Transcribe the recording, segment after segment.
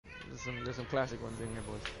There's some classic ones in here,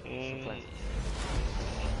 boys. Some classics.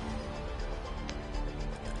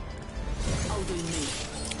 I'll do me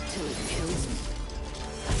till it kills me.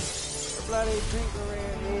 Bloody drink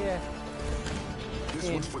around here. This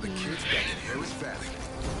one's for the kids back in Harris Valley.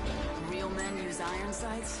 Real men use iron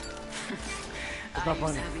sights. It's I not use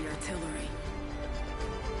funny. heavy artillery.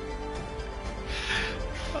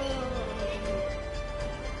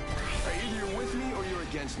 Either you're with me or you're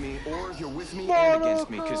against me, or you're with me and against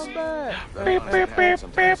me, because...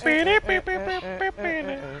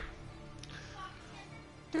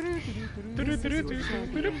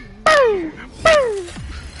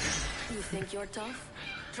 You think you're tough?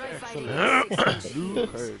 Try fighting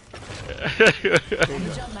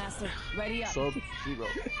Jump master, ready up. Sub-Zero.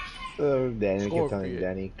 Oh, Danny, keep telling Scorpion.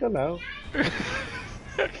 Danny, come out.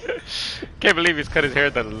 Can't believe he's cut his hair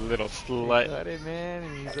that little slut. Got it, man.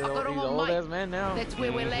 He's an got him on old mic. ass man now. That's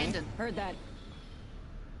where we're landing. Heard that.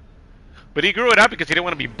 But he grew it out because he didn't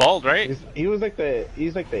want to be bald, right? He's like the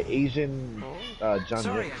Asian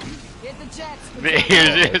John Wick. Hit the jets.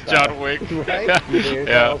 Here's John Wick. Right?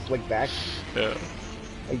 Yeah. Like back. Yeah.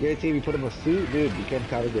 I guarantee if you put him in a suit, dude, you can't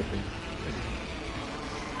tell the difference.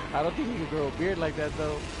 I don't think you can grow a beard like that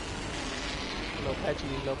though.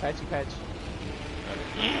 Little patchy patch.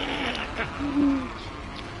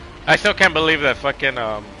 I still can't believe that fucking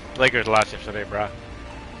Lakers lost yesterday, bro.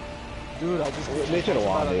 Dude, I just They should've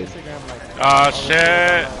won, on dude. Instagram, like, Oh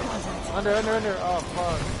shit! Under. Oh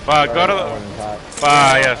fuck. Fuck, go to the.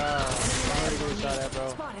 Fuck, yes. I'm ready to get shot at, bro.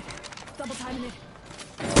 Spotted. Double timing it.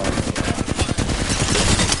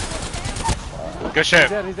 Good shit.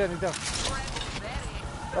 He's dead.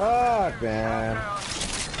 Fuck, man.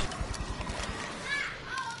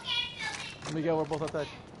 Miguel, we're both outside.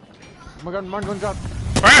 Oh my god, mine going drop.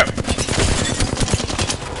 Crack!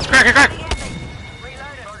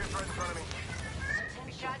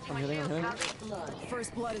 I'm hitting.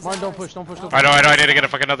 First blood is Mine, don't ours. push. I know, I need to get a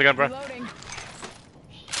fucking another gun, bro. Reloading.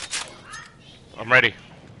 I'm ready.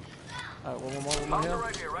 Alright, one more here.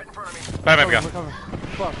 Right here, right in front of me. Bye, baby, We're go. coming.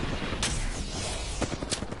 Fuck.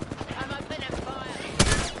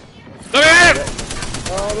 Look at him!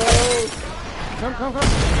 Oh, no. Come.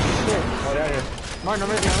 Oh, down here. Mine, I'm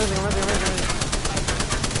ready. I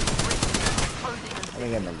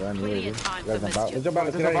didn't get my gun either, dude. Let's jump out. Let's jump out.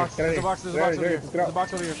 Let's There's get a out box. of here. There's a box over here. Get There's a out. box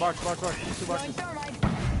over here. Box. There's 2 boxes.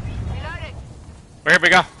 Right here we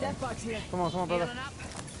go. Death box here. Come on, brother.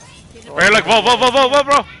 Right here, look, whoa,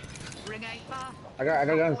 bro. I got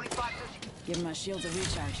guns. Give my shields a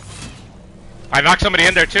recharge. I knocked somebody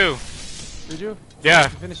in there too. Did you? Yeah.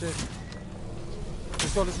 Finish it.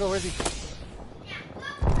 Let's go. Where's he?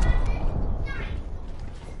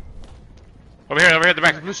 Over here at the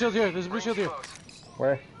back. There's a blue shield here.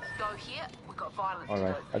 Where? Go here. We got violence.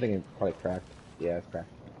 Alright. I think it probably cracked. Yeah, it's cracked.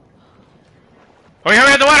 Over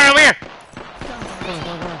here, the water, over here. Come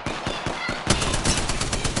on.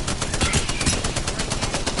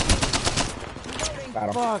 Got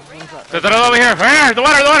him. Fuck. There's another over here. Right here, the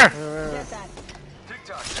water. Get that.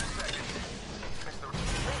 TikTok, 10 seconds.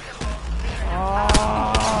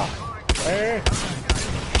 Hey.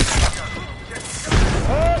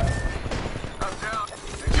 I'm down.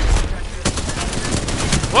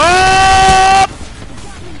 Whoa!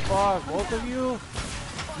 Fuck, both of you.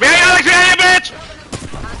 Behind Alex, bitch!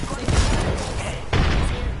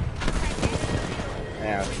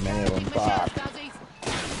 Yeah, many of them. Fuck.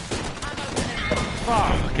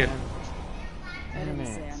 Fuck it. I didn't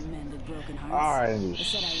say I mended broken hearts. Alright, I didn't do I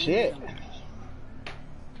said I shit. ended them.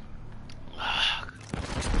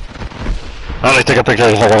 I'll take a picture.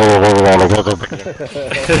 Hey,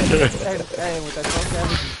 with that 12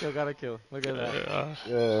 damage, you still got a kill. Look at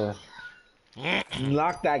that.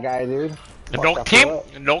 Knock that guy, dude. No team?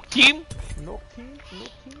 No team.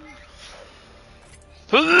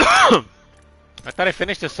 I thought I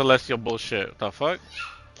finished this Celestial bullshit. What the fuck?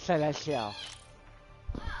 Celestial.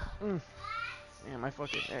 Man, my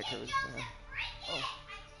fucking neck hurts, man.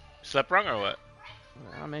 Slept wrong or what?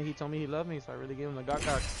 Nah, man, he told me he loved me, so I really gave him the cock.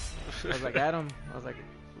 I was like, Adam. I was like,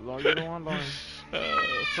 Lord, you don't want Lauren.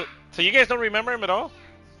 So you guys don't remember him at all?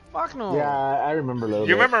 Fuck no. Yeah, I remember a little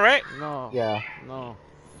You bit. remember, right? No. Yeah. No.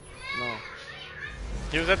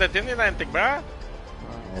 He was at the Disneyland thing, bruh.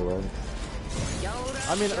 I was.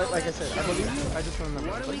 I mean, like I said, I believe you. I just don't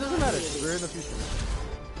remember. But it doesn't matter. We're in the future.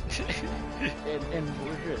 and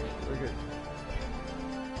we're good.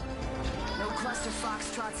 No cluster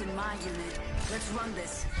foxtrots in my unit. Let's run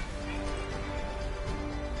this.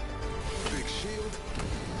 Big shield.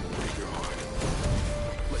 Break your heart.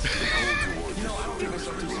 Let's get cold towards you. I don't take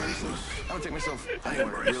myself too seriously. I don't take myself. I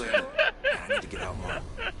really. I need to get out more.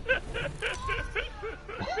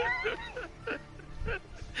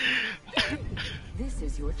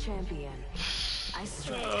 a champion. I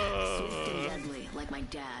strike swift and deadly, like my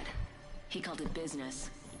dad. He called it business.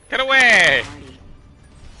 Get away! Party.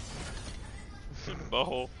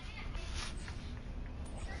 Boho.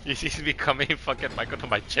 He sees me coming, fucking Michael to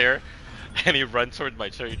my chair, and he runs towards my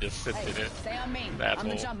chair. He just sits in it. Stay on me. That's I'm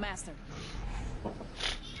the all. jump master.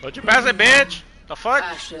 Don't you pass it, bitch? The fuck?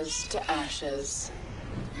 Ashes to ashes.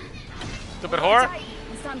 Stupid whore.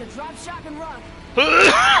 It's time to drop, shock, and rock.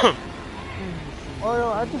 Oh,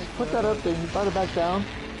 yo, I just put that up there. You brought it back down.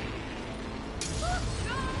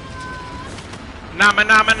 Nama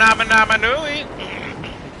nama nama nama nui.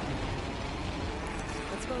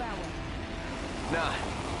 Let's go that way. Nah.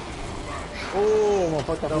 Oh,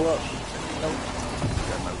 motherfucker, blew up.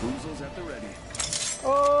 Got my boozles at the ready.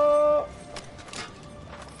 Oh.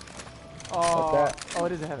 Oh. that? Oh,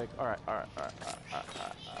 it is a havoc. All right.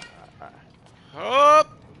 Up,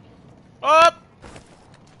 up,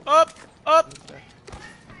 up, up.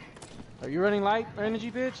 Are you running light or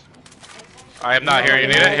energy, bitch? I am not here. You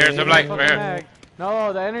need it. Here's some light. Fucking Right here. mag.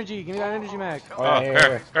 No, the energy. Give me that energy mag. Oh,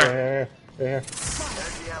 here. Here.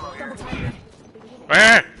 Right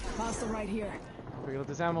here. Hostile right here. We're gonna let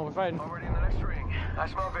this ammo. We're fighting. Already in the next ring. I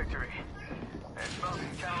smell victory. It smells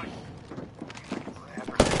intelligent.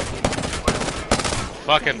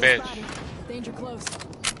 Fucking bitch. Danger close.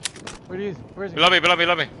 Where is he? Where is he? Below me, below me,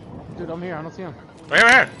 below me. Dude, I'm here. I don't see him. Right here,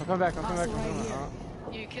 right here. I'm coming back. I'm coming back. Hostile right here.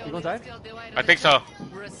 You go inside? I think so.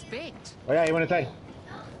 Respect. Oh yeah, you went inside.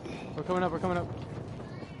 We're coming up. We're coming up.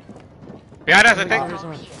 Behind us, I Oh, think. here's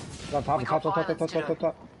someone.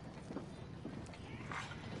 Top.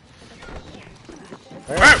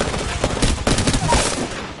 Right.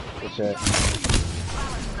 Good shit.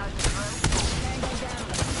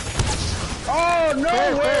 Oh,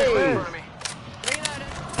 no way!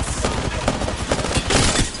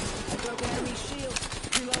 Broken enemy shield.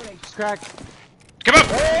 Reloading. It's cracked. Come up,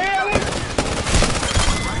 Good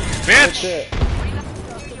bitch. shit. To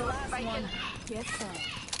the last one. Get some.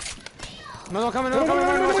 No, coming. Go.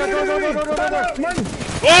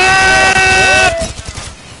 What?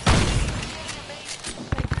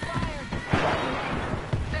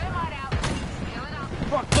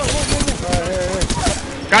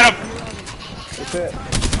 Got him. Good shit.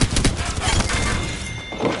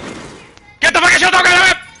 Get the fucking shield dog out of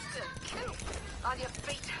him.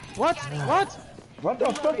 What? What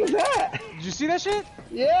the fuck is that? Did you see that shit?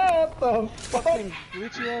 Yeah, what the fuck? Fucking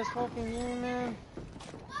glitchy ass fucking game, man.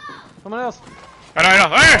 Someone else. I know.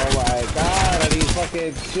 Hey. Oh my god, are these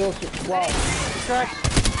fucking shield squads? It's cracked.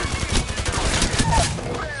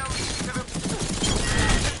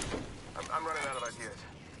 I'm running out of ideas.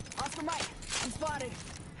 Oscar Mike. I'm spotted.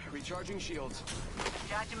 Recharging shields.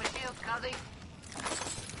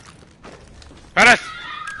 Got us.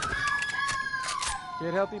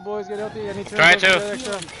 Get healthy, boys. Get healthy. I need to. Try to.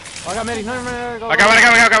 Extra. Oh, I got Medi. No. Go. I got one.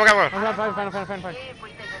 I'm fine.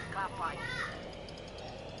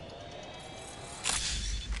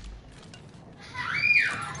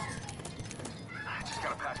 I just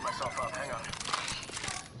gotta patch myself up. Hang on.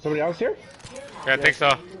 Somebody else here? Yeah, I think so.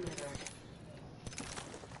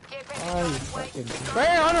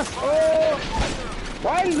 Hey, on us. Oh!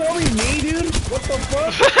 Why is it always me, dude? What the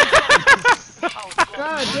fuck?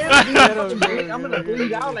 God damn it, dude. I'm gonna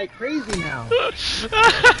bleed out like crazy now.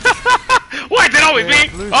 What? Did always me?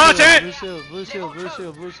 Oh shit! Blue shield.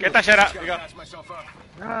 Get that shit out. You go. Patch myself up.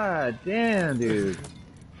 God damn, dude.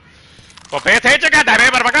 Well, pay attention, goddammit,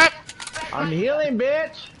 motherfucker! I'm healing,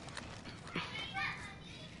 bitch.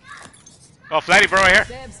 Oh, Flatty, bro, right here.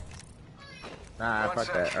 Dibs. Nah, fuck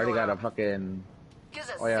that. I already got a fucking.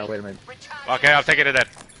 Oh yeah, wait a minute. Okay, I'll take it to that.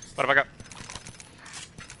 Motherfucker.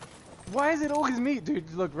 Why is it always me,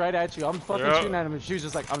 dude? Look right at you. I'm fucking Yeah. shooting at him, and she was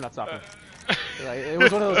just like, "I'm not stopping." Like, it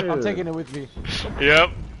was one of those. I'm taking it with me. Yep.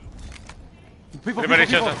 People behind.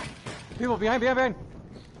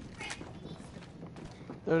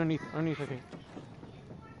 They're underneath. Okay.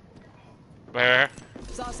 Right here.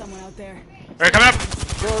 Saw someone out there. Alright, coming up.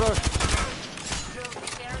 Door.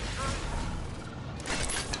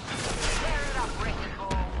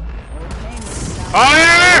 Oh,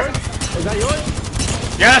 yeah! Is that yours?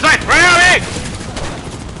 Yeah, that's right. Right on me.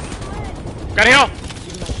 Got heal.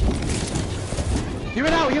 He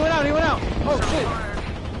went out. Oh shit.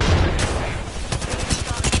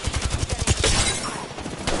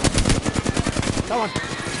 That one.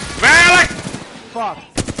 Relic. Fuck.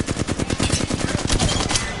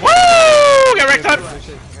 Woo! Get wrecked up.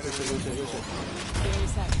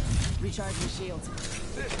 Recharging shields.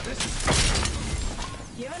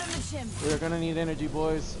 Giving him the chim. We're gonna need energy,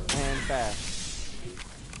 boys, and fast.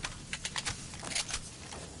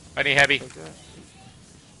 I need heavy. Okay.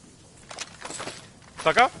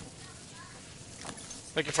 Sucker.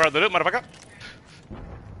 Thank you for the loot, motherfucker.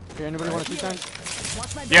 Here, anybody want to 2 times?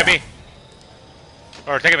 Watch my Yeah, back. me.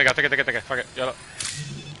 Or take it, Miguel. Take it. Fuck it. Yellow.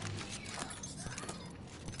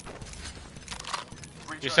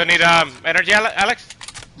 You still need energy, Alex?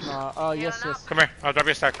 Yes. Come here. I'll drop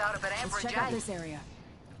you a stack. Let's check out this area.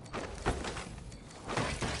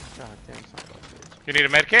 God damn, son of a bitch. You need a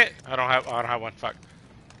med kit? I don't have one. Fuck.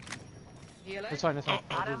 It's fine.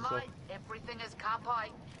 I'll do this stuff. Everything is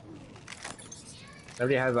copy.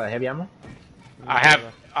 Everybody has heavy ammo? I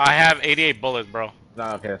have 88 bullets, bro. No,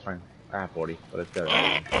 okay, that's fine. I have 40, but it's good.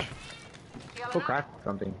 Go crack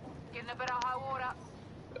something. Getting a bit of high water.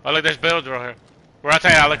 Oh look, there's builds right here. We're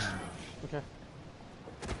outside, Alex. Okay.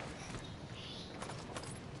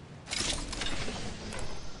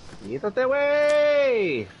 Quítate,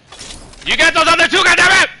 wey! You get those other 2,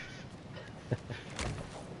 goddammit!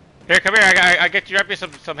 Here, come here. I get you, drop you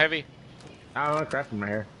some heavy. I don't want to craft from right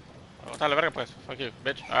here. Oh, dale, verga, pues. Fuck you,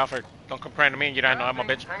 bitch. I offered. Don't come crying to me and you don't know I'm a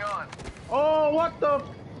bitch. Hang on. Oh, what the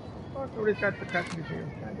fuck? Somebody's got the crafting here.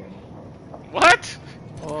 What?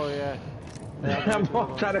 Oh yeah. I'm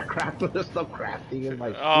all trying to craft with this stuff crafting in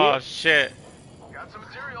my Oh shit. Got some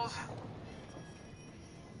materials.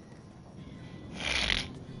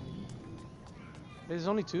 There's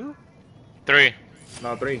only 2? 3.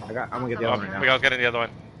 No, 3. I'm gonna get the Oh, other one right now. Miguel's getting the other one.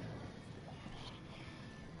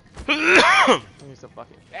 Let me just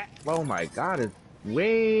bucket. Oh my god, it's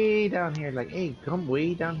way down here. Like, hey, come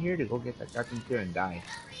way down here to go get that crafting gear and die.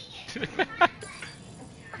 Go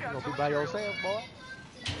be by yourself, boy.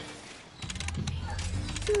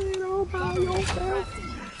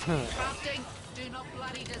 Crafting. Do not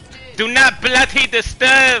bloody disturb. Do not bloody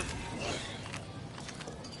disturb!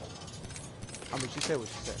 I mean, she said what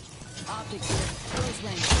she said. Optics here. Close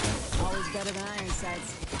range. Always better than iron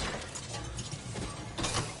sights.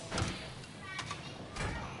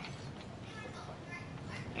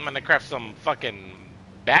 I'm gonna craft some fucking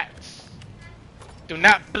bats. Do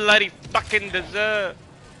not bloody fucking deserve.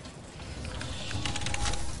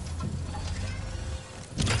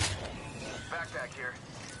 Backpack here.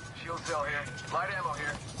 Shield cell here. Light ammo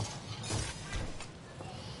here.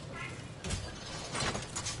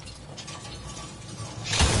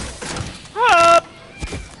 Up.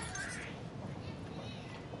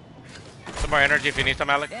 Some more energy if you need some,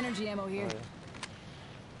 Alex. Energy ammo here.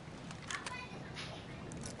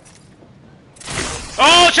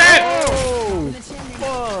 Oh shit! Oh! In the chimney.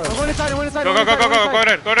 I'm going inside. Go ahead.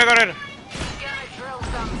 Gonna drill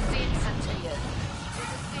some sense into you.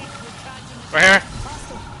 Right here.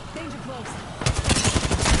 Hostile. Danger close.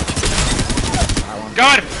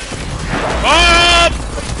 God! Up!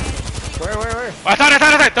 Where?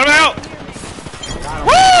 Outside! Throw me out!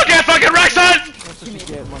 Woo! Get fucking wrecked, son! That's what you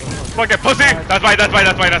get, motherfucker. Fucking pussy! That's mine.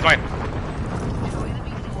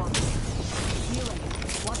 Healing.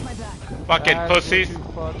 Watch my back. Fucking That's pussies.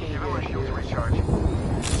 what you fucking Give him a get, shield to dude. recharge.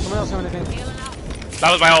 Someone else have anything? Healing up.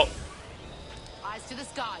 That was my ult. Eyes to the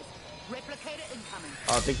skies. Replicator incoming.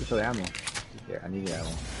 Oh, thank you for the ammo. Yeah, I need the ammo.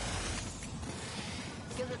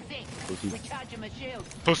 Give a sec. Pussy. Recharging my shield.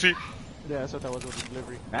 Pussy. Yeah, that's what that was with the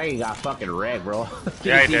delivery. Now you got fucking red, bro.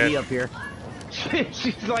 Yeah, I TV did. up here.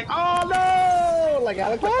 She's like, oh no! Like,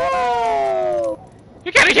 Alex, oh!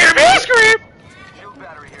 You gotta hear me scream! Shield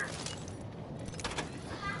battery here.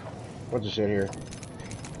 What's the shit here?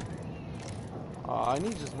 I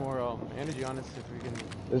need just more energy on this if we can.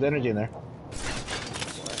 There's energy in there.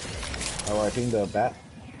 Oh, I think the bat.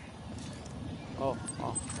 Oh,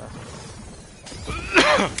 that's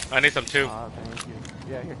I need some too. thank you.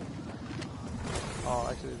 Yeah, here. Oh,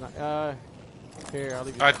 actually, it's not. Here, I'll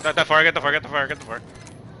leave you. Alright, get the fire.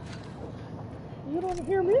 You don't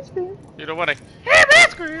hear me scream. You don't wanna hear me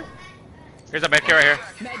scream. Here's a med kit right here.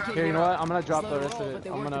 Medkit Here, you know what? I'm gonna drop Slow the rest roll, of but it. they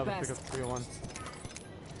I'm work gonna the pick best. up 301.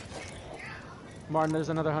 Martin, there's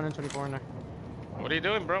another 124 in there. What are you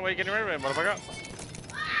doing, bro? Why are you getting rid of it, motherfucker?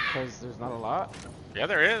 Because there's not a lot. Yeah,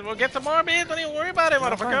 there is. We'll get some more, man. Don't even worry about it, No,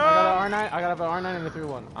 fine. motherfucker. I got an R9 and a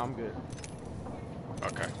 301. I'm good.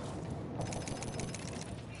 Okay.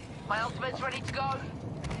 My ultimate's ready to go.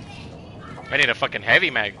 I need a fucking heavy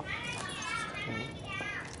mag.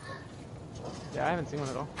 Yeah, I haven't seen one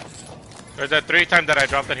at all. There's that 3 times that I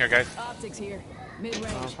dropped in here, guys. Optics here. Mid No,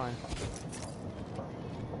 I'm range. fine.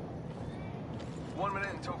 1 minute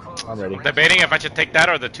until close. I'm ready. Debating if I should take that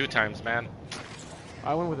or the 2 times, man.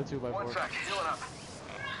 I went with a 2x4. 1 sec. Healing up.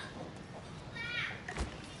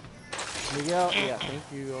 Miguel, yeah, thank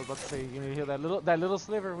you. I was about to say, you need to heal that little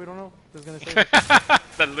sliver. We don't know who's gonna save it.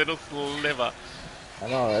 The little sliver. I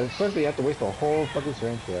know, especially you have to waste the whole fucking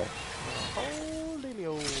syringe for that. Holy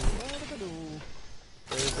Leo, what do?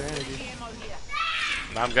 There's the energy. Ammo here.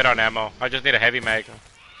 No, I'm good on ammo. I just need a heavy mag.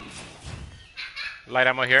 Light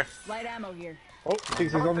ammo here. Light ammo here. Oh, six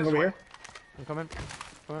is coming over here. I'm coming.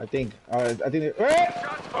 I think. I think.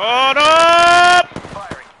 Ah! Oh no!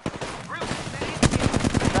 Firing.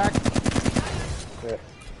 Back. Yeah,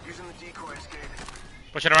 Using the decoy escape.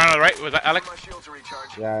 Pushing around on the right. Was that Alex? My shield to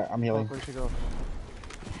recharge. yeah, I'm healing. Where'd she go?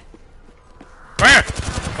 Right here!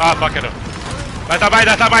 Ah, fuck it. That's not mine,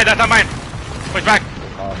 that's not mine, that's not mine! Push back!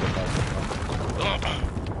 Oh,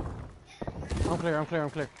 okay, I'm clear, I'm clear, I'm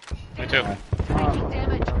clear. Me too. Taking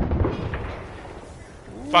damage.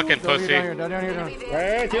 Fucking Down pussy. here, down here, down here.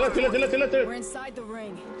 Hey, chill it, chill it, chill it, chill it, chill We're it. inside the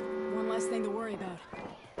ring. One less thing to worry about.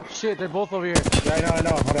 Shit, they're both over here. Yeah, I know.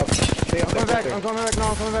 Hold up. Stay I'm up coming back, there. I'm coming back, no,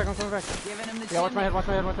 I'm coming back, I'm coming back. Giving him the Yeah, watch my head, watch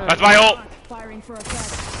my head, watch my head. That's my ult! Firing for effect.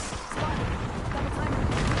 Spot. Double timer.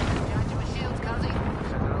 Charging my shields,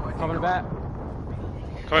 Cuzzy. Coming back.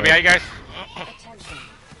 Coming behind you guys. Attention.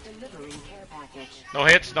 Delivering care package. No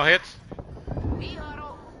hits, no hits. Me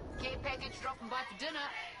auto. Care package dropping by for dinner.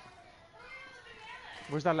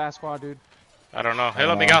 Where's that last squad, dude? I don't know.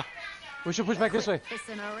 Hello, Miguel. We should push back this way.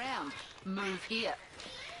 Pissing around. Move here.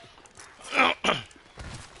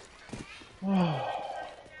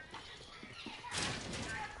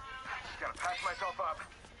 Gotta patch myself up.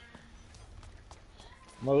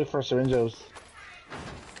 I'm gonna look for syringes.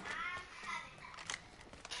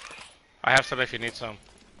 I have some if you need some.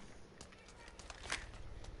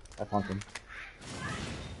 I found them.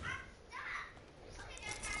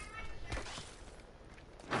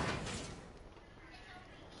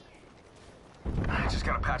 I just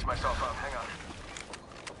gotta patch myself up. Hang on.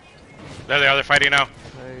 There they are, they're fighting now.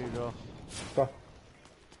 There you go. Go.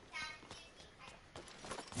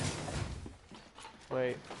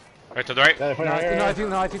 Wait. Right to the right. Yeah, No, right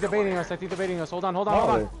here. I think they're baiting us. I think they're baiting us. Hold on, hold on, hold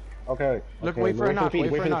on. Okay. Look, okay. wait for a knock. Wait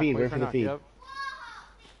for the feed. Wait Wait for the knock. feed. Yep.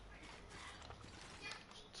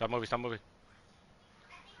 Stop moving, stop moving.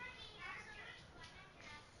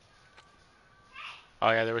 Oh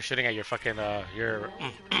yeah, they were shooting at your fucking, your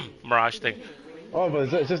Mirage thing. Oh,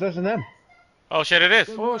 but it's just us and them. Oh shit, it is!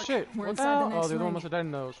 Oh shit. We're What the inside the hell? next Oh, the other one ring. must have died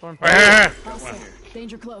in the storm. Right here! All set.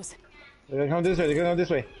 Danger close. They're gonna come this way. They're gonna come this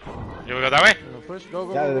way. You wanna go that way? Go push, go,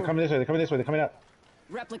 go, Yeah, go, they're go. coming this way. They're coming this way. They're coming up.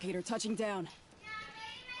 Replicator touching down.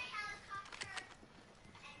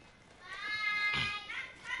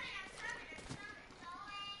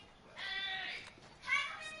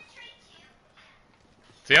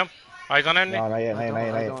 See him? Eyes on enemy? No, not yet. Not yet. Not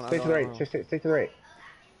yet. Not I yet. don't, Stay to the I right. don't. Stay to the right.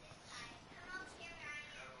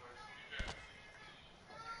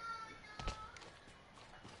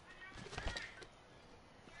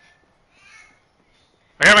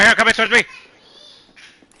 Right here, coming towards me!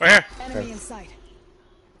 Right here! Enemy in sight.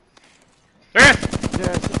 There he is!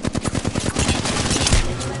 Yes.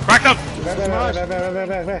 Cracked him!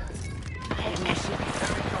 Back.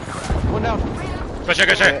 One down. Good shit,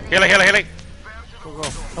 good shit. Healing, healing, healing. Go, go.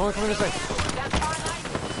 Someone coming this way. That's far night.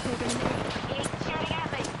 He's shooting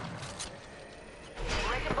at me.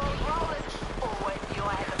 Wrecking ball's rolling. Always knew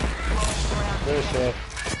I had the big blow around. Good shit.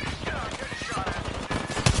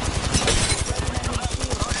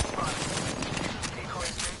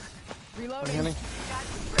 I'm Reloading. healing.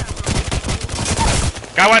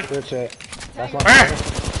 Got one! Good shit. That's one. Where?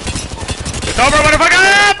 It's over,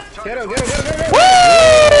 motherfucker! Get him. Get him. Get him. Get him. Woo!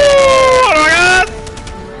 Oh my god!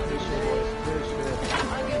 Good shit, boys. Good shit.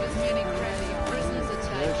 I'll give as many credit prisoners Good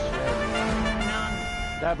attack. shit.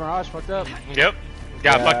 None. That Mirage fucked up. Yep.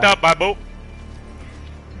 Got Yeah. fucked up, my boo.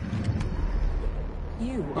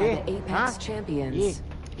 You are Yeah. the Apex Huh? champions.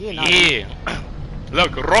 Yeah, nah. Yeah.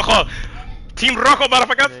 Look, Rojo. Team Rojo,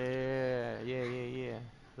 motherfuckers. Yeah.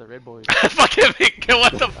 The Red Boys. Fucking Miguel,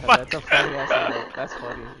 what the fuck? That's a funny ass one. That's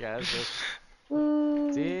funny. Yeah, that's good.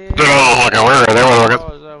 Damn. Motherfucker, where are they, motherfuckers?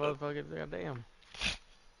 Oh, is that motherfucker? Goddamn.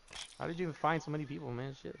 How did you even find so many people,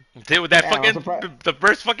 man? Shit. Dude, that Yeah, I'm fucking, surprised. the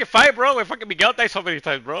first fucking fight, bro, where fucking Miguel died so many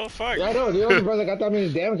times, bro. Fuck. Yeah, I know. The other brother got that many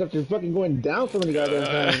damage after fucking going down so many goddamn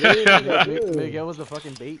times. Dude, Miguel was the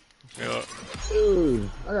fucking bait. Yeah. dude,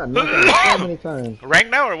 I got knocked out so many times. Rank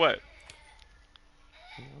now or what?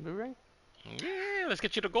 Do right? Yeah, let's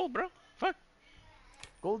get you to gold, bro. Fuck.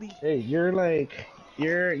 Goldie. Hey, you're like,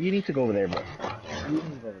 you need to go over there, bro. You need to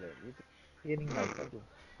go over there. You're hitting my fucking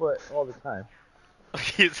foot all the time.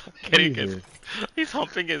 He's getting his, Jesus. he's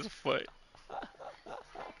humping his foot.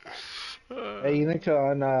 Hey, you need to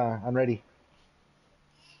on ready.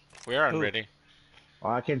 We are Who? ready. Oh,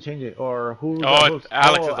 I can change it. Or who? Oh, who's-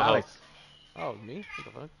 Alex oh, is the Alex. host. Oh, me? What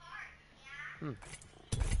the fuck?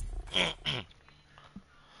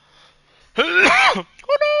 Oh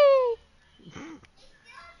no!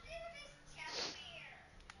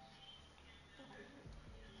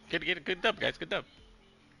 Good dub, guys. Good dub.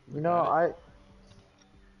 You know, I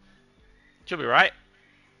Should be right.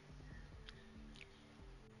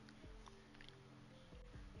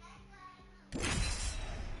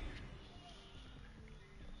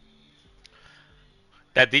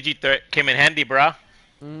 That DG threat came in handy, bro.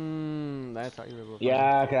 That's how you were.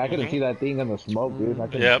 yeah, I couldn't see that thing in the smoke, dude. I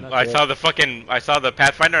couldn't Yep, see I it. saw the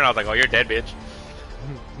Pathfinder and I was like, oh, you're dead, bitch.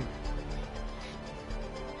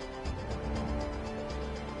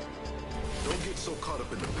 Don't get so caught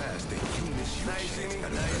up in the past that you miss your chance.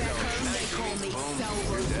 They call me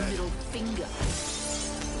Salvo's middle finger.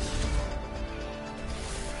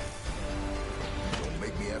 Don't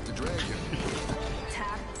make me have to drag him.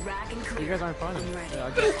 Tap, rack, and clear. You guys aren't funny. I'm ready. Yeah,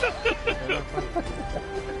 you guys aren't funny.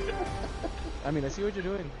 I mean, I see what you're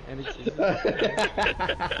doing, and it's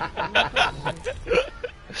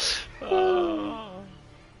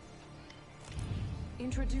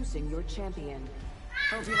Introducing your champion.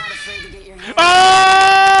 Hope you're not afraid to get your hands.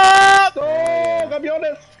 Oh! Oh,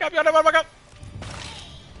 campeones! Campeones, vamos acá.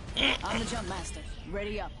 I'm the jump master.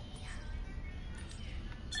 Ready up.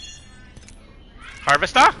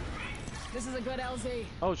 Harvester? This is a good LZ.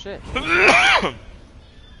 oh shit.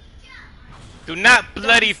 Do not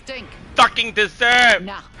bloody Stink. fucking deserve.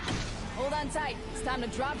 Nah. Hold on tight. It's time to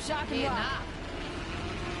drop, shock, and rock.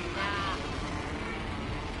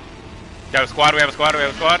 We have a squad, we have a squad, we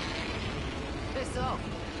have a squad. This off.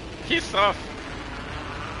 He's off.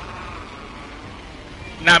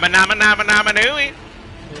 Nama nama nama nama nui.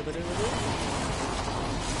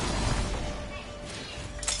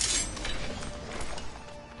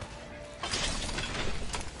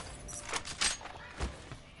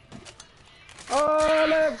 Oh,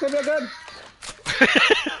 Alex, campeón!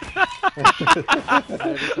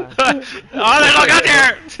 Oh, they all got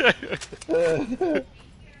there!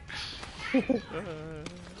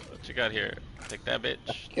 What you got here? Take that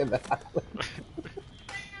bitch.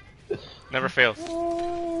 Never fails.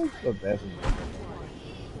 The best.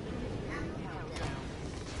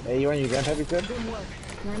 Hey, you want your gun heavy good? Good work.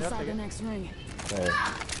 You're inside the next ring. Okay.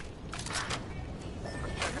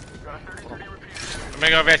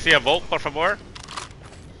 Amigo, ver si a Volt, por favor.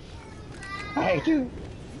 I hate you.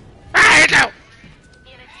 Ay, no!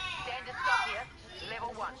 Unit, standard stock here.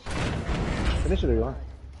 Level 1. Finish it if you want.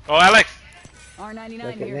 Oh, Alex. R99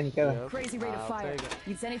 Okay, here. then you gotta. Crazy rate of I'll fire. take it.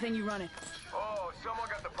 Needs anything, you run it. Oh, someone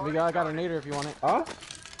got the party. We got a nader if you want it. Huh?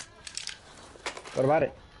 What about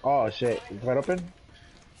it? Oh shit, it's wide open?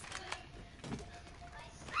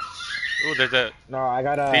 Ooh, there's a No, I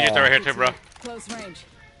got a. DJ right here too, bro. Close range.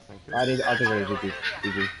 I'll take it, GG.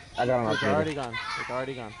 GG. I got an It's already alternative. gone. It's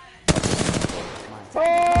already gone.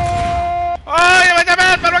 ¡Ay, vete a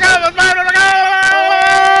ver! ¡Ven acá! ¡Ven acá!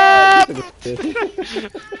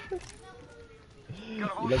 You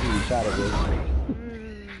lucky you shot it, dude.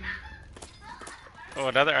 Oh,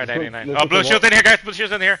 another R99. Look Oh, at blue the shield in here, guys. Blue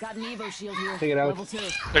shield's in here. Got an Evo shield here. Take it out. Level 2.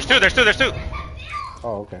 There's two, there's two, there's two.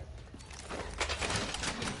 Oh, okay.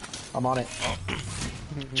 I'm on it.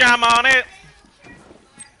 Jump on it.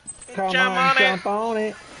 Come Jump on, on it. jump on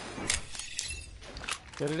it.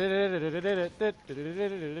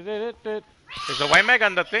 Is the white mag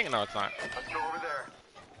on the thing? No, it's not. Let's go over there.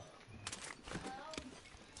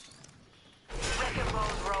 Wrecking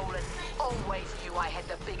balls rolling. Always knew I had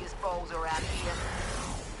the biggest balls around here.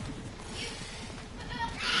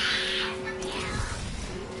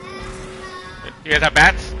 You guys have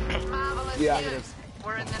bats? Marvelous Yeah. news.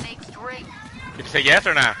 We're in the next ring. Did you say yes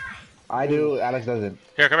or not? I do, Alex doesn't.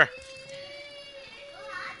 Here, come here.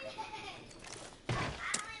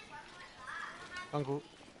 Uncle.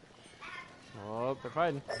 Oh, they're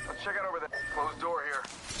fighting. Let's check out over there. Closed door here.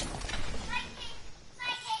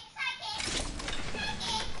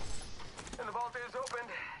 And the vault is opened.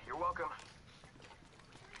 You're welcome.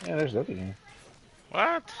 Yeah, there's nothing here.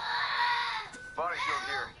 What? Body shield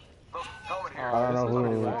here. Look, helmet here. I don't know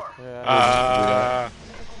who. Yeah.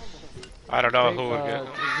 I don't know Take, who would get.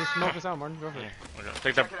 just smoke us out, Martin. Go for it. Okay,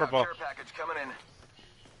 take the Check it out, purple, care package coming in.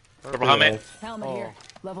 purple helmet. Helmet Oh. here.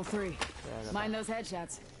 Level 3. Yeah, I got Mind those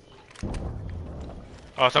headshots.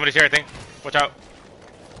 Oh, somebody's here, I think. Watch out.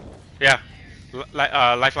 Yeah.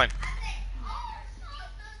 Lifeline.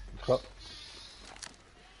 Oh,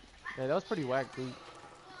 Yeah, that was pretty whack, dude.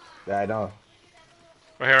 yeah, I know.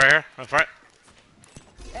 Right here, in front.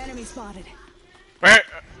 Enemy spotted. Right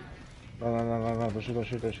here. No, don't shoot, don't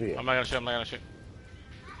shoot, don't shoot. I'm not gonna shoot, I'm not gonna shoot.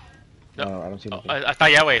 No, I don't see Oh, nothing. está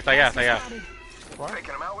allá, wey, está allá, está allá. Spotted.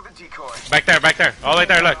 Taking him out with a decoy. Back there. All right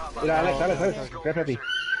there, look. Mira, Alex, grab Pepe.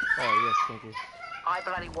 Oh, yes, thank you. I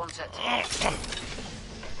bloody want it.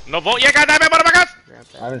 No vote, llega, dame, motherfuckers! Grab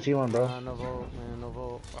I that. haven't seen one, bro. No vote, man, no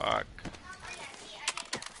vote. Fuck.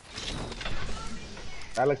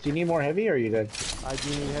 Alex, do you need more heavy or are you good? I do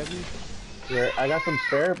need heavy. Here, I got some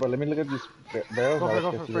spare, but let me look at these barrels. Go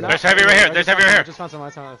Alex, for see now. what- There's heavy right here. I There's just heavy found right some, here. I just found some. I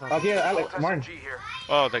found some. Okay, Alex, Full Martin. SMG here.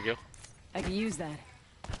 Oh, thank you. I can use that.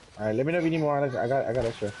 Alright, let me know if you need more, Alex. I got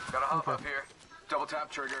extra. Got a hop up here. Double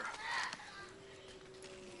tap trigger.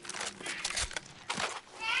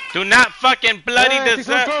 Do not fucking bloody Hey, this he's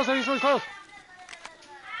up. close. He's close.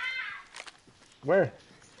 Where?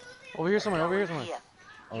 Over here somewhere. Over here somewhere.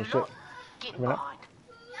 Oh shit. Get Coming up. behind.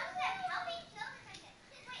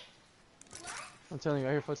 I'm telling you,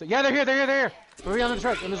 I hear footsteps. Yeah, they're here. They're here. Over here on the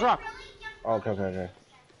truck, on this rock. Oh, okay.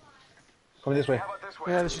 Coming this way. How about this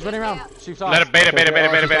way? Yeah, she's running around. She saw Let us. it bait it, bait it, bait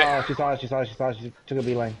it, bait it, bait it. She saw it. She took a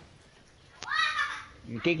beeline.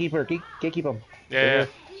 Gatekeeper, gatekeep him. Yeah.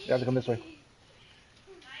 You have to come this way.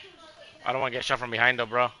 I don't want to get shot from behind though,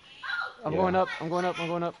 bro. I'm Yeah. going up.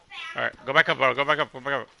 Alright, go back up, bro. Go back up.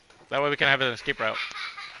 That way we can have an escape route.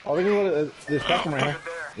 Oh, we can go to this customer right here.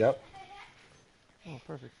 There. Yep. Oh,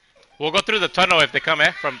 perfect. We'll go through the tunnel if they come,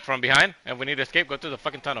 from behind. And if we need to escape, go through the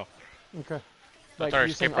fucking tunnel. Okay. That's Like our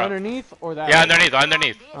you saying escape route. underneath or that? Yeah, way?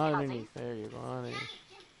 underneath. Underneath. There you go. Underneath.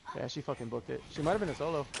 Yeah, she fucking booked it. She might have been a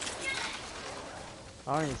solo.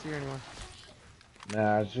 I don't even see her anymore.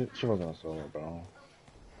 Nah, she wasn't a solo, bro.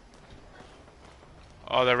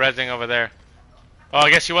 Oh, they're rezzing over there. Oh, I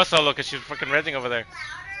guess she was solo because she was fucking rezzing over there.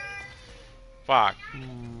 Fuck.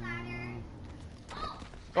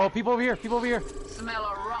 Oh, people over here. Smell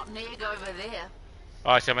a rotten egg over there.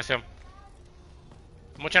 Oh, I see him.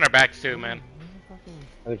 I'm watching our backs too, man.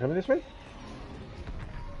 Are they coming this way?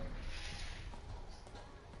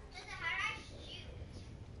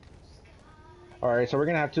 Alright, so we're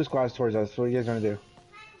gonna have two squads towards us. What are you guys gonna do?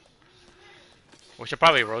 We should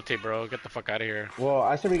probably rotate, bro. Get the fuck out of here. Well,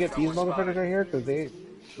 I said we get these motherfuckers right here, because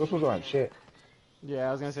those ones don't have shit. Yeah,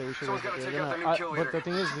 I was gonna say we should. Someone's gotta take out the new kill But leader. the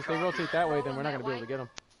thing is, if they rotate that way, then we're not gonna be able to get them.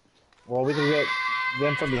 Well, we can get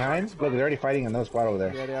them from behind. Look, they're already fighting another squad over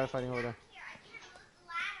there. Yeah, they are fighting over there.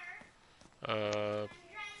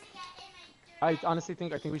 I honestly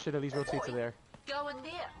think we should at least rotate to there. Go in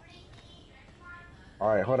there.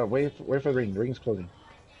 Alright, hold up. Wait for the ring. The ring's closing.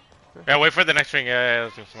 Yeah, wait for the next ring. Yeah,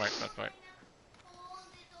 that's smart. That's smart.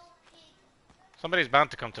 Somebody's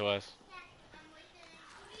bound to come to us.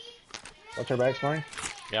 Watch our backs, Marty.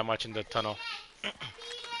 Yeah, I'm watching the tunnel. Attention.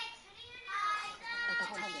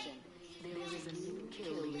 There is a new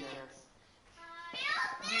kill leader.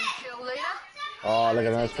 New kill leader. Oh, look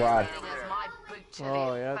at another squad. There's my boot to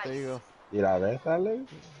Oh their yeah, there you go. You know that, Palos?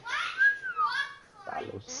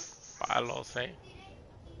 Palos. Palos, eh? Do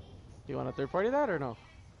you want a third party that or no?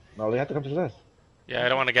 No, they have to come to us. Yeah, I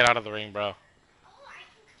don't want to get out of the ring, bro.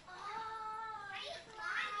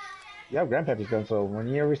 You have Grandpappy's gun, so when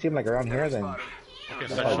you ever see him like around here, then. Okay, I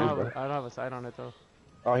so don't, shoot, have bro. I don't have a sight on it though.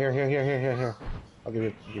 Oh, here. I'll give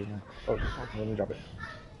you. Oh, let me drop it.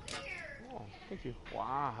 Oh, thank you.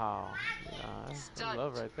 Wow. Yeah, that's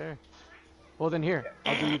love right there. Well then here,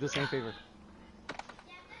 I'll do you the same favor.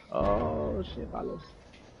 Oh shit, Palos.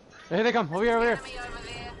 Here they come. Over here. enemy over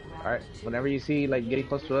there. Alright, whenever you see like getting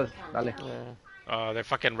close to us, dale. Yeah. they're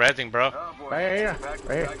fucking rezzing, bro. Oh boy. Right here. Back,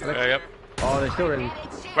 Right here. back, Look. Yeah, yep. Oh, they're still ready.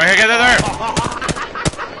 Right here, get there!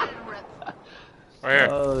 Right here.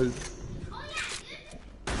 Oh,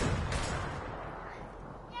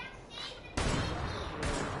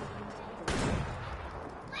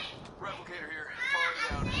 Replicator here.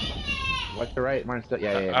 Falling down. watch the right, Martin. Still,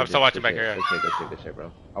 yeah. I'm still watching back here, Good shit,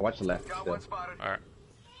 bro. I'll watch the left. Got Still. one spotted. Alright.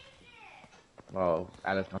 Oh,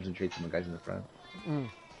 Alice concentrates on the guys in the front.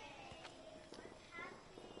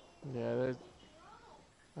 Yeah, there's.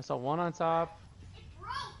 I saw one on top,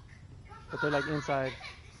 but they're like inside.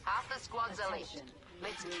 Half the squad's are left.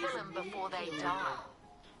 Let's kill them before they die.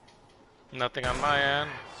 Nothing on my end.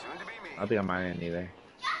 Soon to be me. I don't think I'm on it either.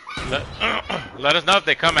 Let us know if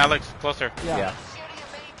they come, Alex. Closer. Yeah. Shooting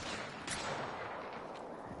at me.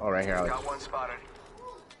 Oh, right here, Alex. Got one spotted.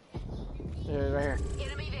 Yeah, right here.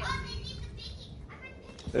 Enemy there.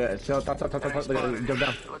 Yeah, so, top, jump down.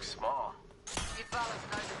 Looks small. You fellas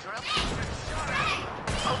know the drill.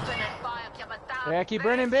 Open and fire, Capitán. Yeah, keep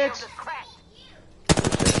burning, bitch. Shield is cracked.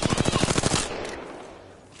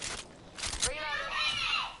 Reloading.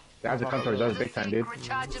 They have to come towards us big time, dude.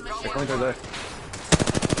 Recharging They're machine. coming towards us.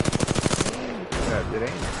 Yeah, it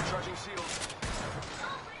ain't. Charging shields.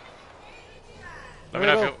 Let me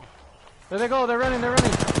know if you... There they go. They're running.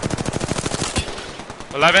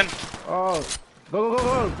 11. Oh,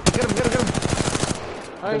 go. Get him.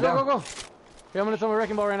 All right, go. Okay, I'm gonna throw my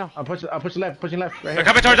wrecking ball right now. I'll push left, pushing left, right They're here.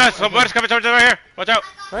 coming towards us. Somebody's coming towards us right here. Watch out.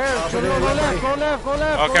 Right here. Go left. Okay. Go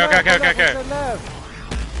left. Okay. I said left.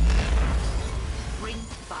 Ring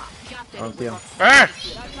spot. don't see him. Ah!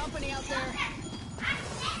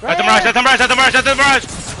 That's the Mirage, that's the Mirage, that's the Mirage, that's the Mirage!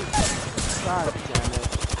 God damn it.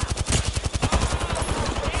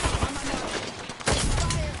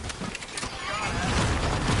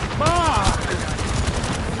 Fuck!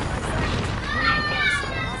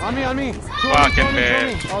 On me! Fucking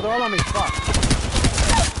bitch. Oh, they're all on me. Fuck.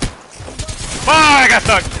 Fuck, I got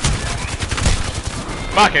stuck!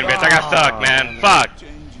 Fucking bitch, I got stuck, man. Fuck.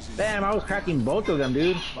 Damn, I was cracking both of them,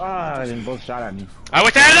 dude. Ah, and both shot at me. I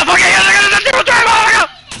wish I had the fucking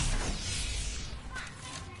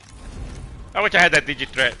I wish I had that digi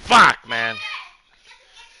threat. Fuck, man.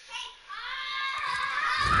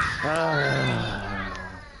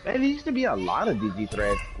 There used to be a lot of DG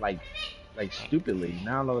threats, like stupidly.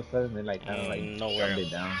 Now all of a sudden they like kind of like nowhere. dumbed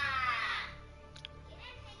it down.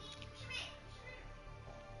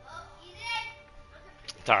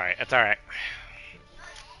 It's alright, it's alright.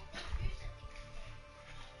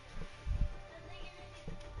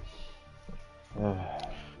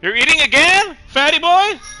 You're eating again, fatty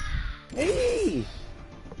boy? Hey!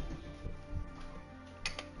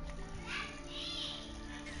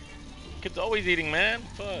 Kid's always eating, man.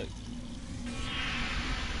 Fuck.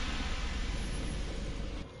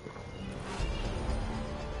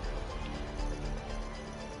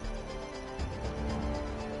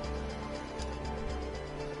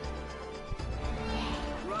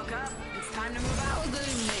 Rock up. It's time to move out.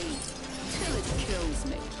 Following me till it kills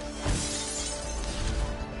me.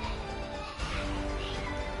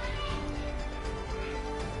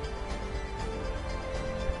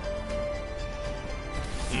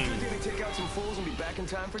 Gonna take out some fools and be back in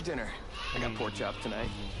time for dinner. I got pork chops tonight.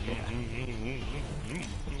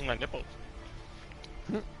 My nipples.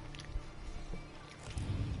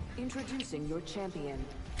 Introducing your champion.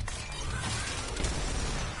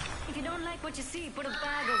 If you don't like what you see, put a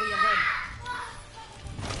bag over your head.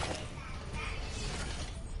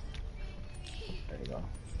 There you go.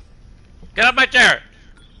 Get up my chair!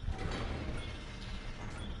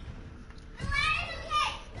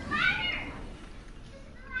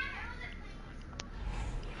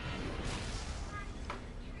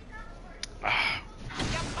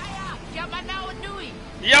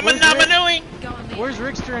 Yamanamanui! Where's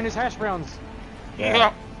Rickster and his hash browns?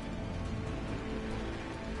 Yeah.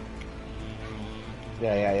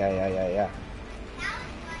 Yeah.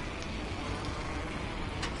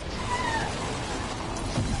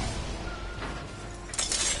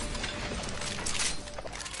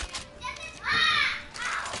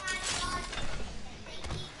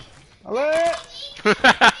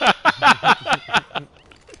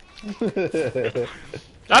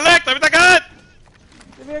 Alex, sabi agad!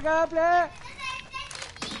 Sabi agad, ple!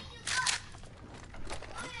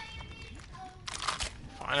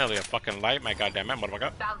 Finally, a fucking light, my goddamn man,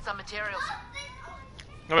 motherfucker. Found some materials.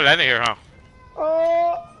 No light in here, huh?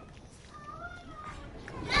 Oh!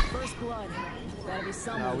 First blood. Gotta be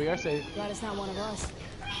someone. No, we are safe. Glad it's not one of us.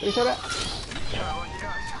 You saw that? Oh,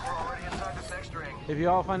 yes, we're already inside this next ring. If you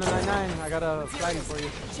all find the 9-9, I got a sliding for you.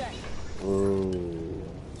 Check. Ooh.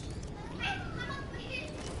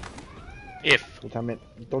 If.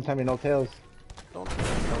 Don't tell me no tails. Don't.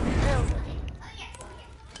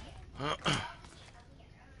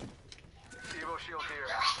 Evo shield here.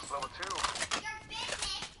 Level 2.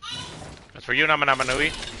 That's for you,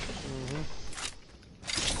 Namanamanui.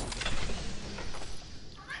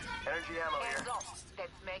 Energy ammo here. Hands off.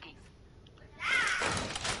 That's Maggie.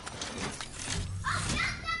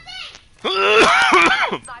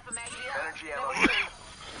 Sniper mag here. Energy ammo here.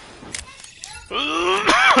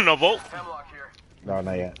 No volt. Hemlock here. No,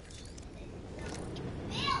 not yet.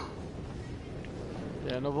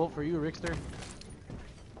 Yeah, no vote for you, Rickster.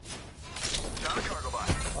 Found a cargo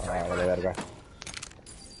box. Alright, there we go.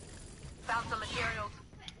 Found some materials.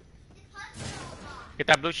 Get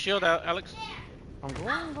that blue shield, Alex. I'm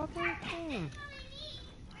going about that thing.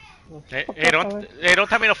 Hey, don't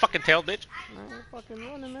tell me no fucking tail, bitch. I'm fucking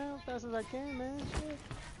running, man, as fast as I can, man. Shit.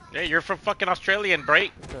 Yeah, you're from fucking Australia and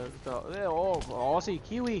break. Aussie,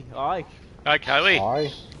 Kiwi, aye. Like, highway.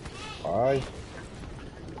 Aye.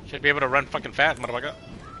 Should be able to run fucking fast, motherfucker.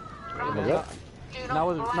 Yep. Not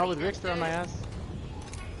with Rickster on my ass.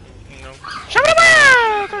 No.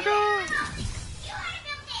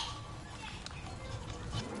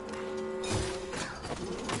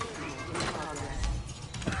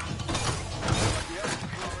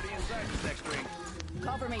 Already inside this next ring.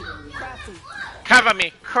 Cover me. Crafty. Cover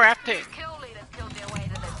me, crafty. Kill leaders killed their way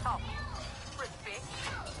to the top. Respect.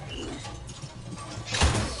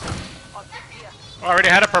 Oh, here. Already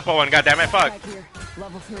had a purple one, goddammit, fuck. Back here.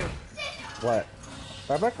 Level 3. What?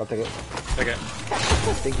 Starbuck? I'll take it. Take it.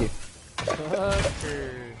 Thank you.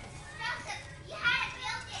 Fucker.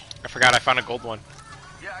 forgot I found a gold one.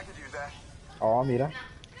 Yeah, I could use that. Oh, mira.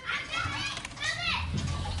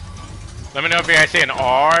 Let me know if you guys see an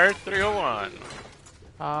R301.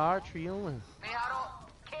 R301. Mijo,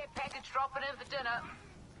 care package dropping in for dinner.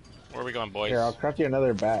 Where are we going, boys? Here, I'll craft you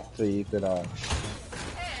another bat so you could, And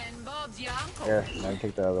Bob's your uncle. here, I can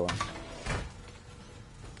take the other one.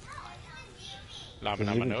 Lama 'Cause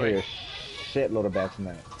Nama you can Nui. carry a shitload of bats in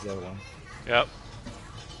that, the other one. Yep.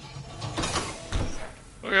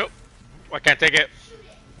 Okay. I can't take it.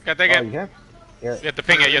 Can't take Oh, it. you can? Here. You have to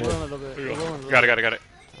ping it. You have We're to... going a little bit. We're going a little Got it, bit. got it, got it.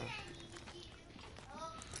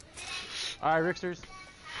 Alright, Ricksters.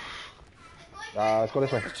 Let's go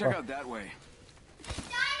this way. Let's check Oh, out that way.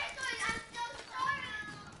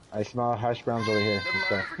 I smell hash browns over here. Never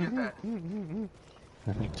Let's mind, go. forget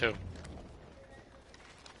that. Me too.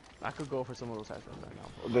 I could go for some of those hash browns right now.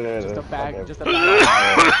 There, Just a bag, okay. just a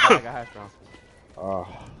bag of hash browns. Oh.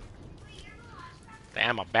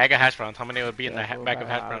 Damn, a bag of hash browns. How many would be in Yeah, the bro, bag of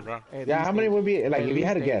hash browns, bro? At Yeah, least how many 8. would be, like, At if you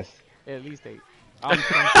had to least 8. guess? At least 8. At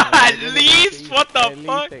least? What the At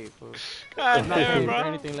fuck? least 8, fool. God I'm not damn, paying for bro.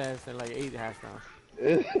 anything less than like 8 hash browns.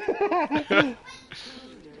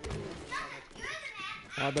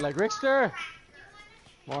 I'll be like, Rickster!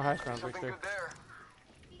 More hash browns, Something Rickster. good there.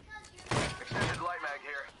 Extended light mag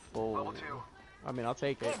here. Oh. Level 2. I mean, I'll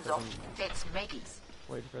take it. Hands 'Cause off. I'm That's Maggie's.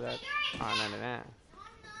 waiting for that. Ah, nah.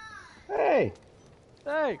 Hey!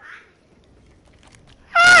 Hey!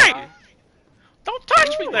 Hey! Don't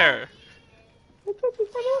touch me there.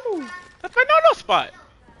 That's my no-no spot.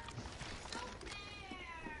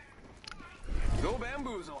 Go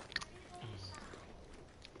bamboozle.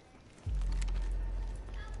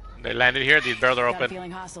 They landed here. These barrels are Got a open.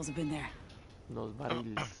 feeling hostiles have been there. Those barrels.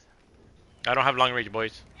 I don't have long reach,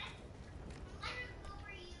 boys.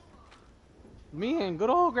 Me and good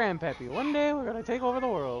old Grandpappy. One day we're gonna take over the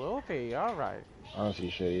world. Okay, alright. I don't see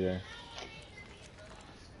shit either.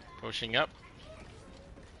 Pushing up.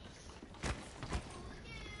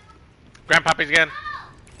 Grandpappy's again.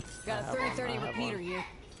 Got a 30-30 have repeater one. here.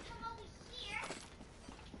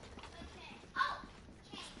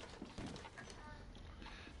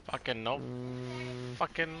 Fucking no.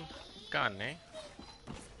 Fucking gun, eh?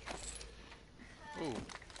 Ooh.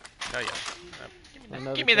 Hell yeah.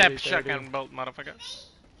 Another Give me that 30-30. shotgun bolt, motherfucker.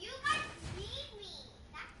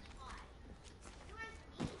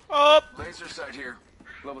 Oh! Laser sight here.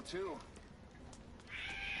 Level 2.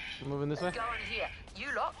 Moving this way? Going here.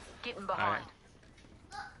 You lot, getting behind.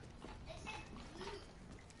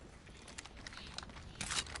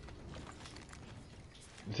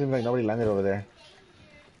 It seems like nobody landed over there.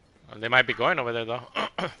 They might be going over there, though.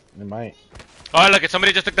 They might. Oh, look,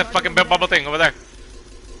 somebody just took that fucking bubble thing over there.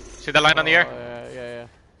 See that line on the air? Yeah.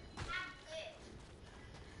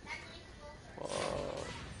 Whoa.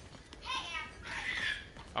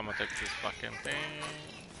 I'm gonna take this fucking thing.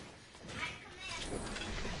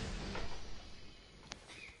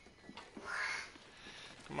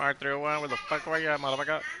 Come on, 301, where the fuck are you at,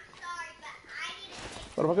 motherfucker?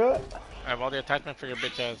 What the fuck? I have all the attachment for your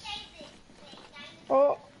bitch ass.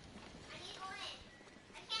 Oh!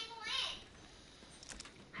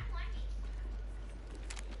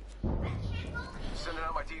 Sending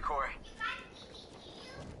out my decoy.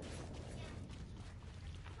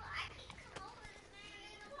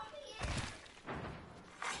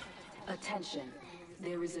 Attention.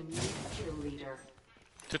 There is a new kill leader.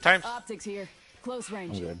 2 times? Optics here. Close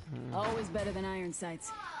range. I'm good. Always better than iron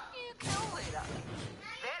sights. You kill leader. That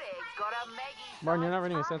egg's got a Maggie's. Martin, you're not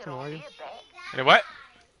running a target Sentinel, on are you? your back. Any what?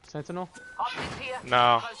 Sentinel? Optics here.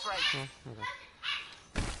 No. Close range.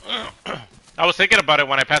 Okay. I was thinking about it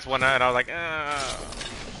when I passed one and I was like, And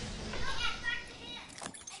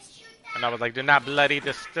I was like, do not bloody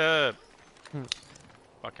disturb.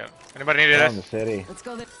 Fuck it. Anybody need Down the this? city. Let's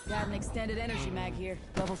go there. Got an extended energy mag here.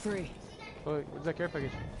 Level 3. Oh, wait, where's that care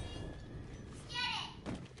package?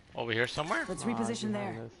 Over here somewhere? Let's Ah, reposition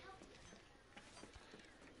behind there. this.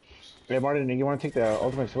 Hey, Martin, you want to take the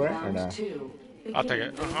ultimate swear or Round no? 2. I'll take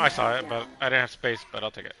it. I saw it, but I didn't have space, but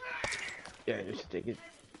I'll take it. Yeah, just take it.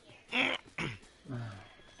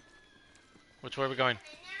 Which way are we going?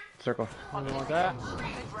 Circle. You want that? Good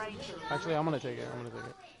range. Actually, I'm gonna take it.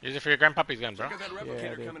 Use it for your grandpappy's gun, bro. Got that Yeah,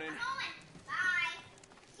 replicator dude. coming in.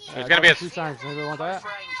 There's gonna be a... 2 times. Anybody want that?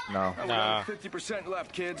 Close range. No. Oh, Nah. we're 50%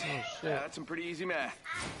 left, kids. shit. Yeah, that's some pretty easy math.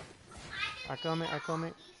 I come it.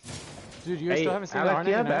 Dude, you Hey, still haven't seen Alex, the do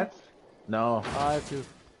you have R99? bats? No. I have 2.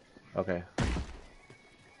 Okay.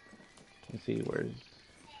 Let's see, where's...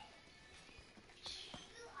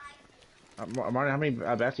 Martin, how many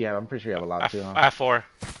bats do you have? I'm pretty sure you have a lot too, huh? I have 4.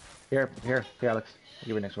 Here, Alex. I'll give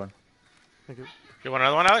you the next one. Thank you. You want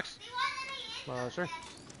another one, Alex? Sure.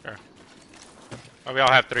 Sure. Oh, we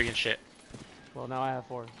all have 3 and shit. Well, now I have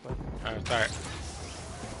 4. But Alright.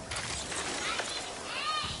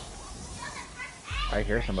 I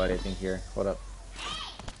hear somebody, I think, here. Hold up.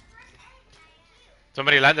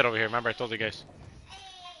 Somebody landed over here. Remember, I told you guys.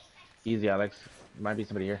 Easy, Alex. Might be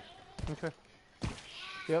somebody here. okay.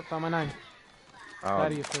 Yep, found my 9. Oh,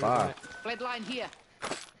 Glad you figured on it. Red line here.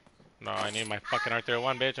 No, I need my fucking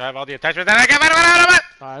R301, bitch. I have all the attachments and I can't find them.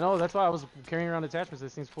 I know, that's why I was carrying around attachments.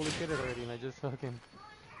 This thing's fully kitted already, and I just fucking.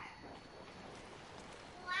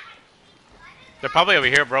 They're probably over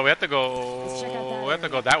here, bro. We have to Let's check out go. that We have to area.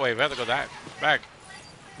 go that way. We have to go that back.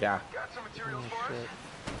 Yeah. Got some materials Oh, for us? shit.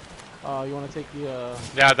 You want to take the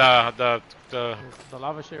Yeah, the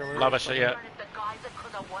lava shit or whatever? lava shit. Yeah.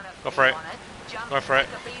 Go Go for it. Go for it.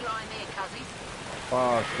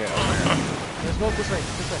 Oh, shit. Let's go this way.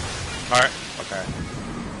 This way. All right. Okay.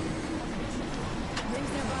 Rings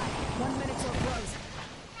nearby. 1 minute till close.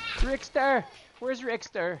 Rickster! Where's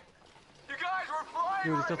Rickster? You guys were flying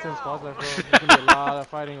Dude, there's right still 10 now. spots left, bro. There's gonna be a lot of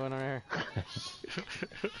fighting going on here.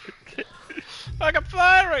 I can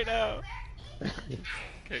fly right now. Good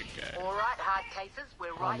guy. All right, hard cases.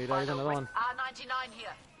 We're right dude, by there's the another one. R99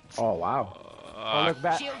 here. Oh, wow. Oh, look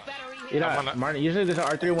back. Shield battery You here. I'm know, gonna- Martin, usually there's an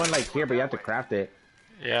R31 like here, but you have to craft it.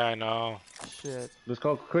 Yeah, I know. Shit. Let's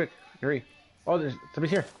go quick. Hurry. Oh, there's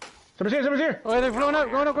somebody's here. Somebody's here. Somebody's here. Oh, they're going up,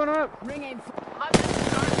 going up, going up. Ring aim.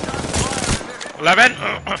 11.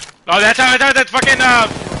 Oh, that's how. That's fucking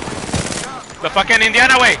the fucking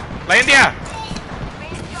Indiana way. La India.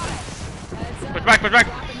 Heads up. Push back. Push back.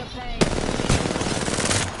 Dropping the pain.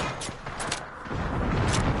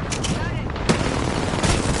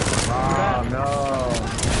 Oh, no.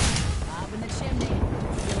 Up in the chimney.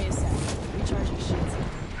 Give me a sec. Recharging shields.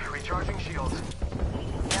 Recharging shields.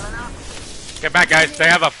 Yelling up. Get back, guys. They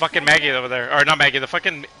have a fucking Maggie over there, or not Maggie. The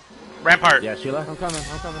fucking Rampart. Yeah, Sheila. I'm coming,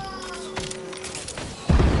 I'm coming.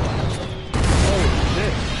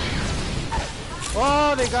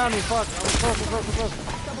 Oh, they got me. Fuck. I was close, close.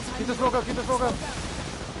 Keep the smoke up, keep the smoke up.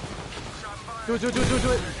 Do it.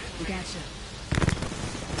 We gotcha.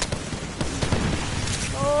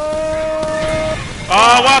 Oh!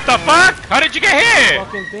 Oh, what the fuck? How did you get hit?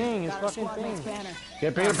 Fucking thing, it's fucking Next thing. banner. Yeah,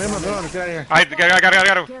 pick him up. Get out of here. I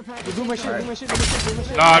got him. Care package. Do my shit. No,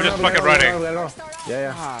 No, I'm just fucking running.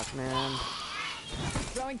 Yeah. Fuck, man.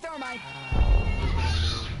 Throwing thermite.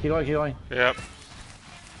 Keep going. Yep.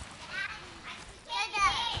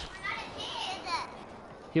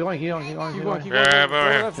 Keep going. Keep going. Yeah, Go over here.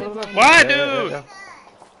 left, go left. What, dude?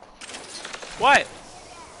 What?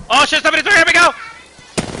 Oh shit! Somebody's there. Here we go.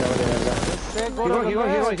 Keep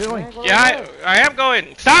Keep going. Yeah, I am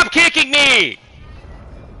going. Stop kicking me!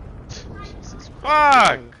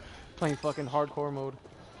 Fuck! Playing fucking hardcore mode.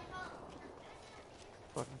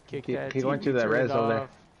 Fucking kick Keep- that. keep going TV to that turned res over there. off.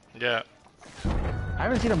 Yeah. I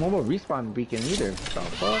haven't seen a mobile respawn beacon either. What the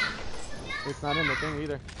fuck? It's not in the thing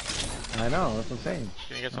either. I know. That's what I'm saying.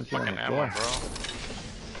 Can you get some I'm feeling fucking it. ammo, Go on. bro?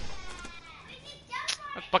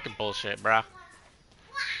 That's fucking bullshit, bruh.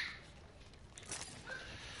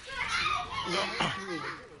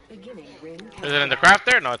 Beginning ring. Is it in the craft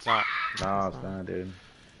there? No, it's not. No, it's not, dude.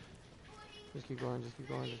 Just keep going.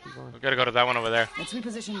 We gotta go to that one over there. Let's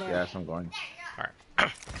reposition there. Yes, I'm going.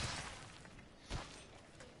 Alright.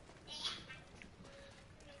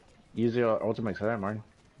 Use your ultimate for that, Martin.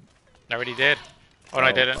 I already did. Oh, no,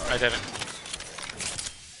 I Oh. didn't. I didn't.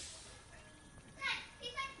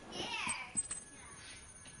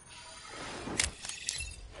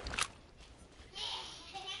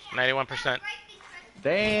 %.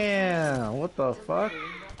 Damn. What the fuck?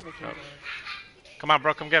 Come on,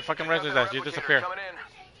 bro. Come get fucking res that. You disappear. Coming in.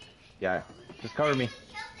 Yeah. Just cover me.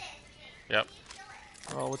 Yep.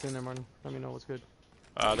 Oh, what's in there, Martin? Let me know what's good.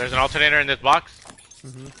 There's an alternator in this box.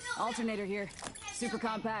 Alternator here. Super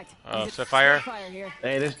compact. Sapphire. Fire here.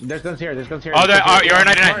 Hey, there's guns here. Oh, there. You're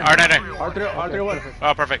R99. R99. R31.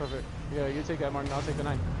 Oh, perfect. Perfect. Yeah, you take that, Martin. I'll take the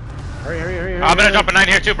 9. Hurry. I'm gonna drop a 9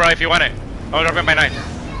 here too, bro. If you want it. I'll drop in my 9.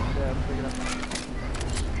 Yeah, pick it up.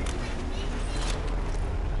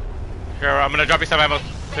 Here, I'm gonna drop you some ammo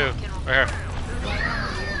too. Right here.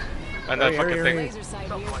 And the Hurry, fucking hurry, thing. hurry. Laser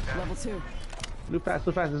sight here. Level 2. Loot fast.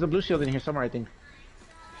 There's a blue shield in here somewhere, I think.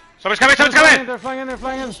 Someone's coming. Someone's coming. They're flying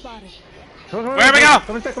in. Spotted. Come Where we go?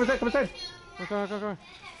 Come inside. Go.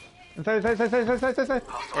 Inside.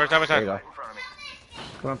 Where's that? There you go. In front of me.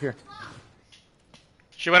 Come up here.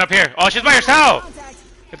 She went up here. Oh, she's by herself. Contact.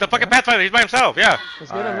 It's a fucking Pathfinder. He's by himself. Yeah.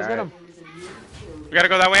 Let's get him. Let's get him. We gotta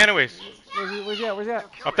go that way anyways. Where's he at? Where's he at?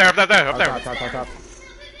 Up there. Up there.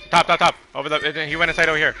 Top. Over the. He went inside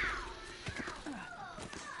over here.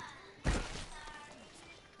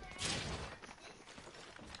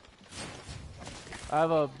 I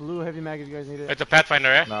have a blue heavy mag if you guys need it. It's a Pathfinder,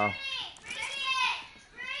 eh? No.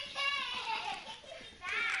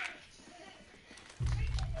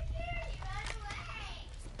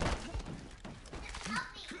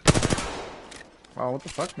 Oh, what the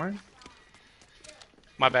fuck, man?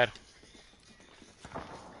 My bad.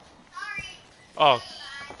 Oh,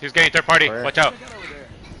 he's getting third party. Where? Watch out.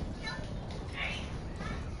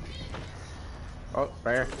 Oh,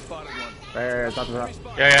 right here. Right here, top of the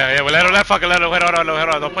top. Yeah. Well, let him. Fucking let him. Hold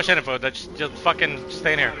on. Don't push any food. Just fucking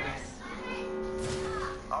stay in here.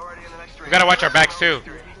 Already in the next We gotta watch our backs too.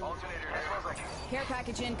 Care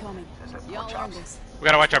package incoming. Y'all earned this. We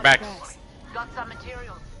gotta watch our backs. Bags. Got some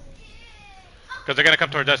materials. Cause they're gonna come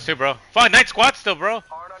towards us too, bro. Fuck, night squad still, bro. R99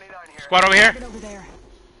 here. Squad over here. Get over there.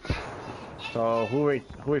 So who are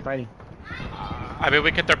we fighting? I mean,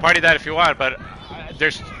 we can third party that if you want, but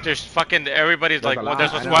there's fucking everybody's There's like, a well, lot.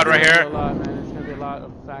 there's a I know. squad right It's here. a lot, man. It's gonna be a lot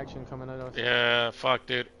of faction coming at us. Yeah, fuck,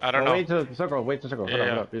 dude. I don't know. Wait till circle. Wait till circle. Hold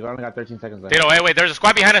Yeah. up. We only got 13 seconds left. Dino, wait. There's a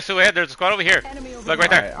squad behind us too. Hey, there's a squad over here. Enemy over Look right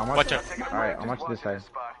there. there. Alright, I'm Watch watching. out. Alright, I'm watching this side.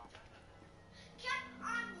 Spot.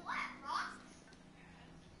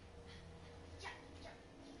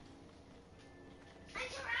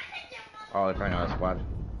 Oh, they're trying out a squad.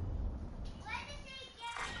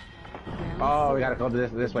 Oh, we gotta go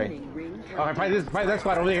this way. Oh, fight that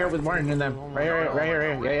squad over here with Martin and them. Right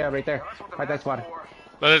here. Yeah, right there. Fight that squad.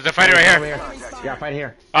 Look, there's a fighter right Over here. here. Yeah, fight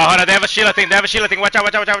here. Oh, hold on. They have a Sheila thing. Watch out.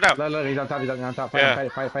 Look, he's on top. Fight Yeah.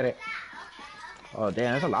 it, fight it. Oh,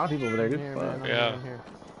 damn, there's a lot of people over there, dude. Here, Fuck. man. Yeah. I'm here.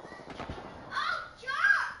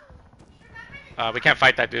 We can't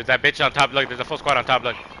fight that dude. That bitch on top. Look, there's a full squad on top.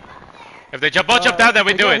 Look. If they both jump down, then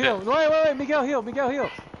we do Miguel, it. heal. Wait, Miguel, heal.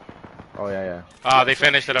 Oh, yeah. Oh, they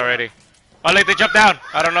finished it already. Oh, like they jumped down.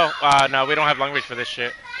 I don't know. No, we don't have long reach for this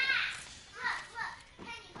shit.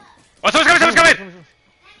 Oh, someone's coming!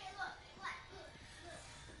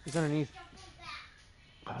 He's underneath.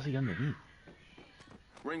 How's he underneath?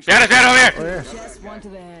 Rings Behind us over here! Oh, yeah. Just one to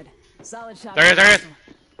the head. Solid shot. There he is.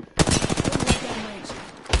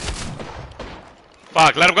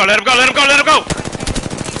 Fuck, let him go.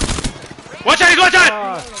 Watch out, he's one shot!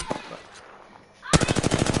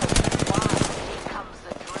 Comes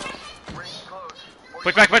the drill. Rings close.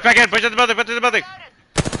 Push back in. Push to the building.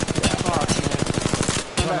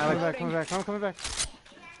 Coming back.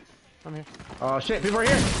 I'm here. Oh, shit, people are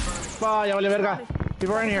here. Fuck, ya vale verga.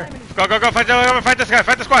 People are in here. Go. Fight this guy.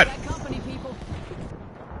 Fight the squad. That company, people.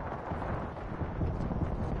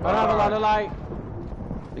 I don't have a lot of light.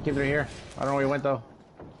 The kids are here. I don't know where he went, though.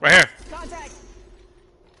 Right here. Contact.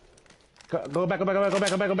 Go back. Go back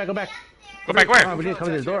Come on, where? we need to come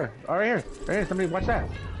to this door. Oh, right here. Somebody watch that.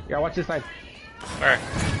 Yeah, watch this side. Where?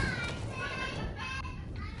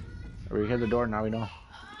 We hit the door, now we know.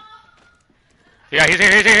 Yeah, he's here.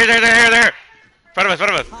 There. Front of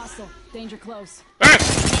us. Hostile. Danger close. Hey!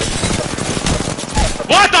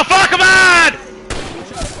 What the fuck? Come on!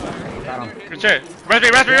 Got him. Good shit.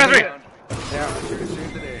 Raspberry.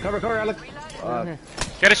 Yeah. Cover, Alex.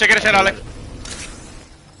 Get a shit, Alex.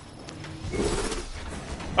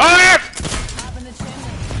 Oh, here! Top in the chimney.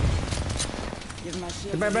 Give my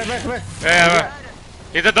shield. Back. Yeah.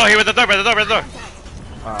 He's at the door. He was at the door.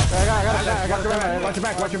 I got it. Watch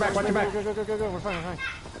your back. Go. We're fine.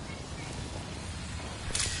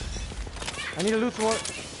 I need to loot some more.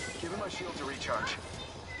 Give him my shield to recharge.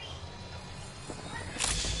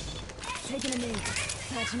 Taking a knee.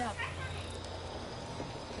 Patching up.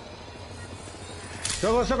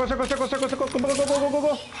 Go.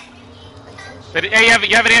 Go. Hey,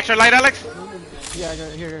 you have an extra light, Alex? Yeah, I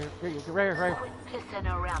got it. Here. Right here. Pissing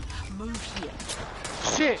around. Move here.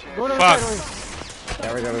 Shit! Go to the Fuck. side.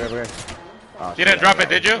 Yeah, we're good. Oh, You didn't drop it,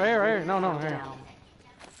 did you? Right here. No, here.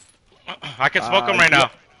 I can smoke him right now.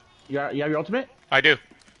 You have your ultimate? I do.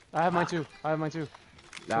 I have mine too. So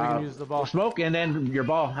we can use the ball. Smoke and then your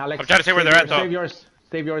ball, Alex. I'm trying to see where they're at, though.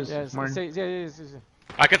 Save yours, Yes. Martin. Yeah.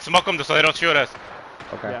 I can smoke them so they don't shoot us.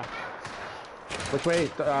 Okay. Yeah. Which way?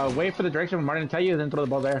 Wait for the direction when Martin tell you, then throw the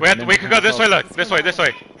ball there. We could go this way, look. This way.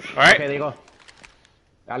 Alright? Okay, there you go.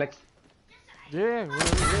 Alex. Yeah. Look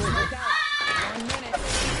out. 1 minute.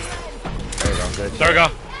 There you go, good. There we go.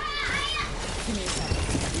 Give me a sec.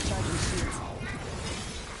 Recharging shields.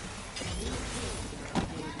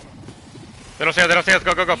 They don't see us.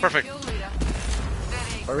 Go. Perfect.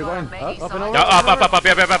 Where are we going? Up and over. Yeah, up.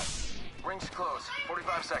 Yep. Rings close.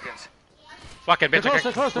 45 seconds. Fucking bitch. They're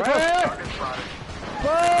Okay. close. Target spotted.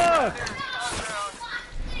 Fuck!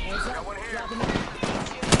 Heads up. Got one here. Dropping in.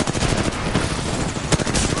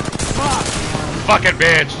 Fucking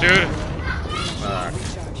bitch, dude. Recharge.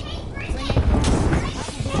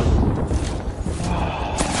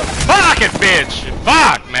 Fucking bitch.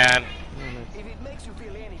 Fuck, man. If it makes you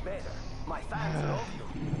feel any better, my fans love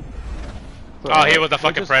you. Oh, he was the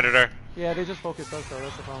fucking predator. Yeah, they just focused us though.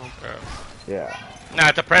 That's the problem. Yeah. Nah,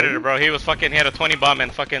 it's a predator, bro. He was fucking. He had a 20 bomb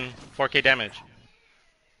and fucking 4K damage.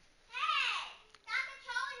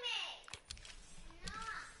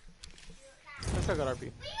 I still got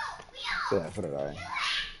RP. Yeah, so did I.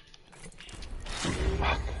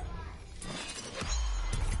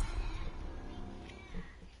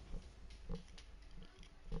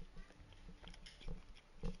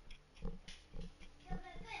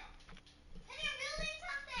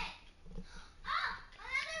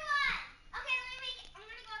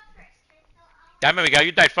 Damn it, Miguel,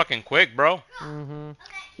 you died fucking quick, bro. Mm-hmm.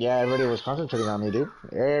 Yeah, everybody was concentrating on me, dude.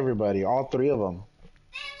 Everybody, all three of them.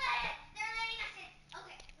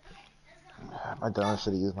 I done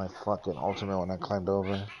should have used my fucking ultimate when I climbed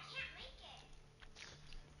over.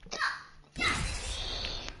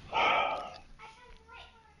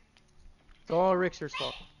 It's all Rickster's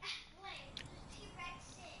fault.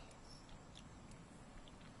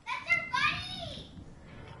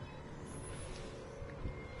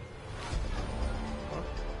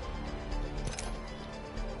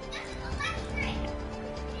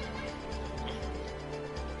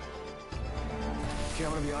 Okay,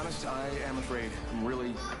 I'm gonna be honest, I am afraid. I'm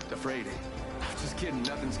really afraid. Just kidding,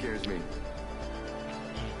 nothing scares me.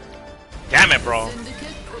 Damn it, bro.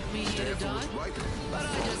 Syndicate put me in a dot, but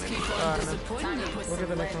I just keep on disappointing me. Look at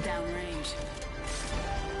the next one. Downrange.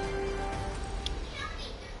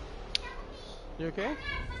 You okay?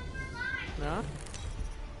 No?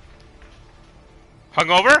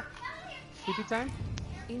 Hungover? Sleepy time?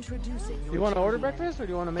 Introducing Do your you want to order champion. breakfast or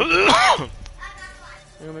do you want to make breakfast?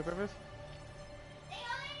 You want to make breakfast?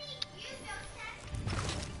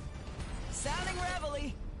 Sounding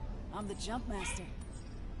reveille. I'm the jump master.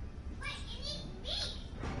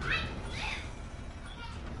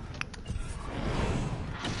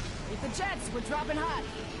 Hit the jets, we're dropping hot.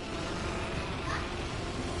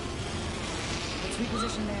 Let's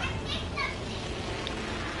reposition there.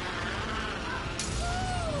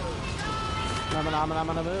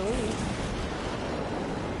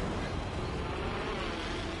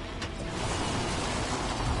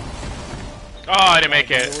 Oh, I didn't make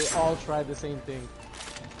We it. all tried the same thing.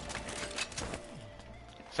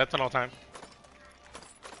 Sentinel time.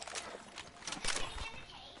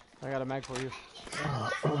 I got a mag for you.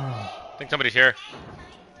 I think somebody's here.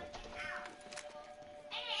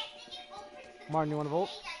 Martin, you want to vote?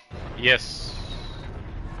 Yes.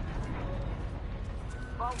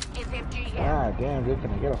 Vault SMG here. Ah, damn, dude,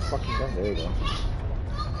 can I get a fucking gun? There you go.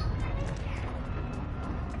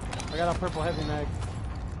 I got a purple heavy mag.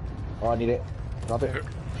 Oh, I need it. Drop it.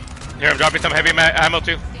 Here, I'm dropping some heavy ammo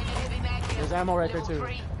too. Heavy mag here. There's ammo right there too. Level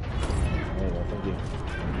 3. There you go, thank you.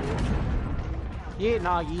 Yeah,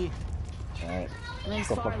 nah, yeah. Alright. Links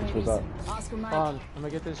Go far, fuck this ladies. up. Oscar Mike. Hold on, I'm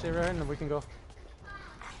gonna get this shit right and then we can go.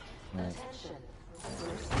 Alright.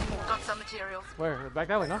 Got some materials. Where? Back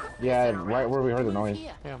that way, no? Yeah, right where we heard the noise.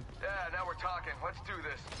 Yeah. Yeah, now we're talking. Let's do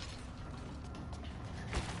this.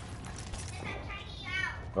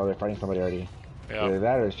 Oh, they're fighting somebody already. Yeah. Either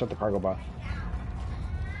that or shut the cargo bot.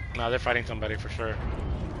 No, they're fighting somebody for sure.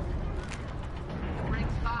 Rings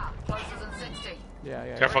far. Closer than 60.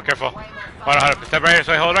 Yeah. Careful, careful. Hold on. Step right here.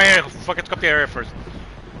 So hold right here. Fucking scope the area first.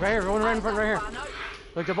 Right here, going right in front, right here.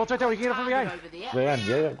 Look, they're both right there. We can get up from behind. Over the Yeah,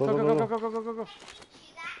 yeah, go, Go, go, go, go, go, go. go, go, go, go.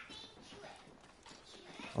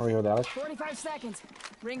 Where are you, Alex? 45 seconds.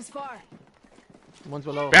 Rings far. One's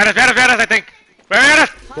below. Behind us, I think. Behind us!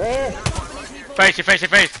 There! Face, you face, you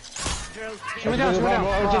face. Shoot me down, shoot me down.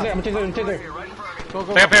 I'm chasing. Go,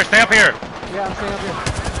 go, Stay up here, stay up here. Yeah, I'm staying up here.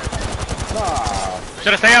 Nah,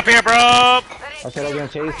 Should've stayed up here, bro. I said I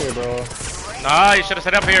was gonna chase her, bro. Nah, you should've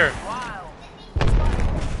stayed up here.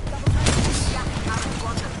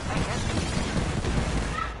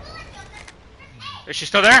 Is she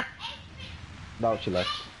still there? No, she left.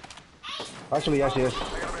 Actually, yeah, she is.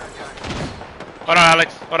 Hold on,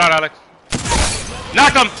 Alex.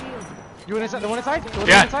 Knocked him! You want inside? The one inside? The one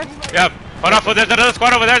Yeah. inside? Yeah. Hold on, there's another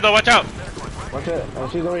squad over there, though. Watch out. Watch it. Oh,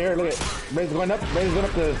 she's over here. Look at. Ray's going up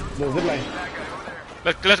the zip line.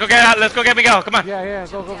 Let's go get Miguel. Come on. Yeah,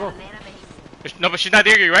 go. No, but she's not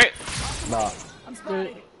near you, right? Nah. I'm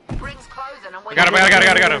spotted. Rings closing and we Got him. Get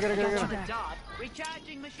him.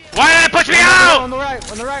 Recharging machine. Why did it push me On out? the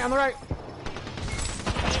right.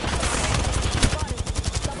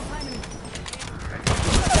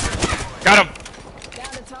 Got him.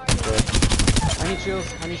 Down to target.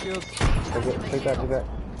 I need shields. Take that.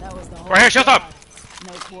 That was the whole Right here, shields up.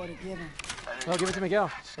 No quarter given. No, give it to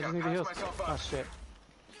Miguel. I just need the heals. Oh, shit.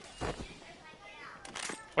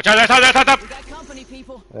 Watch out, that's top. We got company,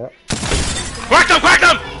 people. Yeah. Crack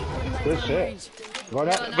them! Good shit. Go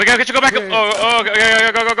down. We gotta get you go back up. Oh,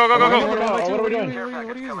 yeah, go. What are we doing? Care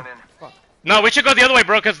package coming in. No, we should go the other way,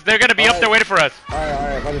 bro, because they're gonna be up there waiting for us.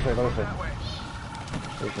 Alright, go this way.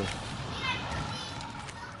 Okay.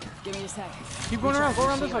 Give me a sec. Keep going around. Go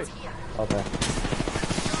around this way. Okay.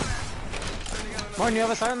 Martin, you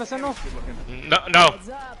have a sight on the sentinel? No. Heads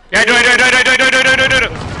up. Yeah, do it.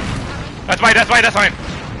 That's fine.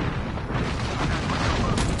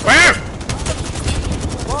 Where?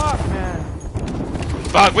 Fuck, man.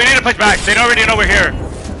 Fuck, we need to push back. They already know we're here.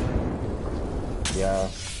 Yeah.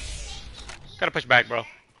 Gotta push back, bro.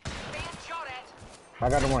 Being shot at. I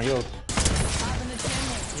got no more heals. Top in the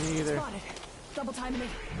chimney. Me either. Spotted. Double time me.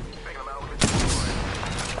 Taking them out with it.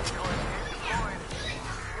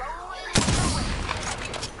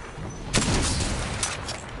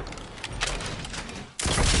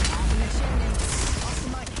 Top in the chimney. Off the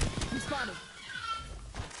mic. You spotted.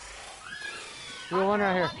 We got one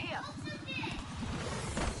right here. Here.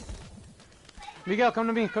 Miguel, come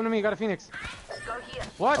to me. Got a Phoenix. Go here.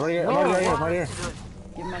 What? I'm No. already here.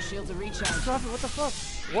 Give my shields a recharge. Stop it. What the fuck?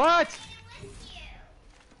 What?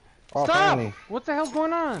 Oh, Stop! finally. What the hell's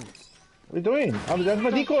going on? What are you doing? That's my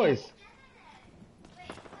decoys.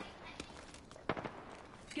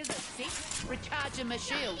 Give a seat. Recharging my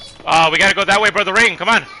shields. Oh, we gotta go that way, bro. The ring. Come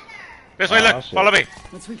on. This way, Oh, look. shit. Follow me.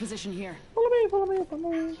 Let's reposition here. Follow me. Follow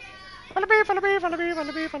me.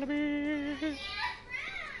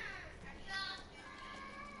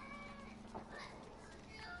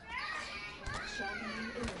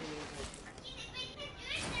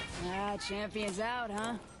 Ah, champion's out,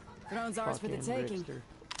 huh? Throne's ours for the Fucking taking. Rickster.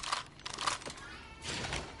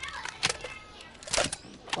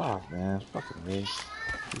 Oh man, fucking me.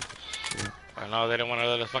 I know they didn't want to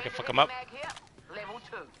let us fucking fuck them up. Mag here. Level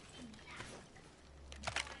 2.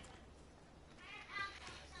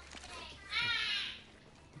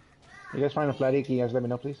 You guys find a flatty? Can you guys let me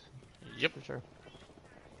know, please? Yep. For sure.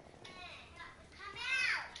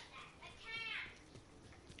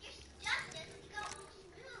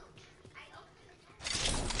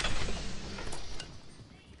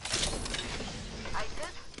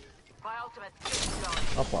 Aces. My ultimate is going.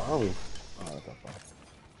 How far are we? Oh, not that far.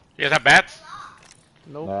 You guys have bats?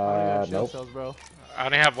 Nope. I only got shield Nope. cells, bro. I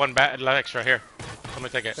only have one bat extra here. Let me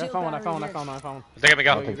take it. I found one. I found one. Take it,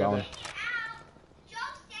 Miguel. I'll take that one.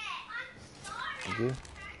 Thank you.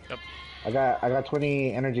 Yep. I got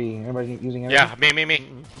 20 energy. Anybody using energy? Yeah, me.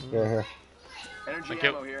 Here. Energy Thank you.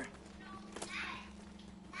 ammo here.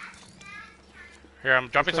 Here, I'm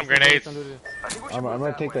dropping some Let's do grenades. I think we should I'm move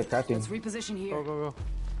gonna that take way. the crafting. Let's reposition here. Go.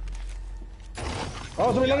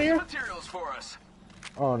 Oh, somebody landed here? Materials for us.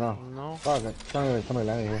 Oh no. No. Fuck it. Somebody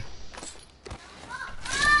landed here.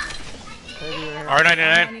 Heavy right here.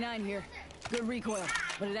 R99. 99 here. Good recoil,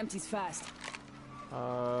 but it empties fast.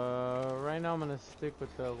 Right now I'm gonna stick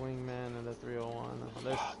with the wingman and the 301.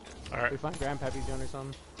 Unless Alright. we find Grandpappy's doing or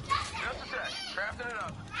something. Just a sec. Crafting it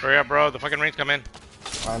up. Hurry up, bro. The fucking rings come in.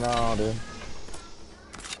 I know, dude.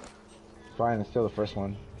 Fine, it's still the first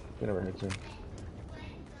one. We never hurt him.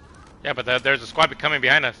 Yeah, but there's a squad coming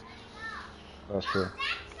behind us. That's true.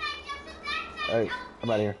 Hey, I'm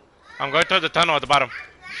out of here. I'm going towards the tunnel at the bottom.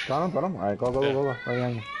 Got him? Alright, go. Right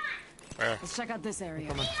behind you. Where? Let's check out this area.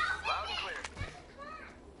 Loud and clear.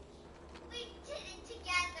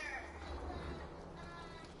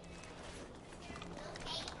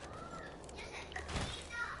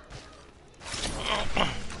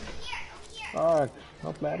 Fuck.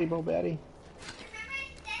 No batty, bro, batty.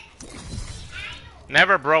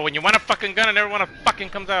 Never, bro. When you want a fucking gun and everyone fucking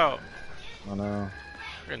comes out. Oh no.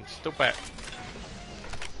 Freaking stupid.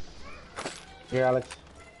 Here, Alex.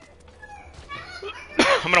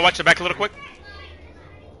 I'm gonna watch the back a little quick.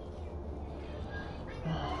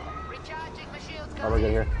 Recharging my shields. How about get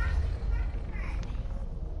here?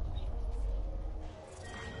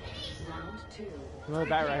 Another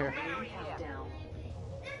bat right here.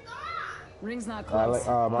 Ring's not close.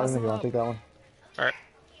 Martin, Muscle if you want up. to take that one. Alright.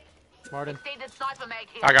 Martin. Extended sniper mag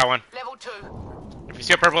here. I got one. Level 2. If you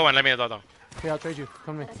see a purple one, let me know though. Here, I'll trade you.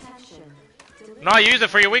 Come to me. No, you use it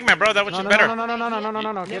for your wingman, bro. That was No, just no, better.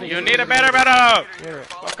 no. Get it. You need a better. Get it.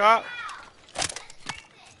 Fuck up.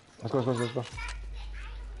 Let's go.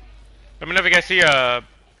 Let me know if you guys see a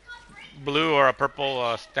blue or a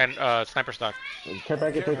purple sniper stock. Care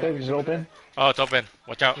package right there, just open. Oh, it's open.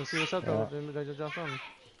 Watch out. Let's see what's up though. They just dropped something.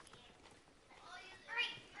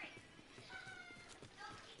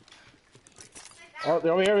 Oh,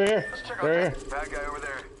 they're over here. Let's check out They're here. that bad guy over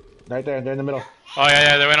there. Right there, they're in the middle. Oh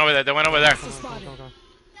yeah, they went over there. Come.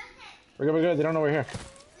 We're good. They don't know we're here.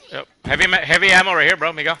 Yep. Heavy ammo right here,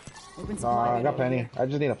 bro. Miguel. Open supply. I got plenty. I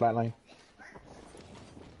just need a flatline.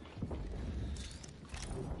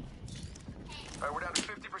 Alright, we're down to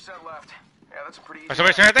 50% left. Yeah, that's a pretty easy.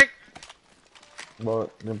 Somebody's here, I think.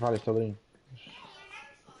 Well, they're probably still leading.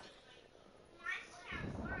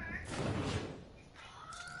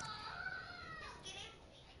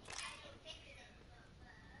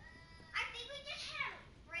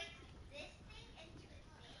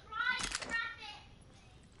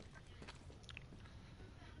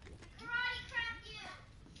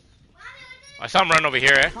 I saw him run over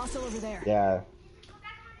here, eh? Hostile over there. Yeah.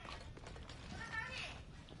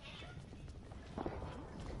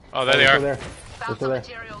 Oh, there they They're are. still there. They're Found still some there.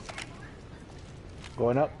 materials.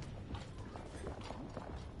 Going up.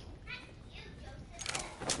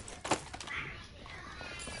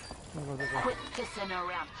 Quit pissing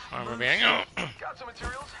around. Armor being. Oh. Got some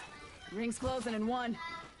materials? Ring's closing in 1.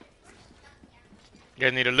 You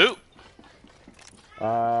guys need a loot.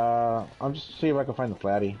 I'm just see if I can find the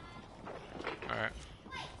flatty. Alright.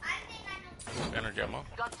 Energy ammo.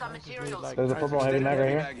 Got some materials. like- There's a purple heavy mag right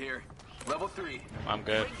here. Mag here. Level 3. I'm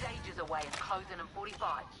good. Rings ages away and closing in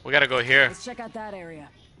 45. We gotta go here. Let's check out that area.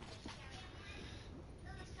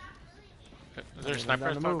 Is there on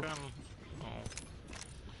snipers the move. talking? Oh.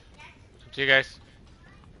 See you guys.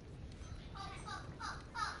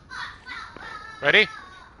 Ready?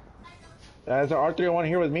 There's an R301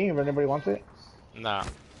 here with me if anybody wants it. Nah.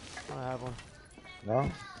 I have one.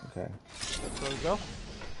 No? Okay. So we go.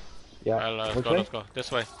 Yeah. Let's Which go, way? let's go.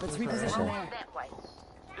 This way. Let's reposition there. That way.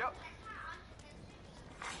 Yep.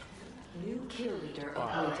 New kill leader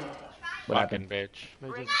appointed. What Fucking happened? bitch.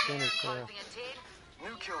 Maybe just finish there. Closing in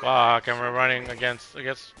 10. New kill. Fuck, and we're running against.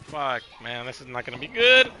 Fuck, man, this is not gonna be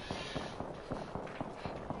good.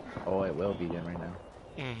 Oh, it will be then right now.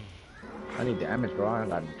 Mm. I need damage, bro. I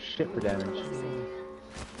got shit for damage.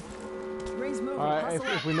 Rings moving. Alright, Hustle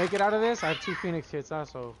if we make it out of this, I have 2 Phoenix kits,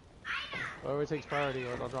 so whoever takes priority,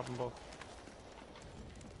 I'll drop them both.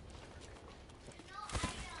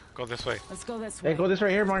 Go this way. Let's go this way. Hey, go this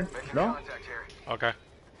right here, Martin. Making No? contact here. Okay.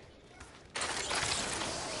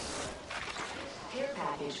 Care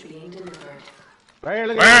package being delivered. Right here,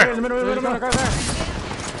 look Where? at in the middle, There's middle, one middle. right there.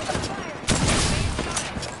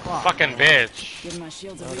 Fucking bitch. Give my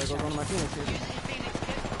shields a Oh, there goes recharge. one of my Phoenix kits.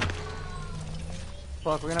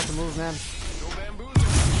 Fuck, we're gonna have to move, man. No bamboozle.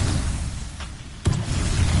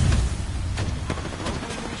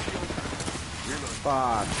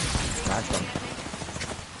 Fuck. Gotcha.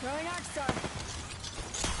 Throwing Arc Star.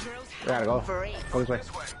 We gotta go. Go this way.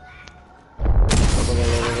 This way. Go, go, go,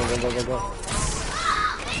 go, go, go, go, go.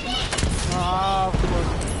 Oh, of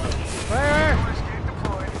course. Where? Escape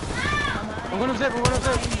deployed. I'm gonna zip, I'm gonna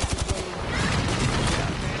zip.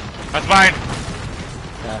 That's mine.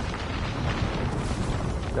 Yeah.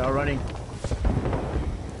 They're all running.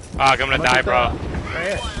 Ah, I'm gonna die, bro. Right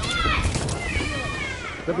here.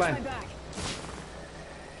 Zip line. My back.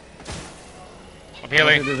 I'm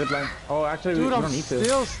healing. The zip line. Oh, actually, Dude, we I'm don't need to.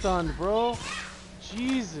 still stunned, bro.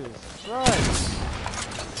 Jesus Christ.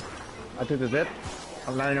 I took the zip.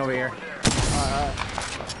 I'm landing over here. Alright.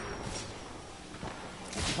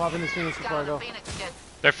 Pop in this Phoenix before I Got a go. Phoenix kit.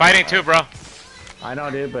 They're fighting too, bro. I know,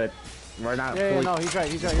 dude, but we're not. Yeah, fully- no, he's right,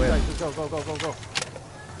 he's right, he's right. Just go, go, go, go, go.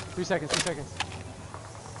 3 seconds, 3 seconds.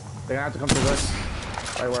 They're gonna have to come to us.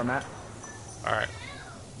 Right where I'm at. Alright.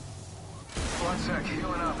 1 sec.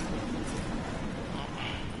 Healing up.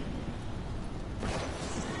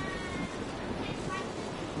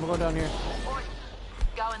 I'm gonna go down here. Oi,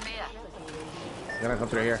 go in there. They're gonna come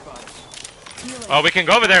through here. Oh, we can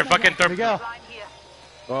go over there and fucking throw. Miguel. Line here.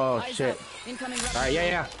 Oh, Eyes shit. up. Incoming rocket. Alright,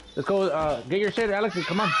 yeah. Let's go, get your shit, Alex.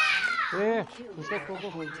 Come on. Yeah, let's go, go, go.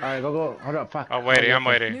 Alright, go. Hold up, fuck. I'm waiting, I'm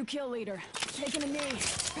waiting. New kill leader. Taking a knee.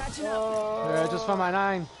 Patching up. Yeah, I just found my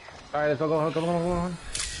 9. Alright, let's go.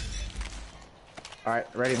 Alright,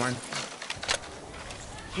 ready, Martin.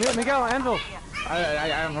 Miguel, Anvil.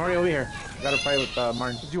 I'm already over here. Gotta fight with,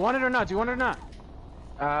 Martin. Do you want it or not? Do you want it or not?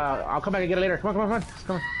 I'll come back and get it later. Come on.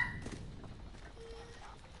 Come on.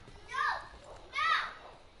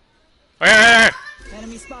 Where?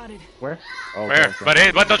 Enemy spotted. Where? Oh, Where? okay. But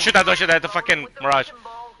hey, but don't shoot that, the fucking Mirage.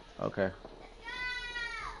 Okay.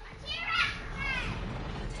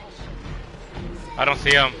 I don't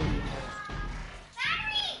see him.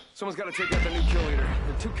 Someone's got to take out the new kill leader.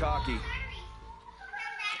 They're too cocky.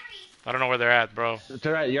 I don't know where they're at, bro. To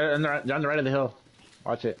the right, you're on the right of the hill.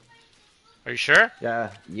 Watch it. Are you sure?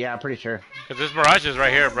 Yeah, I'm pretty sure. Cause this Mirage is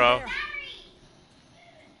right here, bro.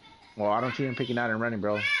 Well, I don't see him picking out and running,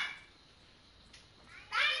 bro. I'm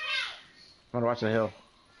gonna watch the hill.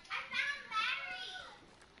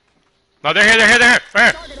 No, they're here.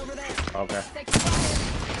 Where? Target over Okay.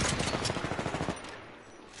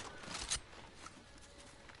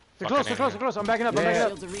 They're close, they're close, they're close. I'm backing up, I'm backing up.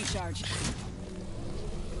 Shields to recharge.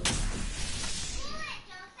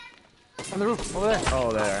 On the roof, over there.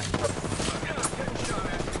 Oh, there.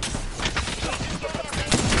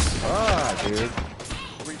 Ah, dude.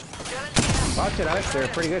 Watch it, Alex. They're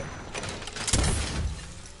pretty good.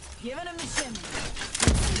 Giving him the shimmy.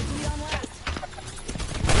 Quickly on last.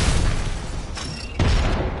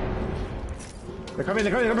 They're coming,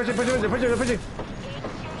 they're pushing, they're pushing.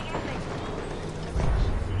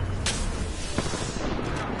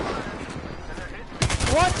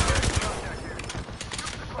 What?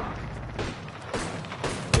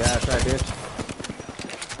 Yeah, that's right, bitch.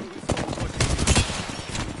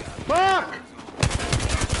 Fuck!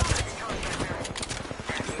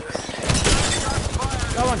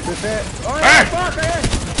 That one. Good shit. Oh, Hey! yeah, fuck, man!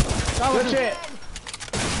 That Good one. shit.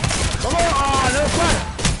 Come on! Oh, another squad!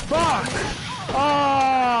 Fuck!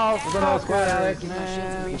 Oh, There's another squad, Alex.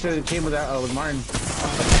 man. You should have came with that, with Martin.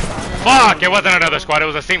 Fuck! It wasn't another squad. It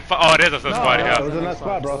was the same. Oh, it is a squad. it Yeah. was another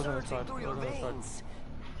squad, bro.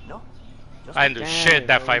 I didn't do shit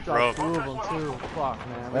that fight, bro. Two of them too. Fuck,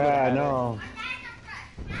 man. Yeah, I know.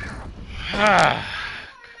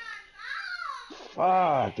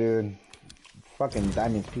 Fuck, dude. Fucking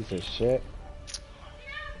Diamond's piece of shit.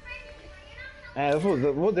 Man, this was,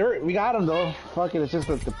 well, we got them though. Fuck it, it's just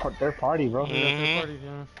their party, bro.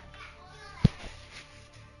 Mhm.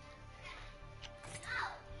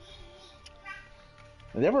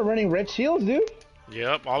 They were running red shields, dude.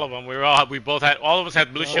 Yep, all of them. All of us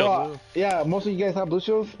had blue shields. Well, yeah, most of you guys have blue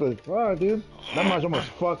shields, but wow, dude, that match almost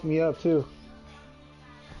fucked me up too.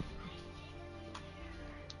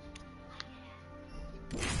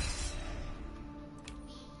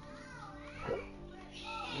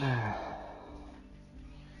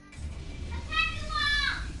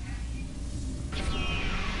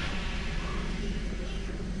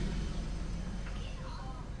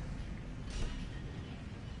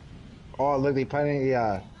 Oh, look,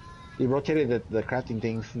 they rotated the crafting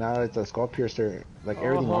things. Now it's a skull piercer, like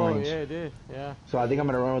everything long range. Yeah, it did. Yeah. So I think I'm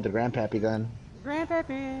gonna run with the Grandpappy gun.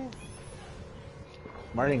 Grandpappy.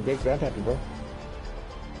 Martin, get Grandpappy, bro.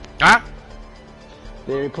 Huh?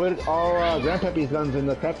 They put all Grandpappy's guns in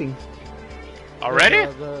the crafting. Already?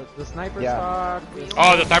 The sniper Yeah. stock.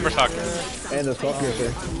 Oh, the sniper stock. And the skull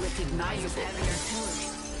piercer.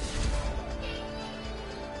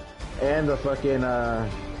 And the fucking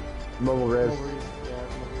mobile res.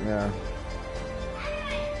 Yeah.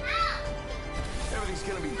 Everything's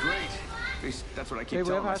gonna be great. At least that's what I keep Hey, we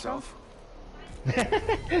telling have hash myself. We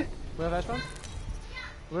have hash browns?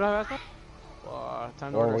 We don't have hash browns?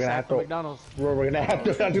 Time to Well, order we're a gonna sack have from to- McDonald's. We're gonna have to.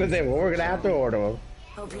 I was gonna say, we're gonna have to order them.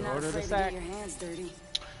 Hope you're not Order the afraid to sack. get your hands dirty.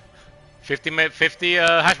 50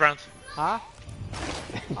 hash browns. Huh?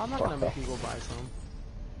 I'm not gonna make you go buy some.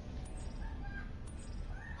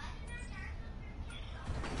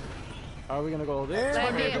 Are we gonna go there?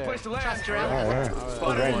 Land or here. there? Place to land. Trust your All own. right.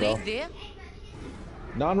 Spot Rank, on. though. Need there.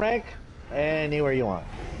 Non-rank, anywhere you want.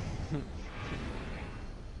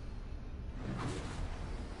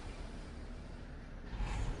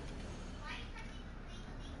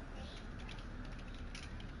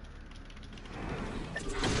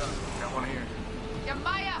 Got one here.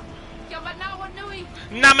 Yamaya. Yamanawa Nui.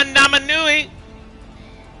 Nama Nama Nui.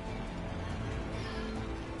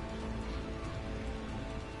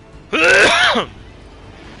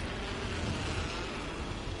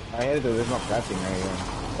 I had to. There's no crafting right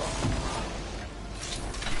here.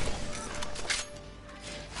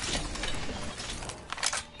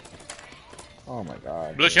 Oh my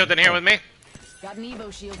god. Blue shield in here with me. Got an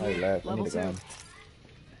Evo shield I here. left. I Level need 2. a gun.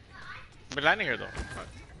 Been landing here though.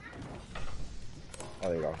 Oh,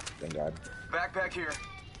 there you go. Thank God. Backpack here.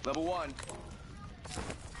 Level 1.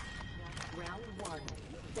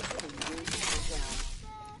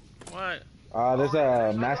 What? There's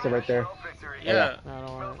a master right there. Victory. Yeah. I don't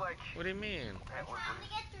want Smells it. like What do you mean? that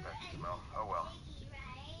smell. Oh well.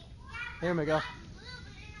 Here, Miguel.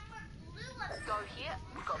 Go here.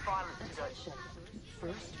 We've got violence to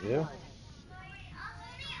do. Yeah. Yeah,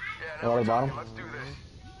 Oh, now we're the bottom? talking. Let's do this.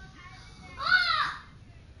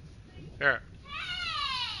 Here.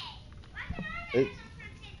 It,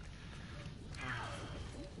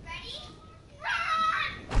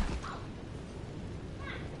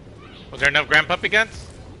 Was there enough grandpuppy guns?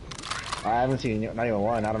 I haven't seen not even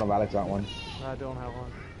one. I don't know if Alex got one. I don't have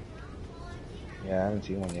one. Yeah, I haven't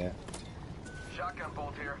seen one yet. Shotgun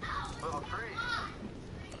bolt here. Level 3.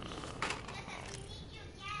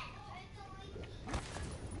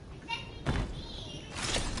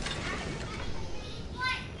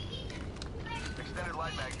 Extended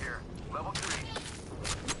light mag here.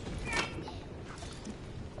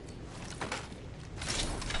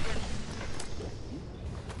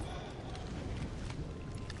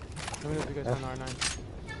 you guys find R9.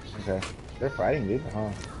 Okay. They're fighting, dude. Huh?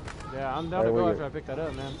 Yeah, I'm down to go after I pick that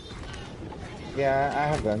up, man. Yeah, I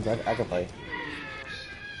have guns. I can fight.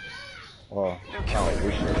 Oh, oh,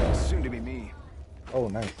 we should. Soon to be me. Oh,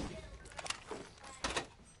 nice.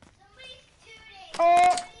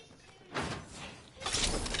 Oh!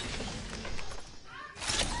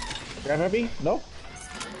 Grab heavy? No?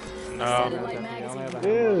 No.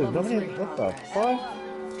 Dude, nobody. What the fuck?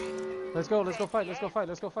 Let's go fight, let's go fight.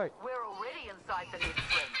 We're already inside the next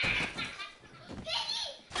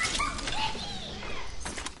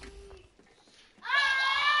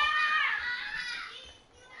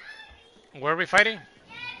ring. Where are we fighting?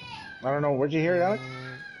 I don't know. Where'd you hear it, Alex?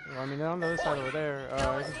 Well, I mean, they're on the other side over there.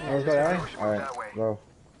 Let's go that way? Alright, go.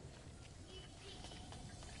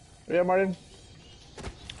 Yeah, Martin.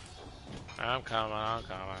 I'm coming.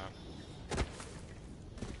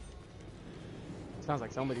 Sounds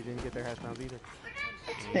like somebody didn't get their hash browns either.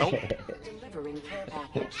 Nope. Delivering care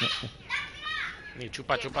package. Ni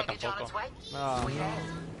chupa chupa tampoco. Oh,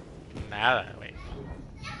 Nada, güey.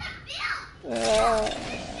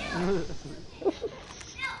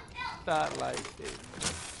 Not like this.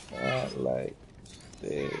 Not like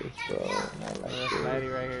this, bro. Not like That's this. Maddie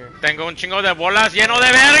right here. Tengo un chingo de bolas lleno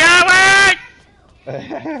de verga,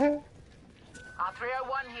 güey.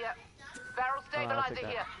 R301 here. Barrel stabilizer that.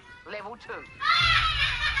 here. Level 2.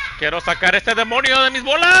 Quiero sacar este demonio de mis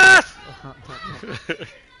bolas.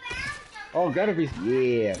 Oh, gotta be.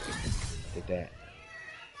 Yeah. Get that.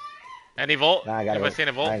 Any volt? Nah, I gotta Anybody go. seen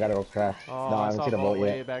a volt? I gotta go craft. Oh, No, I I haven't saw seen a Volt boat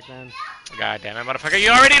way yet. back then. God damn it, motherfucker. You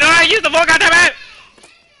already know I used the volt, goddammit!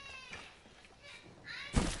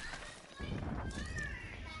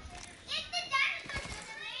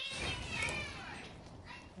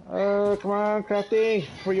 Come on, Crafty.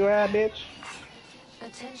 Where you at, bitch?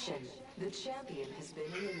 Attention, the champion has been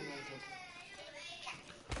eliminated.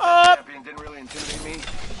 Champion didn't really intimidate me.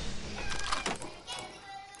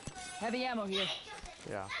 Heavy ammo here.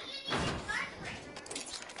 Yeah.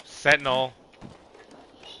 Sentinel.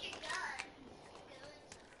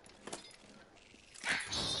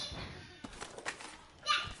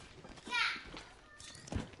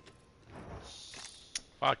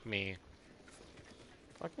 Fuck me.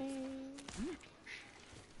 Fucking.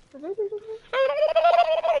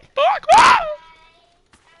 Fuck!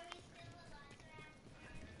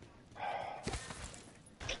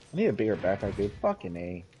 I need a bigger backpack, dude. Fucking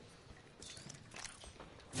A.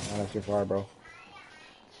 Oh, that's too far, bro.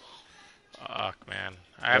 Fuck, man.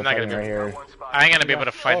 I'm not gonna be. right here. I ain't gonna be able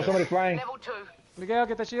to fight Oh, this. somebody's flying. Level 2. Miguel,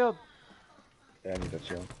 get the shield. Yeah, I need that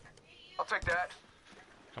shield. I'll take that.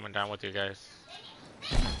 Coming down with you guys.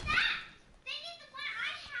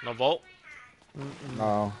 No volt?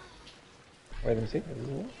 No. Wait, let me see.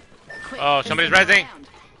 Oh, somebody's rising.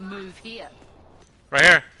 Move here. Right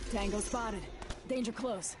here. Tango spotted. Danger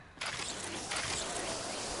close.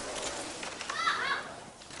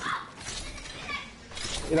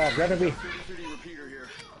 Yeah, grab a B.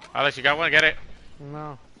 Alex, you got one? Get it.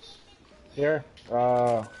 No. Here. Extended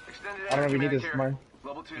I don't know if you need this, here. Martin.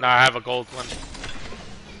 Level 2. No, I have a gold one.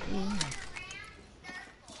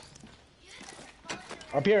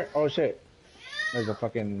 Up here. Oh, shit. There's a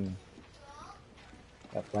fucking...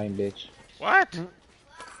 That flying bitch. What?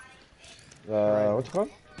 What's it called?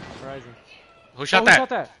 Rising. Who shot Who that? shot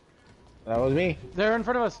that? That was me. They're in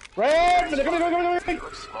front of us. Right! Come.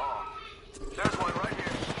 Looks small. There's one right here.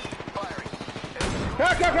 Firing.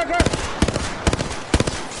 Crack!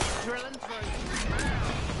 Drilling through.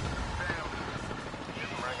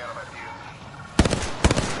 I'm running out of ideas.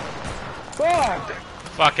 Fuck!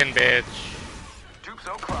 Fucking bitch. Tubes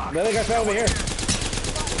o'clock. The other guy's over here.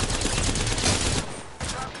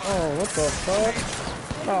 Oh, what the fuck?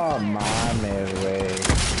 Oh, my way.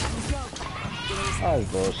 That's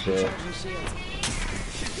bullshit.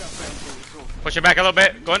 Push it back a little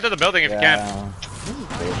bit. Go into the building if you can.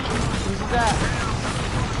 Who's that?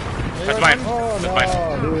 That's mine. Oh, That's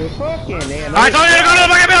mine. no, dude. Fucking damn. I told you to go to the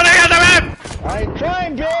fucking building, goddammit! I ain't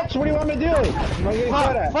trying, bitch. What do you want me to do? I'm not getting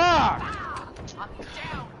shot at. Fuck!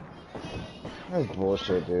 That's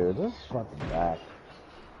bullshit, dude. This is fucking bad.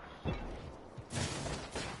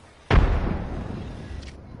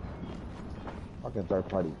 Fucking third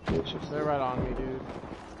party bitches. They're right on me, dude.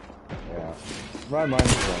 Yeah. Run.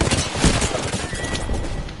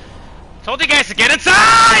 Told you guys to get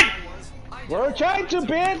inside! We're trying to,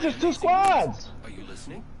 bitch. There's 2 squads. Are you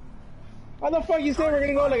listening? How the fuck you say we're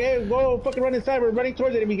gonna go like, hey, go fucking run inside? We're running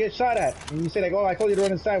towards it and we get shot at. And you say like, oh, I told you to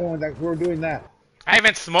run inside when we were doing that. I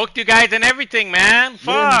even smoked you guys and everything, man. You didn't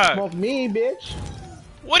Fuck. smoke me, bitch.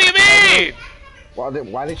 What do you mean?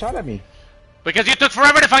 Why they shot at me? Because you took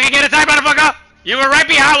forever to fucking get inside, motherfucker! You were right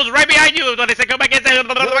behind. I was right behind you when they said come back in. You're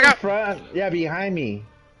in front, yeah, behind me,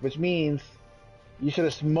 which means you should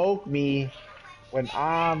have smoked me when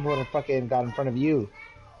I'm gonna fucking got in front of you.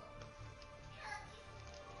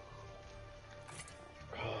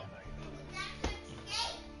 Oh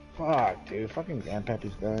my god. Fuck, dude. Fucking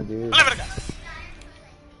Grandpappy's gun, dude.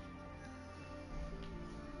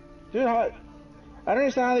 Dude, I don't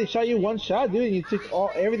understand how they shot you one shot, dude, and you took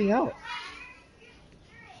everything out.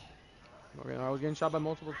 Okay, I was getting shot by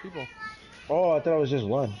multiple people. Oh, I thought it was just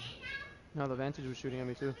one. No, the Vantage was shooting at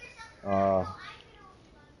me too.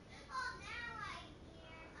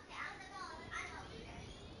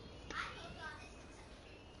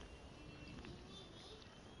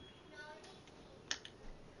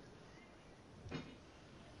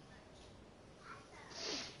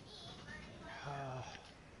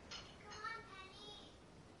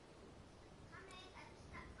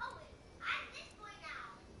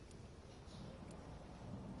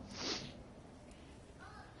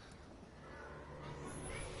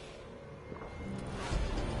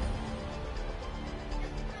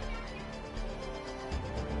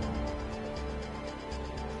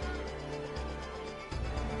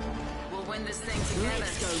 We'll win this thing together.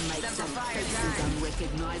 Let's go make some faces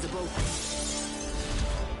unrecognizable.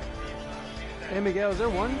 Hey Miguel, is there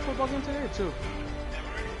one football game today or two?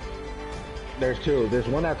 There's two. There's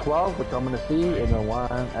one at 12, which I'm gonna see, and then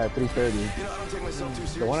one at 3:30. You know, I don't take myself too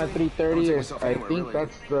seriously. The one at 3:30 is, I think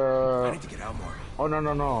that's I the. need to get out more. Oh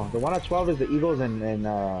no. The one at 12 is the Eagles and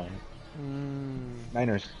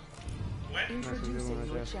Niners. Introducing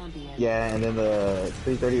your champion. Yeah, and then the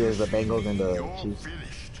 3:30 is the Bengals and the Chiefs.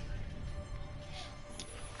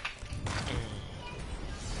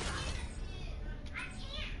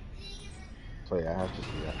 So yeah, I have to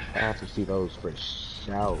see that. I have to see those for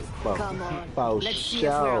show. Come on, For let's see if we're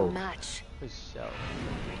a show. match. For sure.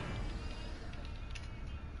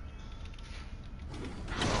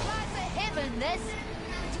 Lights of heaven, this.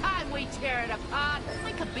 Time we tear it apart.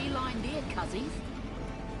 Make a beeline there, cuzzies.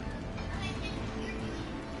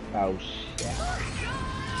 Oh shit.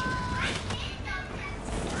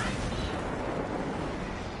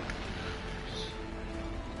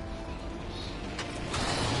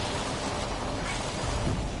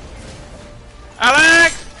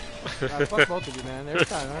 Alex! Fuck both of you, man. Every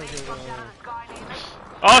time.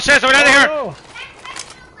 Oh shit, somebody out of here!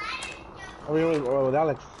 Oh, wait, with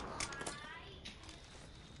Alex.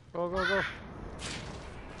 Go.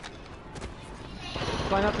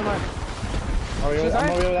 Flying up to mine. Oh, She's I'm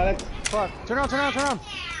right. over with Alex. Fuck. Turn around.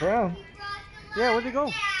 Around. Yeah, where'd they go?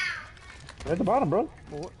 They're at the bottom, bro.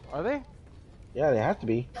 Well, are they? Yeah, they have to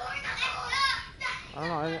be. I don't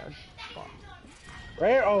know. Right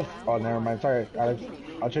here? Oh, never mind. Sorry, Alex.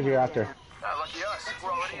 I'll check you after. Lucky us.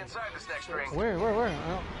 We're already inside this next ring. Where?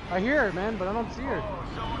 I hear her, man, but I don't see her.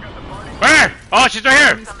 Where? Oh, she's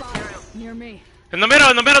right here! Near me. In the middle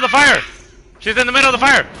of the fire! She's in the middle of the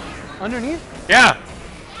fire! Underneath? Yeah!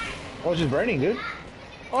 Oh, she's burning, dude.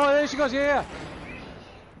 Oh, there she goes. Yeah.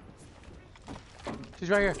 She's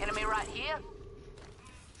right here. Enemy right here.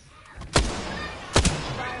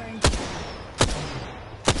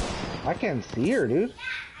 I can't see her, dude.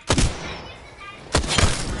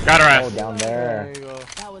 Got her Oh, ass. down There there. you go.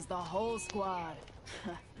 That was the whole squad.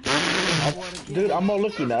 Dude, I'm all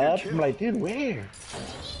looking up. I'm like, dude, where?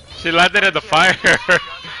 She landed in the fire.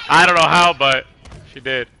 I don't know how, but she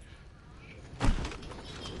did.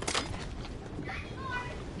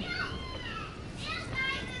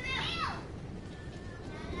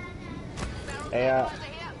 Hey,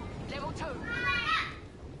 Level 2.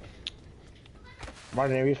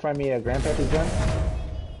 Martin, if you find me a Grandpappy's gun,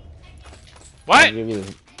 What? I'll give you.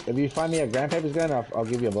 If you find me a Grandpappy's gun, I'll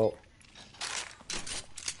give you a bolt.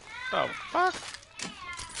 Oh, fuck? Got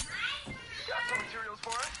some materials for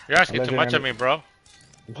us? You're asking Unless too you're much of gonna- me, bro.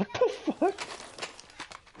 What the fuck?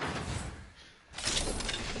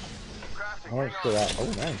 Crafting. I want to steal that. Oh,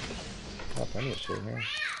 nice. Got plenty of shit here.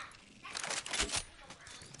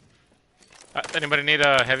 Anybody need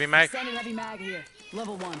a heavy mag? Standard heavy mag here.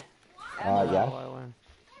 Level 1. Yeah. Oh, I win.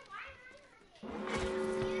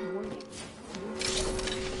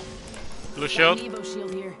 Blue Got shield? an Evo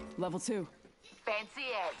shield here. Level 2. Fancy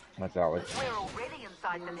it. That's Alex. We're already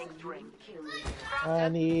inside the next ring. I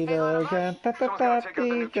need a Grandpappy,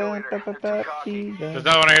 Grandpappy There's gun.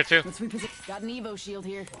 another one here too. Let's reposition. Got an Evo shield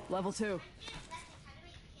here. Level 2.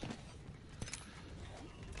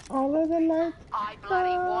 All of the lights. I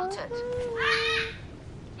bloody want it.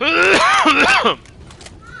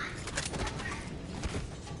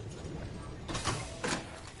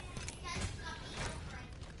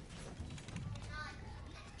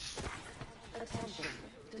 Attention.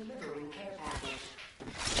 Delivering care package.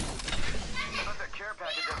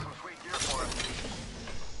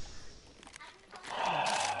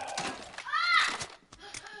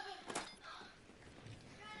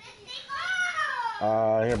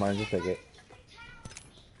 Here, man, just take it.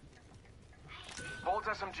 Bolt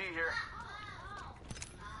SMG here.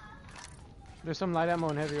 There's some light ammo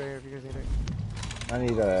and heavy right here if you guys need it. I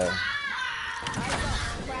need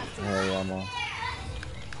heavy ammo.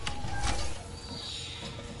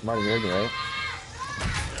 Marty, you heard me, right?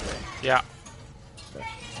 Yeah.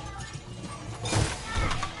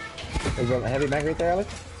 Is there a heavy mag right there,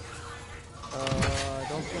 Alex? I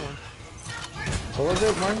don't see one. What was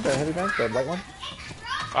it, Martin? The heavy mag? The black one?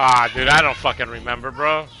 Ah, dude, I don't fucking remember,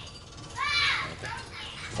 bro.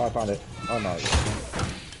 Oh, I found it. Oh, no.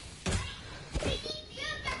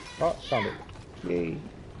 Oh, found it. Yay.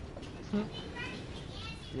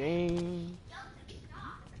 Yay.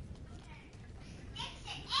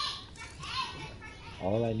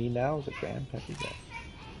 All I need now is a Grand Peppy gun.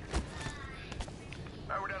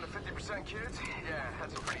 Alright, we're down to 50% kids. Yeah,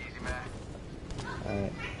 that's pretty easy, man.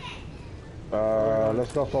 Alright.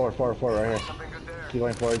 Let's go forward right here. Something good there. Keep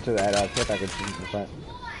going forward to that care package in the front.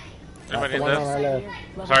 Anybody The need one on our this?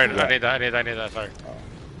 left. Sorry, I need that, sorry.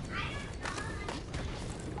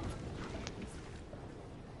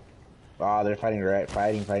 Oh, they're fighting right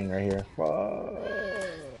here. Whoa.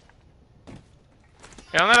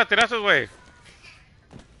 ¿Dónde la tiraste, güey?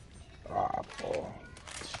 Ah, oh.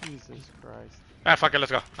 Jesus Christ. Ah, fuck it,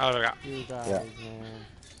 let's go. Oh, we got. You guys, Yeah. man.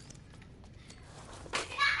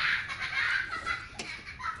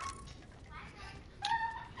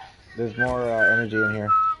 There's more energy in here.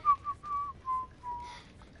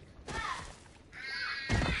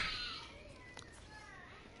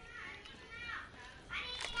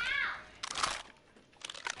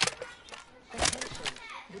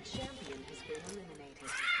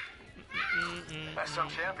 That's some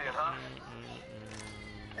champion, huh?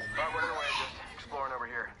 Alright, we're on the way, just exploring over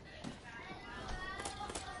here.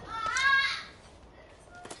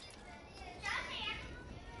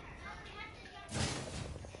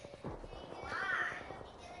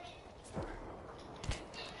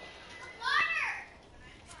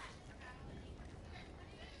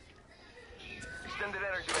 Extended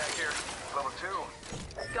energy back here. Level 2.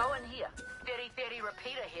 Go in here. 30-30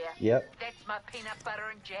 repeater here. Yep. That's my peanut butter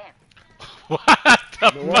and jam. What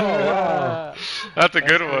the Whoa, fuck? wow. That's a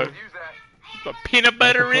good one. Use that. The peanut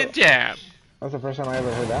butter and jam. That's the first time I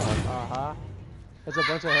ever heard that one. Uh-huh. There's a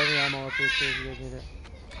bunch of heavy ammo up here too if you guys need it.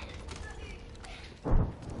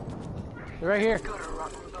 They're right here. Good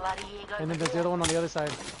rotten bloody ego. And then there's the other one on the other side.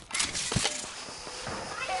 Tearing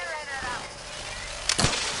it up.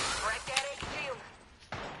 Break that egg shield.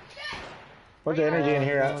 Bunch of energy in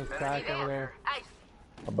here. One's cracked over there. Ace.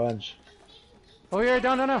 A bunch. Oh, here,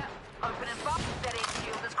 down. Opening box. That egg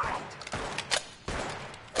shield is cracked.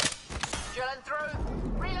 Drilling through.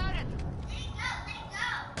 Reloaded.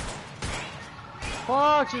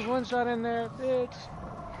 Fuck, she's one shot in there, bitch.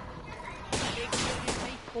 Egg shield is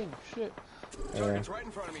me. Oh, shit. Yeah. It's right in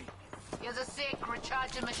front of me. Here's a sec.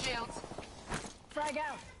 Recharging my shields. Frag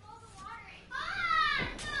out.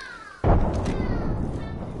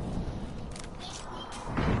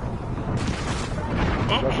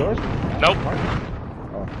 That's yours? Nope.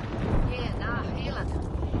 Oh. Yeah, nah, healing.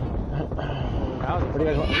 What do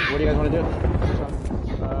you guys want to do?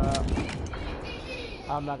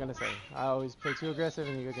 I'm not gonna say. I always play too aggressive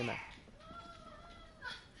and you guys get mad.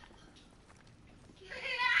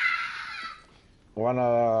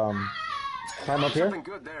 Wanna climb up here? Something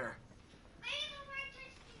good there.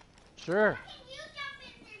 Sure.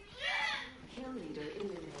 Kill leader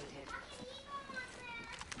eliminated.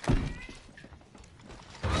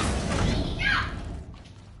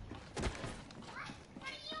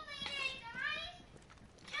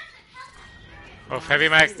 Oh, heavy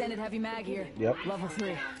mag. Extended heavy mag here. Yep. Level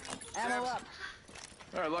 3. Ammo up.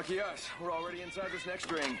 Alright, lucky us. We're already inside this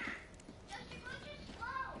next ring.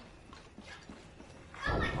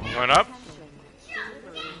 Going up.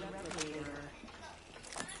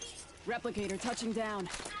 Replicator touching down.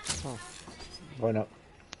 Going up.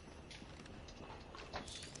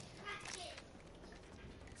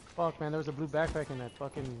 Fuck, man, there was a blue backpack in that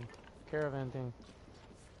fucking caravan thing.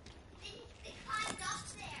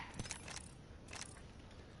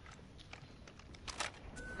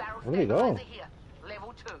 Where did he go? Here.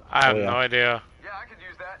 Level 2. I have Oh, yeah. no idea. Yeah, I could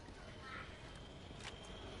use that.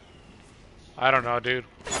 I don't know, dude.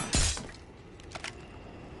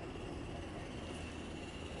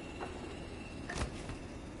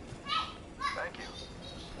 Thank you.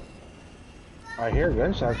 I hear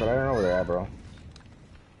gunshots, but I don't know where they're at, bro.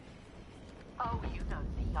 Oh, you know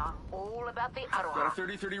me. I'm all about the Got a Aroha.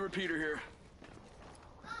 30-30 repeater here.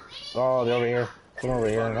 Oh, they're over here. Come over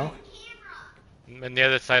here, no? On the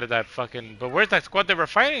other side of that fucking. But where's that squad they were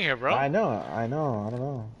fighting here, bro? I know. I don't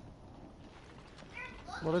know.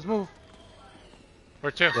 Well, let's move.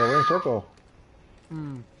 Where to? Yeah, we're in circle.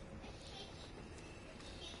 Hmm.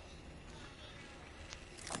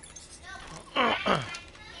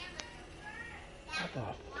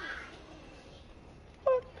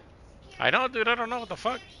 I know, dude. I don't know what the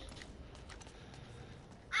fuck.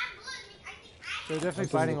 They're definitely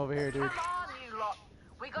fighting over here, dude. Come on, you lot.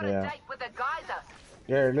 We got Yeah. a date with the geyser.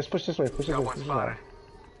 Yeah, let's push this way. Push this Got way. one Push this spotted. way.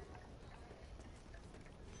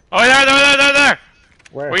 Oh, there.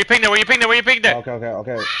 Where? Where you pinged it? Where you pinged it? Where you pinged it? Okay. Oh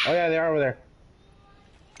yeah, they are over there.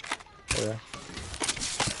 Oh, yeah.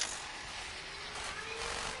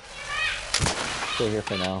 Stay here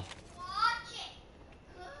for now.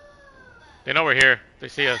 They know we're here. They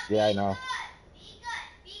see us. Yeah, I know.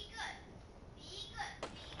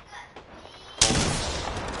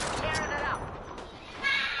 Tearing it up.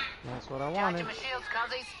 That's what I Charging wanted. my shields,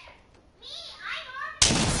 cuzzies.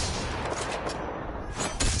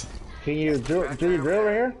 Can you do you drill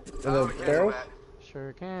over here? In Oh, the yeah, barrels? Matt.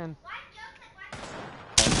 Sure can.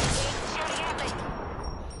 Shooting at me.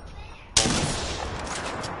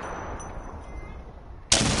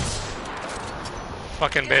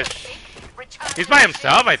 Fucking bitch. Recharging He's by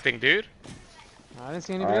himself, I think, dude. I didn't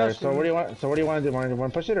see anybody Alright, else. so what do you want? So what do you want to do?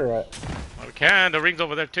 Want to push it or what? Well, we can. The ring's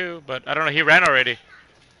over there too, but I don't know. He ran already.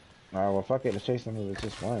 Alright, well fuck it. Let's chase them if it's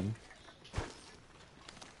just one.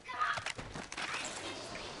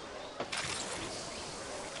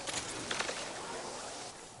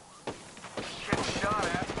 Getting shot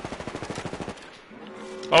at.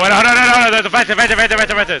 Oh, wait, no. There's a fence.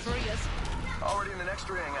 Already in the next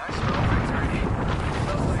ring. I smell victory.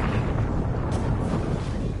 Smells like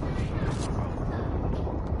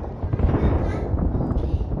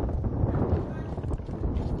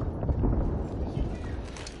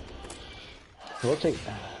We'll take.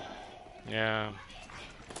 Yeah.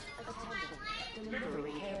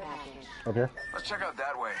 Up here? Let's check out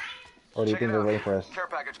that way. Or do you Check think it they're out. waiting for us? Care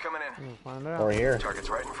package coming in. We'll find out. Or here? Target's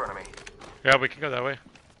right in front of me. Yeah, we can go that way.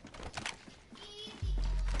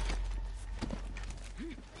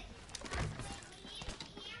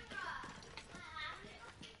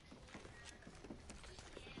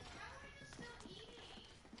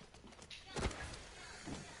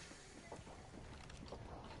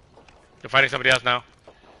 They're fighting somebody else now.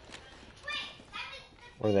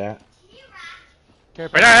 Where they at? Care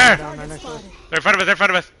Right there. down there next to us. They're in front of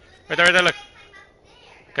us. Right there, look.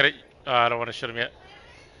 Got it. I don't want to shoot him yet.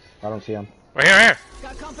 I don't see them. Right here.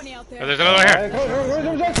 Got company out Oh, there. there's another one here.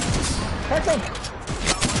 Catch them!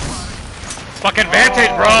 Fucking vantage,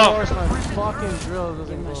 Of bro. course, my fucking drill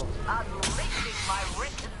doesn't go. unleashing my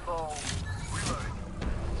written ball.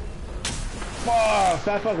 Fuck!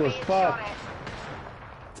 That fuck was fucked.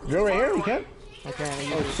 Drill right here, you can? Okay.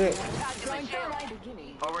 Oh shit.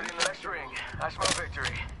 Already in the next ring. I smell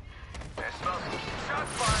victory. It smells.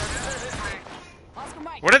 Shots fired. It is me. Oscar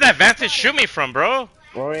Mike. Where did that vantage shoot me from, bro?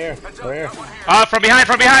 Over here. Over here. From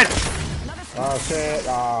behind. Oh shit.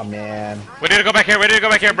 Oh man. We need to go back here, bro. Come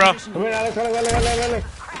here, Alex. Alex.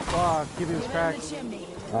 Fuck, give you this crack.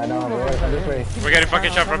 I know, bro. Go this way. We're getting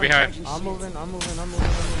fucking shot from behind. I'm moving.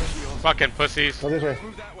 Fucking pussies. Go this way.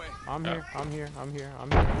 I'm here.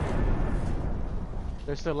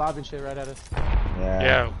 They're still lobbing shit right at us. Yeah.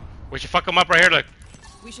 Yeah. We should fuck them up right here, look.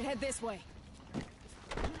 We should head this way.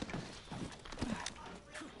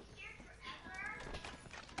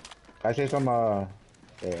 I say some, yeah.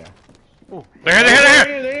 They're here.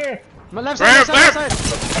 They're here. My left Right side, here, left side.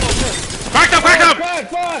 Crack them. Fuck,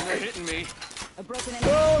 fuck! They're hitting me. A broken No,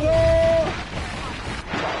 enemy. no!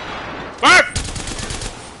 Fire!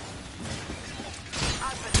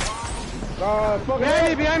 Fuck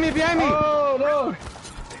Behind me. Oh, no!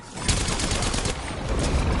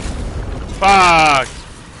 Fuck.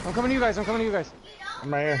 I'm coming to you guys. I'm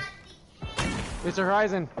right here. It's a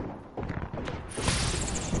Horizon.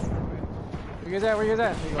 Where you guys at? There you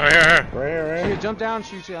go. Right here. Right here, right Shoot, here. jump down,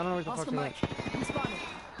 shoot you. I don't know where the fuck Oscar you're Mike. at. I'm spotted.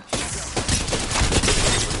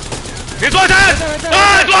 He's one shot! Right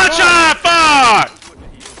there. He's one shot! Fuck!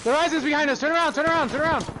 The Horizon's behind us. Turn around. Got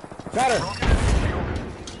her!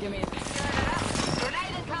 Give me a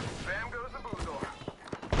Bam goes the boozle.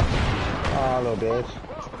 Oh, little bitch.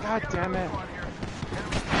 God damn it.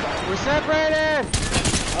 We're separated.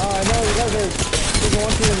 Oh, I know, you guys are taking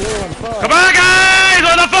one team and the other one. Fuck. Come on, guys!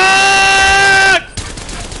 What the fuck?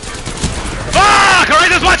 Fuck!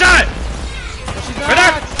 Horizon's one shot! She's Right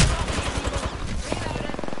there. not.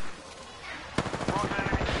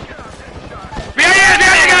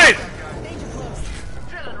 Behind you guys!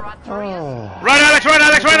 Drilling right through you. Oh. Run, Alex!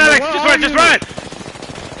 Just run!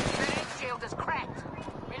 Grenade shield is cracked.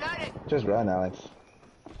 Reloading. Just run, Alex.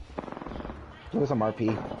 Give us some RP.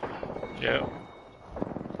 Yeah.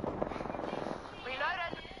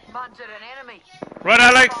 Bunch of an enemy. Run,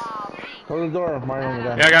 Alex! Close the door, Mario.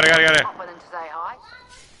 Yeah, got it. Pop in to say hi.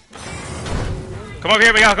 Come over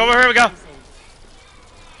here, Miguel. Come over here, Miguel. He's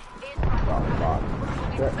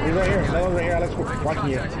right here. That one's right here. Alex, we're watching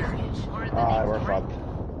you. Alright, we're fucked.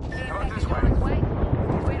 How about this way?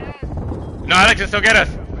 No, Alex can still get us.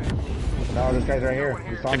 No, this guy's right here.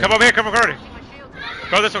 He's on Yeah, me. come over here, come over here.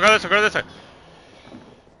 Go this way, go this way, go this way.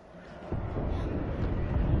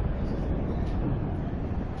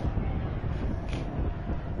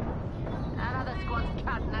 Another squad's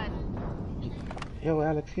cutting in. Yo,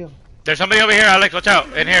 Alex, heal. There's somebody over here, Alex. Watch out.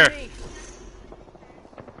 In here.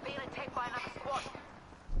 Being attacked by another squad.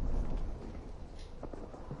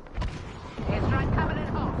 Airstrike coming in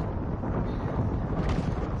hot.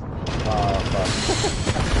 Oh,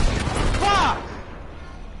 Fuck!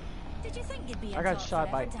 Did you think you'd be I got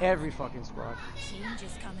shot by every fucking squad. Change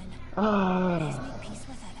is coming. fuck. Please make peace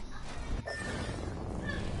with it.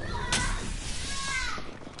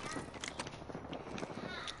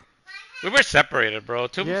 We were separated, bro.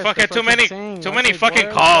 Too Yes, fucking that's too what I'm many saying. too I many said, fucking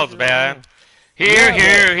where calls, was it man. at? Here,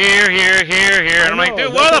 Yeah, here, and I'm like, I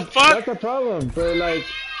dude, know, what the that's fuck? That's the problem. But like,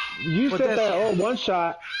 you But said that's- that one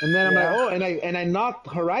shot, and then I'm Yeah. like, and I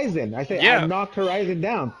knocked Horizon. I said Yeah. I knocked Horizon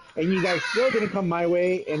down, and you guys still didn't come my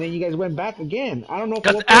way, and then you guys went back again. I don't know.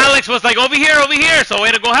 Because Alex was like, over here, so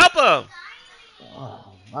way to go help him.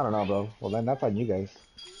 I don't know, bro. Well, then that's on you guys.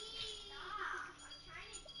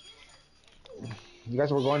 You guys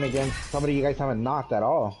were going against somebody you guys haven't knocked at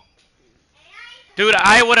all. Dude,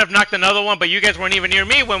 I would have knocked another one, but you guys weren't even near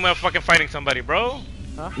me when we were fucking fighting somebody, bro.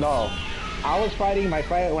 No, I was fighting my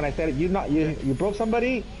fight when I said you broke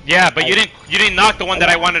somebody. Yeah, but you didn't knock the one that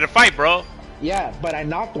I wanted to fight, bro. Yeah, but I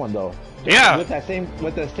knocked one though. Yeah. With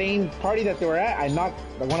the same party that they were at, I knocked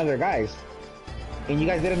one of their guys. And you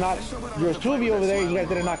guys didn't knock. There was two of you over there. You guys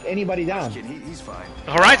didn't knock anybody down. Kid, he's fine.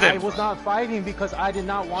 I Horizon. was not fighting because I did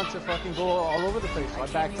not want to fucking go all over the place, so I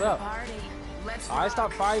backed up. I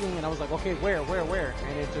stopped fighting and I was like, okay, where?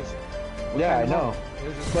 And it just... Yeah, I know. It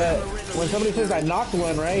was just... But when somebody says I knocked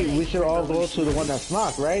one, right, we should all go to the one that's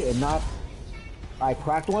knocked, right? And not I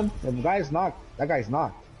cracked one. If the guy's knocked, that guy's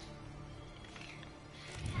knocked.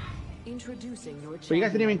 Introducing your But you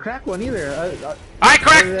guys didn't even crack one either. I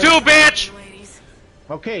cracked two, bitch.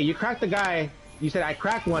 Okay, you cracked the guy. You said I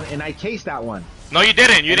cracked one, and I chased that one. No, you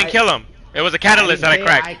didn't. You didn't kill him. It was a catalyst that I I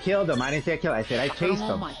cracked. killed him. I didn't say I killed him. I said I chased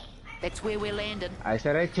him. That's where we're landing. I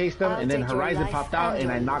said I chased him, and then Horizon popped out,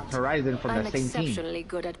 and I knocked Horizon from I'm the same team. exceptionally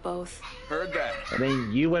good at both. Heard that. And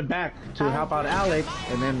then you went back to help out Alex,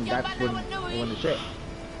 and then that's when it went to shit.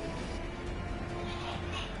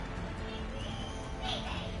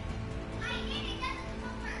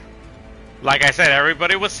 Like I said,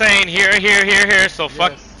 everybody was saying here, so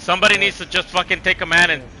fuck, Yes. somebody needs to just fucking take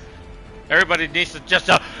command and everybody needs to just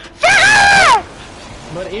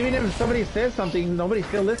But even if somebody says something, nobody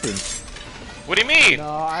still listens. What do you mean? No,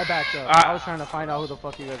 I backed up. I was trying to find out who the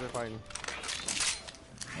fuck you guys are fighting.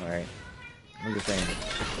 Alright. I'm just saying.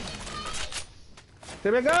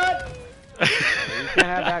 Give me a gun! You can't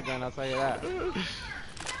have that gun, I'll tell you that.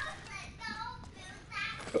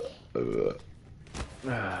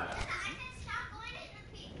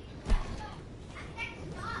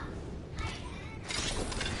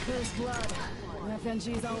 First blood.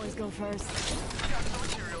 FNGs always go first. Got some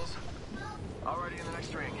materials. Already in the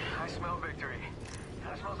next ring. I smell victory.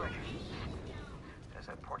 Kinda smells like... Is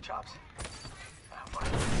that pork chops?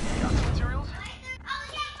 Fine. Got some materials?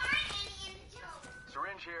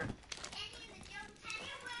 Syringe here.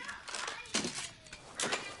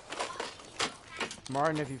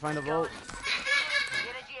 Martin, if you find a bolt.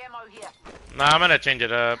 Energy ammo here. Nah, I'm gonna change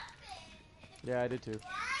it up. Yeah, I did too.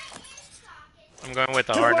 I'm going with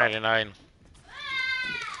the R99.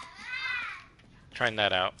 Trying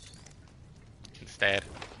that out instead.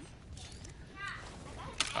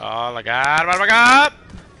 Oh my god, oh my god!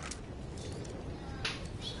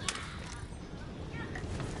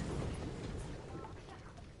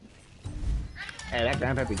 Hey, that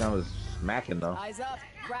grandpappy gun was smacking though. Eyes up.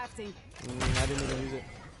 Crafting. I didn't even use it.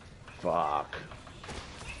 Fuck.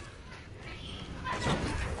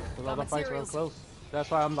 Because all the fights were up close.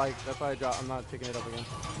 That's why I'm like, that's why I'm not picking it up again.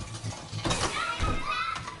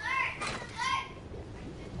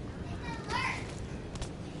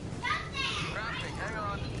 Crafting, hang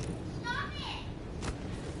on.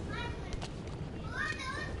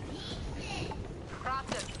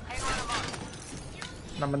 Crafted. Hang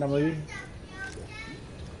on a moment. Number.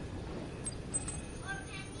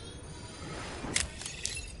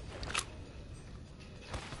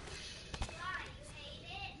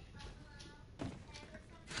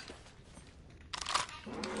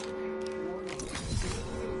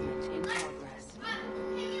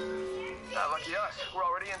 Lucky us. We're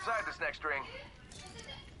already inside this next ring.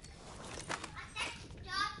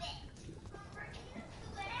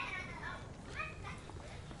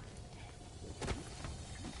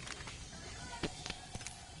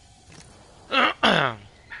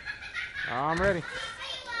 I'm ready.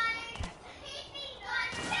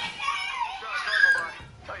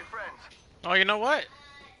 Tell your friends. Oh, you know what?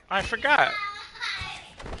 I forgot.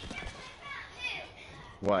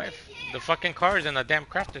 What? The fucking cards and the damn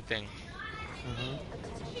crafted thing.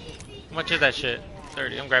 How much is that shit?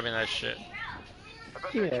 30. I'm grabbing that shit. I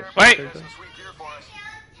bet they Yeah. care Wait! about some sweet gear for us.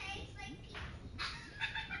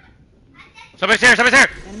 Somebody's here! Somebody's here!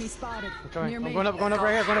 Enemy spotted. Going. Near I'm me. going up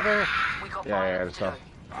right here, going up right here. We got Yeah, let's go.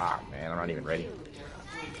 Ah, man, I'm not even ready.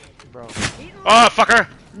 Bro. Oh, fucker!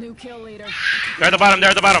 New kill leader. They're at the bottom. They're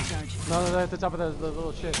at the bottom. Charge. No, they're at the top of the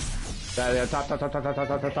little shit. Yeah,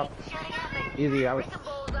 top. Easy, Alex.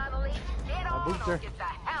 booped her. Get the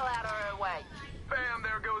hell out of her way. Bam,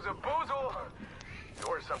 there goes a boozle.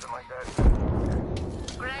 Or something like that.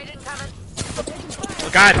 Grenade incoming.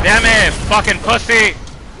 God damn it! Fucking pussy!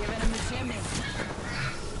 Giving him the chimney.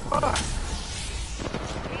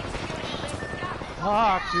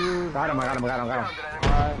 Fuck, dude. Got him. Alright,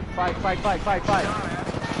 fight.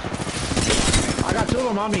 I got two of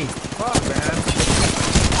them on me. Fuck, man.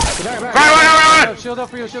 Right! Shield up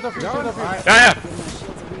for you. Yeah, yeah.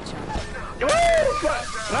 Give him my shield to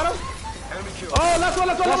recharge. Got him. Oh, last one.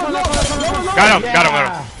 Got him.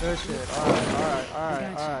 Good shit.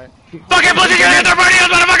 Alright. Fucking pussy! Get in there, Barney,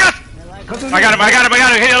 motherfuckers! I got him.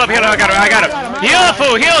 Heal up. I got him. Heal,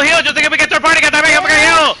 fool. Heal. Just think we get third party. Get that fucking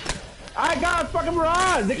heal. I got fucking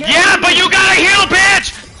Mirage. Yeah, but you gotta heal,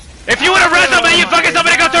 bitch! If you wanna run somebody, you fucking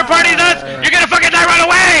somebody go third party nuts, you're gonna fucking die right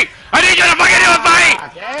away! I need you to fucking do a fight!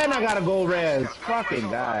 And I got a gold res.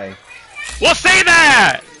 Fucking guy. We'll say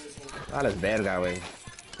that! Not as bad guy way.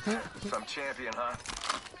 Some champion, huh?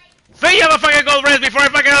 Say you have a fucking gold res before I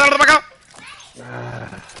fucking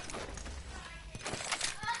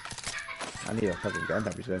I need a fucking gun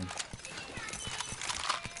up, you said.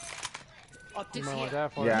 You might want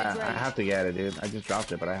that for Yeah, I have to get it, dude. I just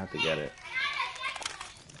dropped it, but I have to get it.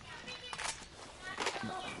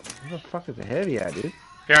 Where the fuck is the heavy at, dude?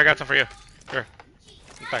 Here, I got some for you. Here.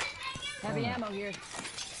 Back. Heavy ammo here.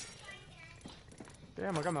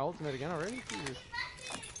 Damn, I got my ultimate again already? Jesus.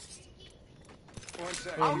 1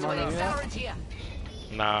 second. Hey, money, Ultimate yeah. accelerant here.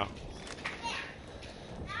 No.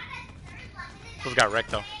 Who's got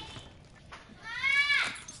wrecked though?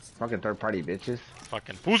 Fucking third party bitches.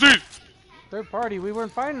 Fucking pussy! Third party, we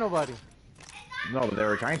weren't fighting nobody. No, but they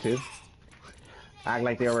were trying to. Act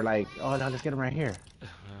like they were like, oh no, let's get him right here.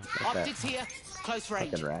 Like that. Optics here. Close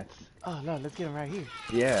range. Fucking rats. Oh no, let's get him right here.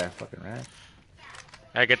 Yeah, fucking rats.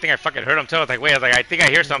 Hey, good thing I fucking heard him too. I was like, wait, I think I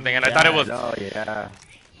hear something, and I thought it was. Oh yeah.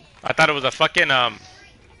 I thought it was a fucking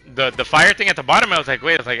the fire thing at the bottom. I was like,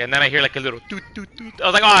 wait, and then I hear like a little toot toot toot. I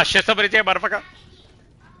was like, oh shit, somebody's here, motherfucker.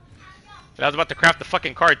 I was about to craft the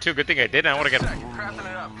fucking card too. Good thing I didn't. I want to get Crafting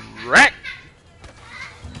it up. wrecked.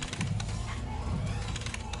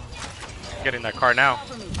 Getting that car now.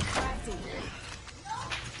 Cover me. Crafty.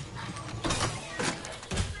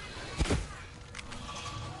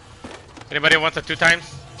 Anybody wants it 2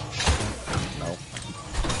 times? No.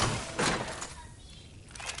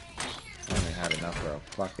 I only had enough for a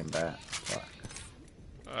fucking bat. Fuck.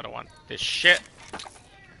 I don't want this shit.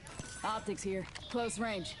 Optics here. Close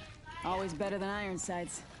range. Always better than iron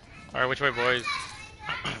sights. Alright, which way, boys?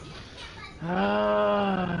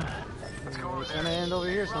 Let's go over It's there. gonna end over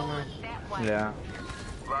here somewhere. That way. Yeah.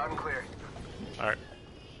 Loud and clear. Alright.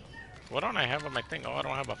 What don't I have on my thing? Oh, I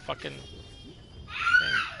don't have a fucking thing.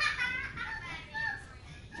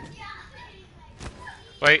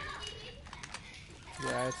 Wait.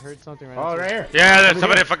 Yeah, I heard something right Oh, now. right here. Yeah, there's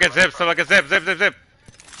somebody fucking zip. Somebody zip.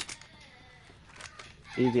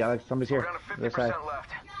 Easy, Alex. Somebody's here. We're down to This 50% side. left.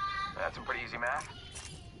 That's some pretty easy math.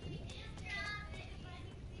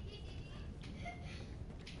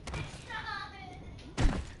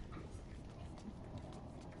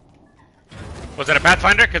 Was it a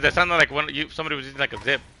Pathfinder? Because it sounded like somebody was using like a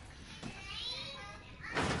zip.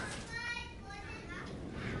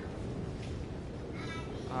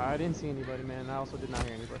 I didn't see anybody, man. I also did not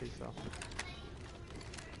hear anybody, so.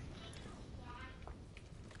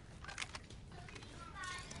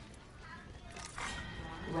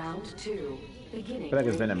 Round 2. Beginning. I feel like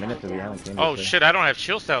it's been a minute since we haven't seen Oh this shit! I don't have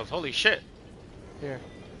shield cells. Holy shit! Here.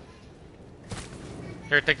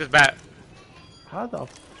 Here, take this bat. thing. How the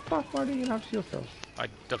fuck are you gonna have shield cells? I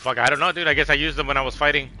don't know, dude. I guess I used them when I was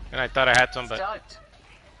fighting, and I thought I had some, but Stoked.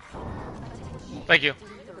 thank you.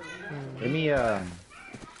 Give me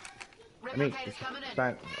Let me,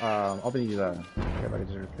 open these, care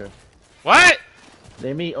packages real quick. What?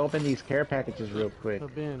 Let me open these care packages real quick. The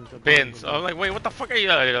bins. The Bins. I'm like, wait, what the fuck are you?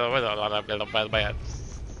 What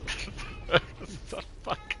the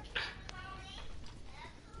fuck?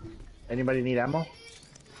 Anybody need ammo?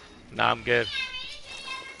 Nah, I'm good.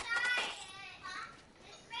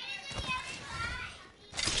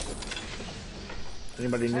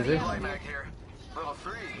 Anybody need this? Mag here. Level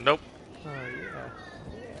 3. Nope. Oh, yeah.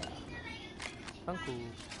 Uncle.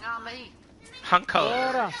 Not me. Hunko.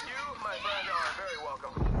 Ahora. You, my friend, are very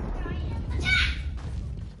welcome.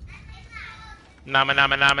 Nama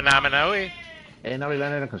nama nama nama naui. Ain't nobody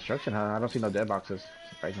landed in construction, huh? I don't see no dead boxes.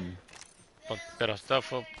 Surprisingly. Pero está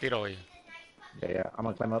fue tiro, güey. Yeah, I'm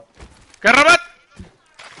gonna climb up. ¡Carrabat! I'm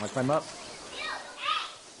gonna climb up.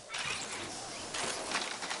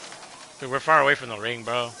 Dude, we're far away from the ring,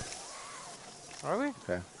 bro. Are we?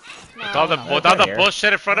 Okay. With all the here.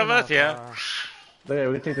 bullshit in front of We're us, not yeah. far. Look at it,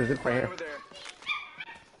 we can take the zip right here. Over there.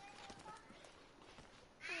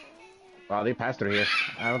 Wow, they passed through here.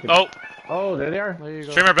 I don't think. Oh, Oh, there they are. There you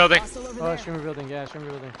go. streamer building. Hostile over Oh, there. streamer building. Yeah,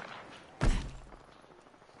 streamer building.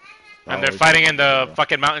 And they're fighting in the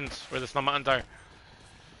fucking mountains, where the snow mountains are.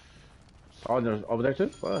 Oh, there's over there too.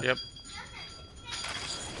 Fuck. Yep.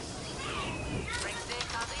 Rings there,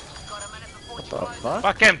 Cuzzy. Got a minute before What you the close. fuck?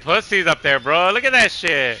 Fucking pussies up there, bro. Look at that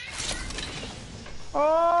shit.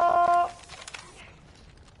 Oh!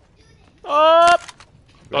 Oh!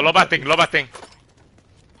 Oh, loba thing.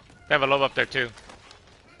 They have a loba up there, too.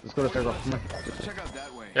 Let's go to circle. Come on. Check out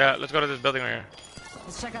that way. Yeah, let's go to this building right here.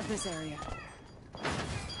 Let's check out this area.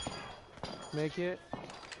 Make it.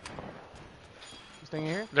 Staying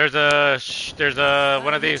here? There's a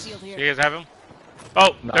one of these. You guys have him?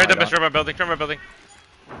 Oh, No, they're in the I don't. streamer building.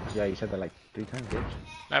 Yeah, you said that like 3 times, bitch.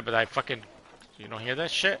 Nah, but I fucking, you don't hear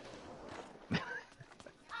that shit?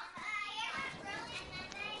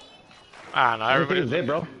 Ah, no, Everybody's everybody's there,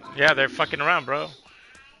 bro. Yeah, they're fucking around, bro.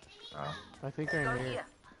 I think they're Go in here. here.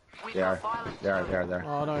 We They are. got violence. They are there.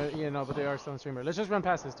 Oh no, yeah, no, but they are still on streamer. Let's just run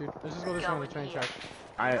past this, dude. Let's just go this way on the train track.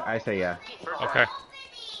 I say yeah. Okay.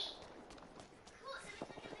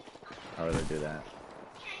 I'd rather do that.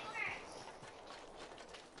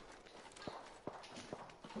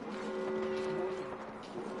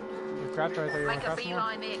 The craft right there, you want Make to a cross more?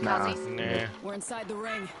 beeline there, Nah. Cuzzy. Nah. We're inside the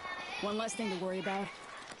ring. One less thing to worry about.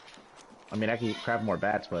 I mean, I can craft more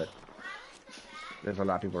bats, but there's a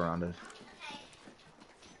lot of people around us.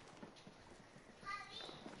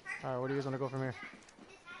 Alright, where do you guys want to go from here?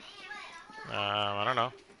 I don't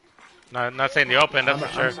know. Not saying the open, that's for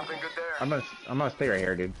sure. Something good there. I'm gonna stay right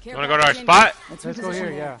here, dude. You wanna go to our spot? Let's go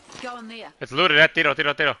here, yeah. Go in there. It's looted, tiro.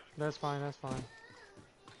 That's fine, that's fine.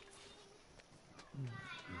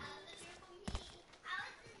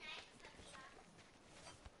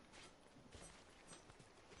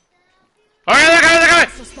 Oh, yeah, they're coming!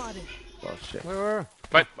 Hostile spotted. Oh shit. Where?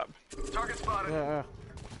 But, Target spotted. Yeah.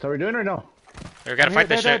 So we're doing or no? we gotta fight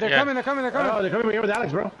this shit, They're yeah. coming, they're coming. Oh, they're coming here with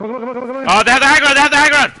Alex, bro. Come on. Oh, they have the high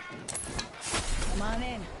ground! Come on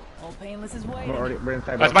in. Old Painless is waiting. We're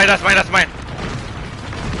inside, bro. That's mine.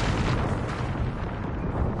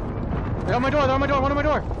 They're on my door, one on my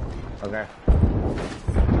door. Okay.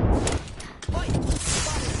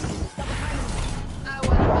 I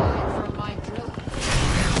want to buy from my drill.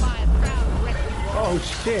 My proud record. Oh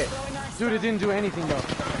shit. Dude, it didn't do anything though.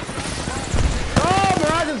 Oh,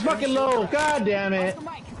 Mirage is fucking low. God damn it.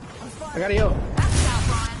 I gotta heal. That's not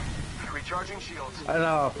fine. Recharging shields. I don't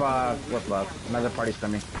know if, what's left. Another party's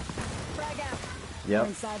coming. Frag out. Yep. We're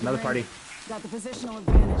inside the Another ring. party. Got the positional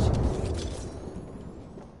advantage.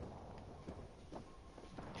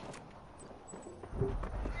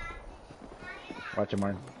 Watch it,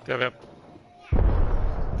 Martin. Yep.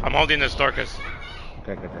 I'm holding this Dorcas.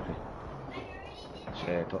 Okay.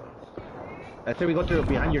 Shit. I say we go through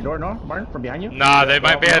behind your door, no? Martin, from behind you? Nah, they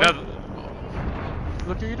might be another.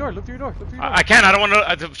 Look through your door, look through your door. I can't, I don't want to.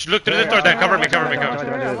 Look through this door then. Cover me.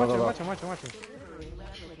 Watch him.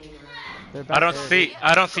 I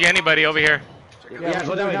don't see anybody over here. Yeah,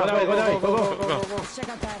 go that way. Go. Let's check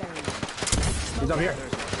out that area. He's up here.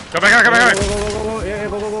 Come back here. Go. Yeah,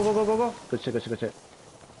 go. Good shit.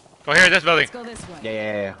 Go here, this building. Let's go this way.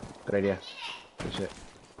 Yeah. Good idea. Good shit.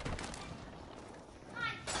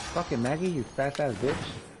 Fucking Maggie, you fast ass bitch.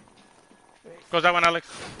 Goes that one, Alex.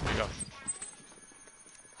 There you go.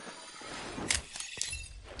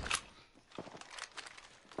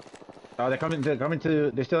 Oh, they're coming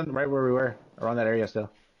to, they're still right where we were, around that area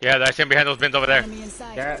still. Yeah, I see him behind those bins over there. Enemy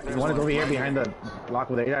inside. Yeah, one is over here behind the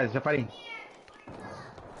block over there. Yeah, they're fighting.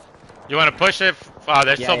 You want to push it? Oh,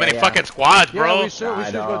 there's Yeah, so yeah, many yeah. fucking squads, Yeah, bro. we should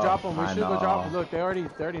I go know, drop them. We I should go drop them. know. Look, they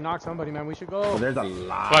already knocked somebody, man. We should go. Well, there's a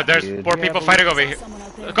lot. But there's dude. four Yeah, people but fighting we- over here. Someone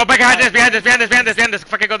out there. Go back behind this, behind this, behind this, behind this, behind this.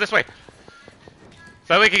 Fucking go this way.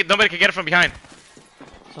 So that way nobody can get it from behind.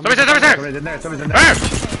 Somebody's there, somebody's there. Somebody's in there. Somebody's in there. There!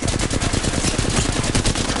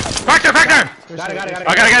 Crack there, crack there! Got it, got it, got it.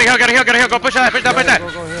 Oh, gotta heal. Go push that, push that, push that. Go,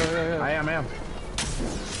 yeah. I am.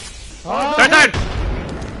 Oh, Third side!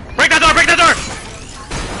 Break that door, break that door!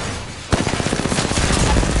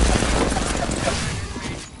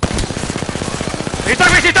 She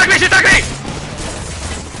stuck me!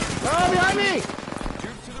 Oh, behind me!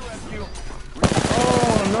 Troops to the rescue.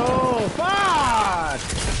 Oh no! Fuck!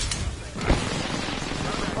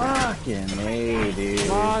 Fucking A, dude.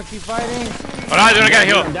 come on, keep fighting. Hold on, dude, I gotta I'm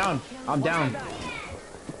heal. down. I'm down.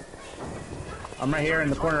 I'm right here in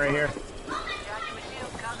the corner, right here.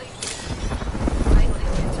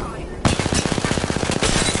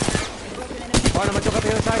 Alright, I'm gonna jump up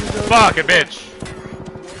the other side and do it. Fucking bitch.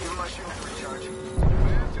 Give my shield to recharge.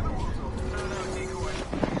 Move to the war zone. Send out a decoy.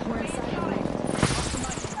 We're inside.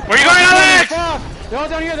 Where you going, Alex? Fuck! They're all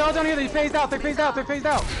down here. They phased out. Fuck!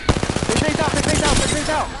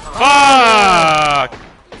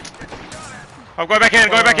 I'm going back in,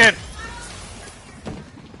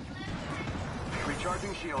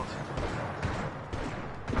 Recharging shields.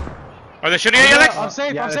 Are they shooting at you, Alex? I'm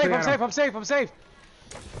safe, Yeah, I'm they're safe, shooting I'm at safe, him. I'm safe, I'm safe.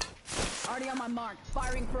 Already on my mark.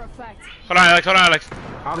 Firing for effect. Hold on, Alex.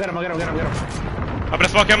 I'll get him. I'm gonna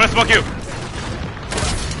smoke you.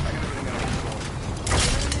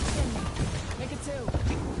 Make it two.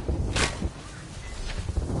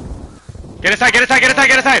 Get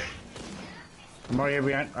inside. I'm right here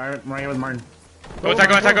behind. I'm right here with Martin. Go inside.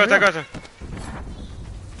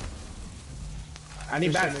 I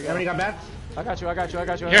need bats. Everybody got bats? I got you.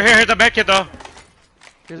 Here's the med kit, though.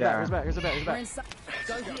 Here's Yeah. the back. We're inside.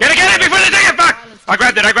 Go here. Get it before they take it, fuck! I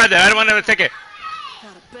grabbed it. I didn't want them to take it.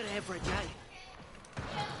 Got a bit every day.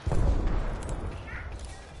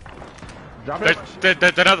 Drop it.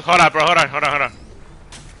 There's another. Hold on, bro. Hold on.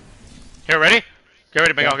 Here, ready? Get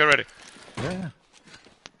ready, Miguel. Get ready. Yeah.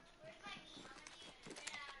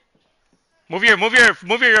 Move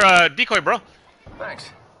your decoy, bro. Thanks.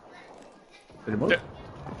 Did it move? No.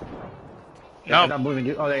 Yeah, not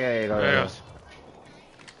moving. Oh, yeah. There it goes.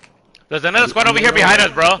 There's another squad over here behind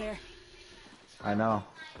us, bro. There. I know.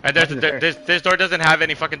 And this door doesn't have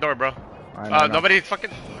any fucking door, bro. I know. Nobody fucking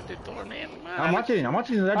the door, man. I'm watching that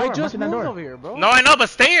door. I I'm just watching that moved door. over here, bro. No, I know, but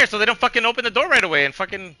stay here so they don't fucking open the door right away and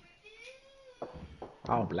fucking.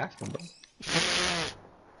 I'll blast them, bro.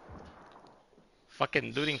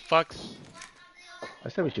 Fucking looting fucks. I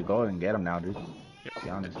said we should go and get them now, dude. Be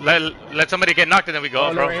honest. Let somebody get knocked and then we go,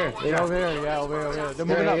 Oh, bro. over here. Yeah, over here. They're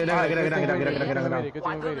moving up. Get Alright, out. good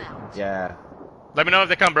thing we waited. Yeah. Let me know if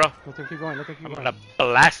they come, bro. Let them keep going. I'm gonna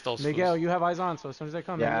blast those. Miguel, fools. you have eyes on, so as soon as they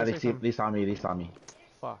come, Yeah, man, they say see. something. They saw me.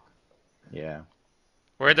 Fuck. Yeah.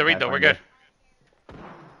 We're in the read though. We're good.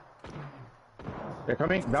 They're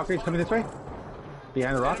coming. Valkyrie's coming this way.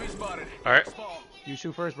 Behind the rock. Enemy spotted. All right. You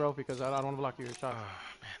shoot first, bro, because I don't want to block your shot.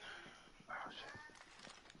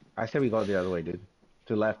 I said we go the other way, dude.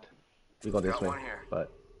 To the left. We go this Got way. one here.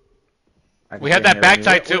 But. I can We have stay that here.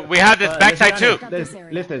 backside too. We have this let's backside be too. honest.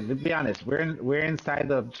 Listen, be honest. We're inside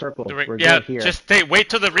the circle. We're Yeah, good here. just wait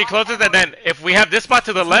till the recloses, and then if we have this spot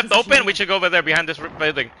to the left open, we should go over there behind this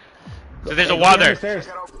building. So there's a Hey, wall go behind there. the stairs.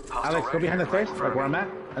 Hostile Alex, go right behind the here, right stairs, in front like of where I'm me.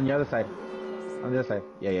 at. On the other side. On the other side.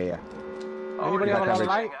 Yeah. Anybody have a lot of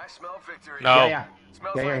light? I smell victory. No. Yeah.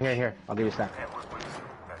 Smells Yeah, like... here. I'll give you a snack. Yeah, what is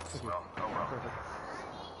that smell? Oh, well.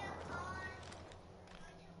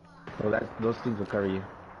 So those things will cover you.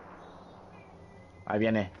 Ahí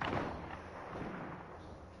viene.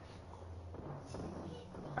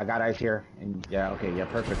 I got eyes here. And yeah, okay, yeah,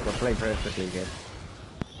 perfect. We're playing perfectly good.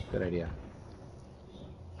 Good idea.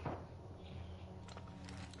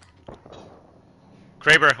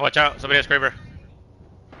 Kraber, watch out. Somebody has Kraber.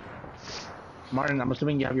 Martin, I'm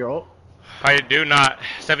assuming you have your ult. I do not.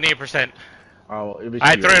 78%. Oh,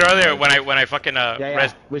 I threw it earlier when I fucking Yeah.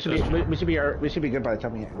 res. We should be good by the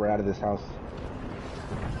time we're out of this house.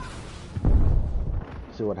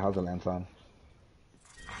 See what house it lands on.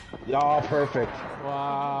 Oh, perfect.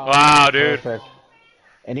 Wow. Wow, dude. Perfect.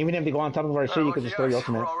 And even if they go on top of our shit, you can just throw your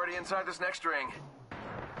ultimate. We're already inside this next ring.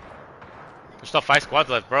 There's still 5 squads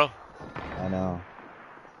left, bro. I know.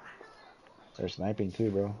 They're sniping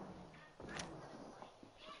too, bro.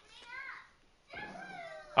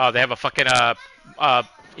 Oh, they have a fucking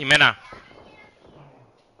Imena.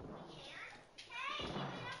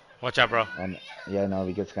 Watch out, bro. And yeah, no,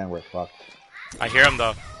 we get scanned, we're fucked. I hear him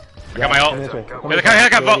though. I got my ult. This way. Yeah, they're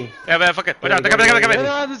coming, vote. Yeah, man, fuck it. Watch out, they're coming.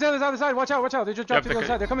 Yeah, the other side. Watch out. They just dropped to the other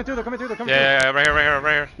side. They're coming through. They're coming through. Yeah, right here.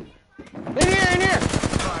 In here.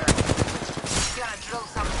 Gotta drill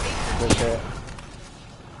some pieces. Good shit.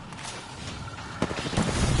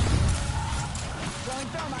 Throwing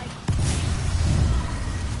thermite.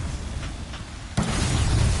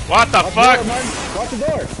 What the fuck? Watch the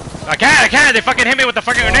door. I can't. They fucking hit me with the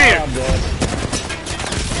fucking grenade. I'm dead.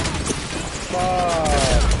 Fuck.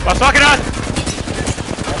 What's fucking us?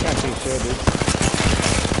 I can't see shit, dude.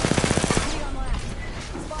 Heating on last.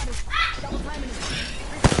 Spotted. Double timing it.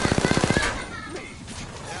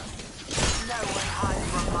 No one hides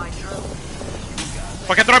from my drill.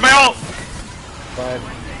 Fucking throw my ult. But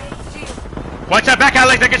Watch that back,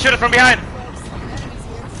 Alex. They can shoot us from behind.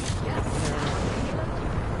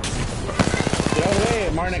 get out of the way,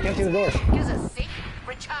 Martin. I can't see the door. Use a sec.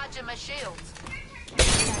 Recharging my shields.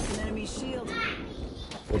 Attacked an enemy shield.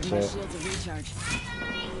 Good Give my shit. shields a recharge.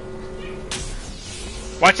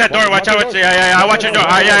 Watch that door. Watch out. Yeah. I watch your door.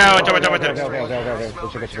 Yeah. Watch out.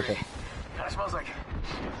 Okay. Good shit. Kinda smells like.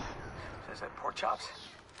 Says that pork chops.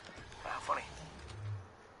 Wow, funny.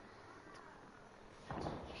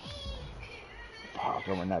 Fuck,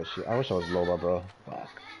 I'm running out of shit. I wish I was Loba, bro. Fuck.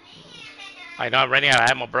 I know. I'm running out of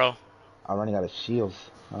ammo, bro. I'm running out of shields.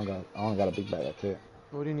 I only got a big bag. That's it.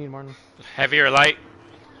 What do you need, Martin? Heavy or light?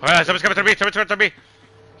 Alright, someone's coming through me. Someone's coming through me.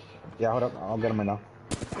 Yeah, hold up. I'll get him right now.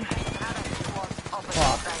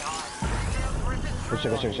 Good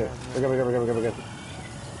shit. We're good.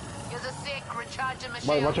 Use a sec. Recharging my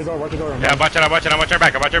Watch shields. your door. Yeah, I'm watching her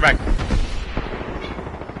back.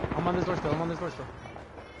 I'm on this door still.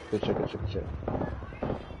 Good shit.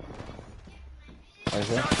 Right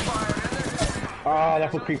here. Ah,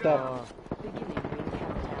 that foot creeped up.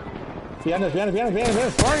 Behind us. Where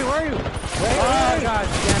are you? Oh, god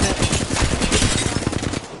damn it.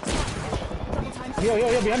 Yo,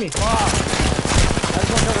 behind me. I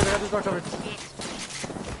just door covered.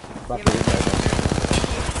 Back to this side.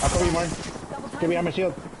 I'll cover you, Martin. Get behind my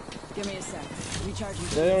shield. Give me a sec. Recharging.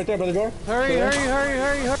 They're right there by the door. Hurry.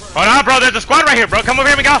 Hold on, bro. There's a squad right here, bro. Come over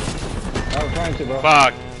here, Miguel. I was trying to, bro.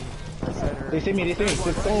 Fuck. They see me.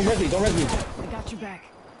 Just don't res me. I got your back.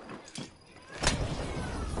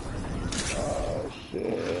 Oh,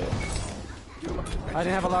 shit. I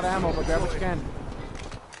didn't have a lot of ammo, but grab what you can.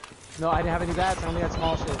 No, I didn't have any bats. I only had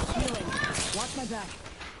small shit. Healing. Watch my back.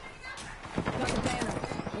 Got the banner.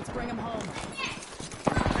 Let's bring him home.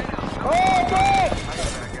 Oh, fuck!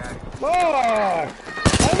 Fuck!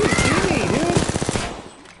 How did you see me,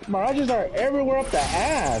 dude? Mirages are everywhere up the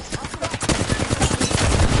ass.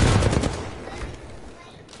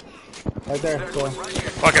 Right there. So.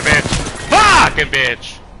 Fucking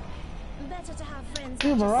bitch. Better to have friends.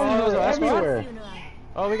 Dude, mirages are everywhere.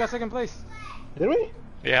 Oh, we got second place. Did we?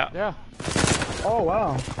 Yeah. Yeah. Oh,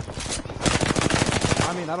 wow.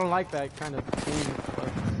 I mean, I don't like that kind of thing. But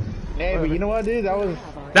Hey, but you know what, dude? That was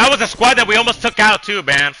a squad that we almost took out too,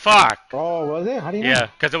 man. Fuck. Oh, was it? How do you know? Yeah,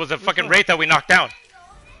 because it was a fucking wraith that we knocked down.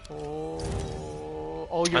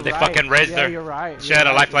 Oh, you're And they right. fucking raised yeah, her. You're right. She had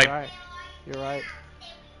a lifeline. You're right.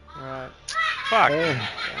 Fuck. Hey,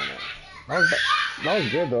 that was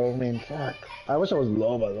good, though. I mean, fuck. I wish I was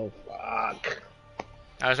Loba, though. Fuck.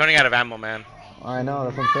 I was running out of ammo, man. I know,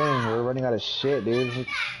 that's what I'm saying. We're running out of shit, dude.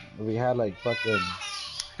 We had, like, fucking...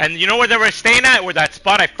 And you know where they were staying at? Where that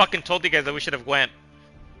spot I fucking told you guys that we should have went.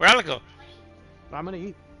 Where Alex go? I'm gonna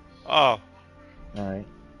eat. Oh. Alright.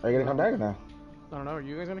 Are you gonna come back or no? I don't know. Are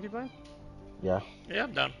you guys gonna keep playing? Yeah. Yeah,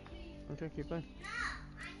 I'm done. Okay, keep playing.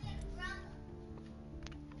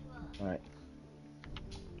 Alright.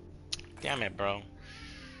 Damn it, bro.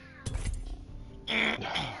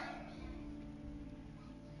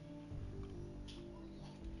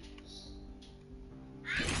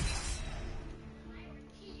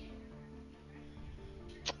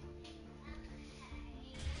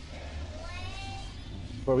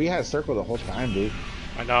 But we had circle the whole time, dude.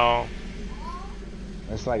 I know.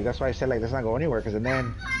 It's like, that's why I said, like, let's not go anywhere, because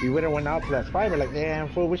then we would have went out to that spot, we're like, damn,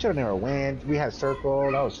 fool, we should have never went. We had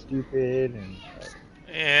circle, that was stupid, and...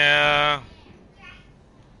 Yeah.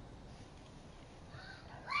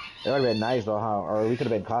 It would have been nice, though, how, or we could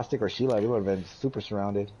have been Caustic or Sheila, we would have been super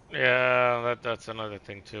surrounded. Yeah, that's another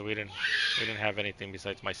thing too. We didn't have anything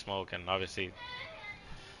besides my smoke, and obviously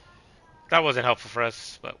that wasn't helpful for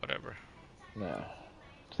us. But whatever. Yeah.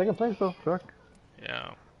 Second place, though, sure.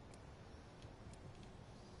 Yeah.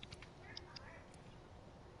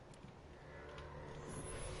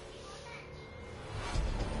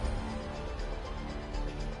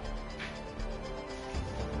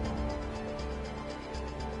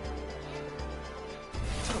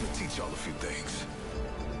 Time to teach y'all a few things.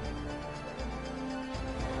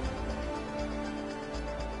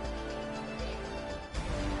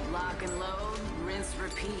 Lock and load, rinse,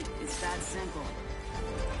 repeat. It's that simple.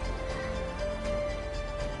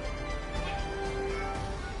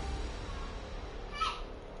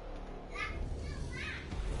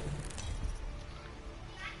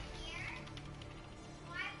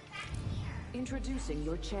 Introducing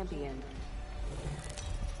your champion.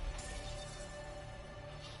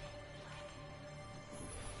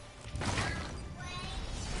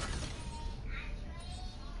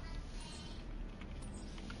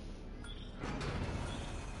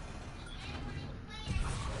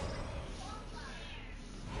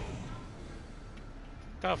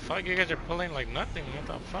 What the fuck? You guys are pulling like nothing. What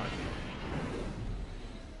the fuck?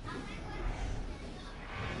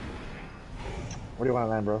 Where do you want to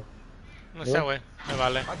land, bro? No sé, güey. Me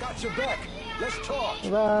vale. I got your back. Let's talk. Me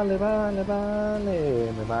vale, vale,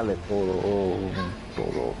 vale. Me vale todo.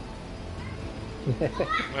 Todo.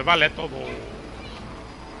 Me vale todo.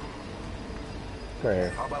 Go here.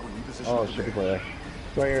 How about we reposition Oh, the shit, bed? people there.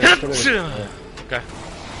 Go here. Okay.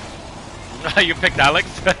 You picked Alex?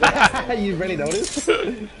 You really noticed?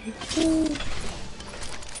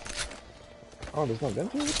 Oh, there's no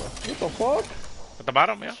guns here? What the fuck? At the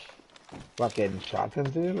bottom, yeah. Fucking shotguns,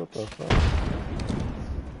 dude? What the fuck?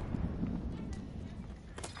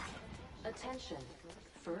 Attention.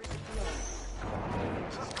 First blood.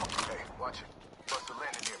 Hey, watch it. Buster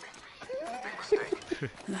landed near me. Big mistake.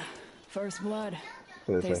 First blood.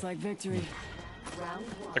 Go this Tastes way. like victory. Round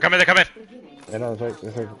one. They're coming, they're coming. Yeah, no, this way,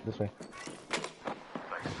 this way, this way.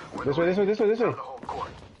 Nice. This way, this way, this way, this way. The whole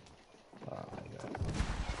court. Oh my god.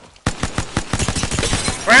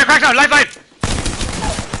 Right here, crack down, lifeline!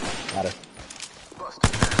 Got it. Buster.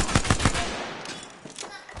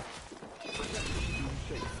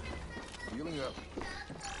 Healing up.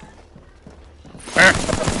 Where?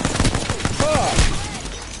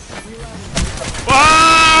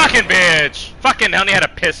 Fucking bitch! Fucking only had a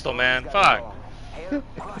pistol, man. Fuck.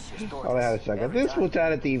 Oh, they had a shotgun. This fool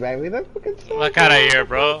trying to teabag me. That's fucking so Fuck out of here,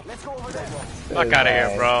 bro. Let's go over there. Fuck out of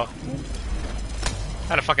here, bro.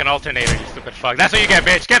 Had a fucking alternator, you stupid fuck. That's what you get,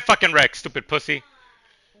 bitch. Get fucking wrecked, stupid pussy.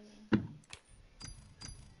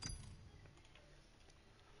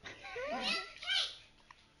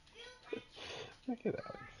 Look at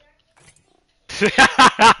Alex.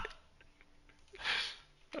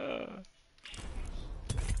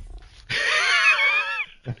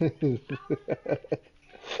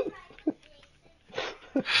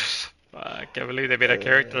 I can't believe they made a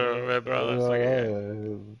character of it, bro. That's like,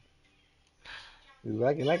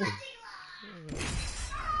 He's like it.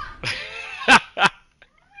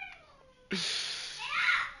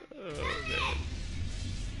 oh, man.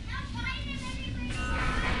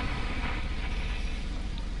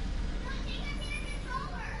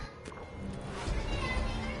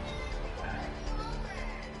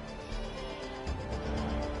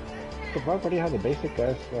 The fuck? Why do you have the basic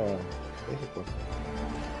ass, basic one?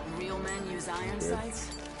 Real men use iron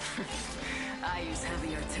sights? I use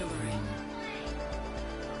heavy artillery.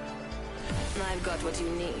 I've got what you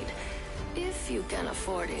need, if you can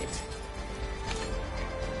afford it.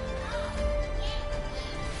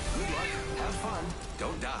 Good luck. Have fun.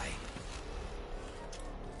 Don't die.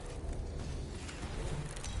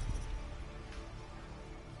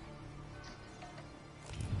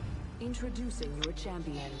 Introducing your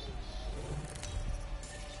champion.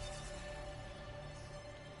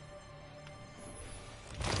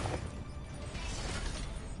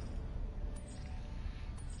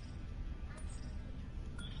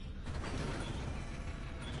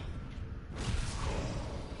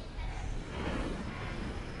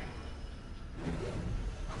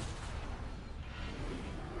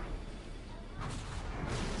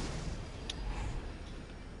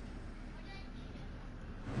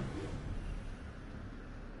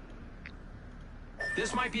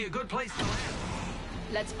 This might be a good place to land.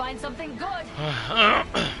 Let's find something good.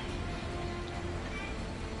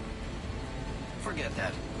 Forget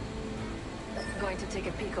that. Going to take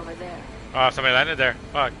a peek over there. Oh, somebody landed there.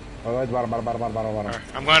 Fuck. Oh, it's bottom. Alright,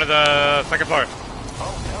 I'm going to the second floor.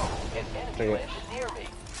 Oh no, an enemy Take it. landed near me.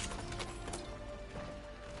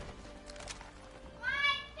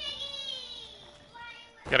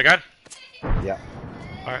 Got a gun? Yeah.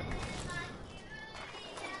 Alright.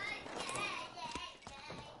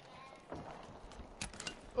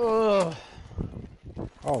 Oh,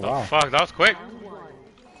 Oh, The wow. fuck, that was quick.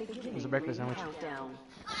 it was a breakfast sandwich. Countdown.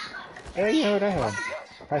 Hey, you know what I have?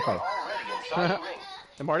 High five. Already inside the ring.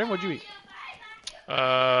 And Martin, what'd you eat?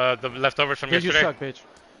 The leftovers from Because you yesterday. suck, bitch.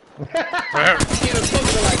 Right Broken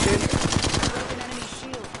enemy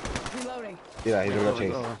shield. Reloading. Yeah, he's a real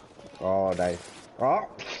chase. Oh, nice. Oh.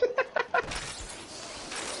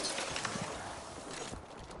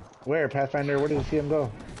 Where, Pathfinder? Where did you see him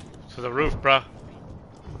go? To the roof, bro.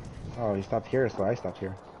 Oh, he stopped here, so I stopped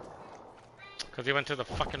here. Cause he went to the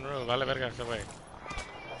fucking roof. Vale verga ese way.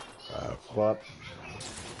 What?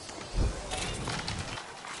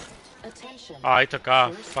 Attention. Oh, he took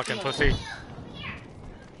off. Fucking pussy.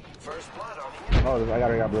 First blood on the Oh, I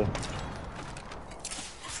got blue.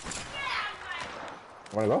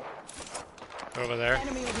 Wanna go? They're over there.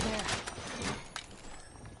 Enemy over there.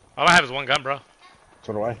 All I have is one gun, bro.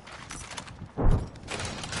 So do I.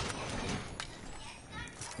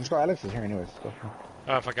 Let's go. Alex is here anyways. Go.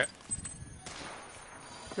 Oh, fuck it.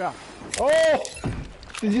 Yeah. Oh!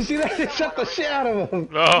 Did you see that? It shot the shit out of him.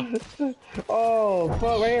 No. Oh,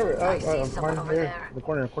 fuck! Right here. I see someone Martin, over here. there. The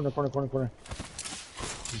corner.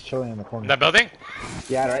 He's chilling in the corner. That building?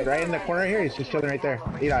 Yeah, right in the corner here. He's just chilling right there.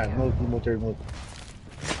 Yeah, move. Look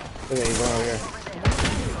at, he's going over here.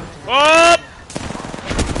 Oh!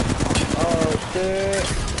 Oh shit!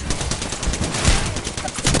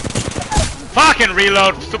 Fucking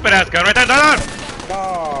reload, stupid ass gun right there, down!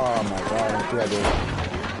 Oh my god! I see that dude.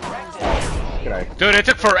 Good eye. Dude, it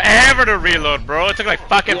took forever to reload, bro. It took like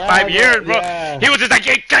fucking 5 years, bro. yeah. He was just like,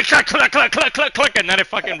 click, and then it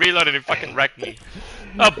fucking reloaded and fucking wrecked me.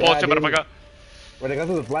 Oh, bullshit, dude. motherfucker. When it comes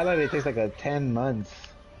to the flatline, it takes like 10 months.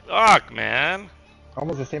 Fuck, man.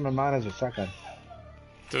 Almost the same amount as a shotgun.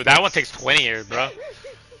 Dude, that one takes 20 years, bro.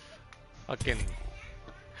 Fucking.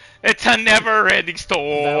 It's a never-ending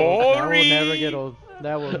story. That will never get old.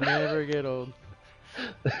 That will never get old.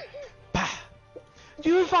 Do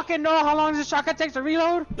you fucking know how long this shotgun takes to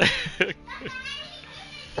reload?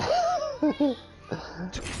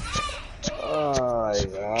 Oh my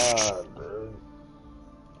god, dude.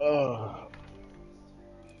 Oh.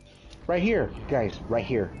 Right here, guys. Right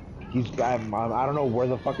here. I don't know where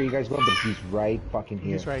the fuck are you guys going, but he's right fucking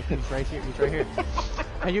here. He's right here. He's right here.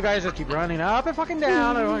 And you guys just keep running up and fucking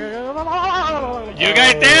down. You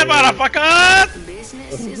guys did, motherfuckers!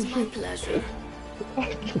 Business is my pleasure.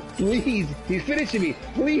 Please, he's finishing me.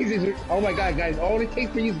 Please, oh my god, guys! All it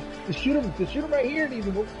takes for you is to shoot him right here.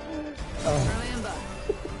 Remember,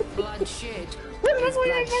 bloodshed. is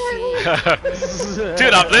bloodshed.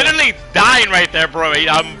 Dude, I'm literally dying right there, bro.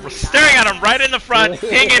 I'm staring at him right in the front,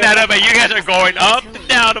 hanging at him, and you guys are going up and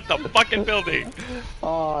down of the fucking building.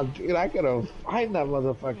 Oh, dude, I could have find that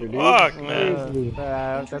motherfucker, dude. Fuck,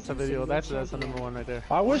 man. That's a video. That's the number one right there.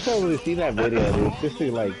 I wish I would have seen that video, dude. Just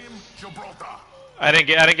to like. I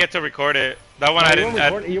didn't get to record it. That one I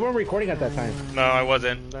didn't. You weren't recording at that time. No, I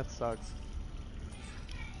wasn't. That sucks.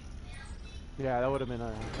 Yeah, that would have been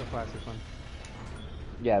a classic one.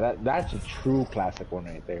 Yeah, that's a true classic one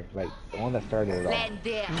right there. Like the one that started it all. Land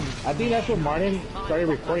there. I think that's when Martin started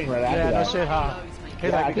recording right after that. Yeah, no shit, huh? Hey,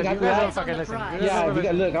 Yeah, I like, think because after you guys that- don't fucking listen. Yeah,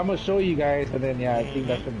 look, I'm gonna show you guys, and then yeah, I think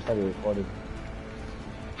that's when we started recording.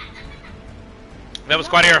 That was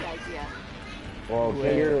quite here. Well,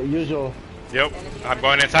 take your usual. Yep, I'm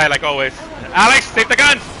going inside like always. Alex, take the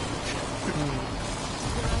gun!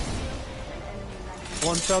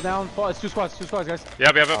 One fell down. It's two squads, guys.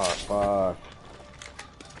 Yep. Oh fuck.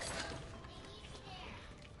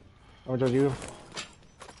 How much are you?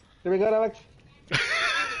 There we go, Alex.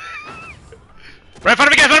 Right in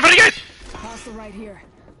front of you guys, Hostile right here.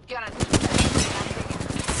 Got it.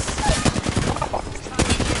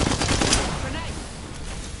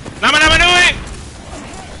 Nama nui!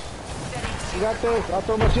 You got this. I'll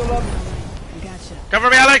throw my shield up. Gotcha. Cover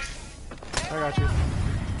me, Alex! I got you.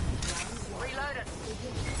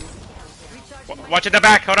 Watch at the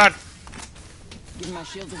back, hold on. Give my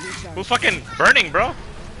shield to recharge. Who's fucking burning, bro?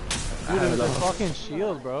 Dude, it was a fucking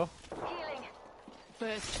shield, bro.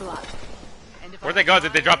 First blood. And if Where'd I they go?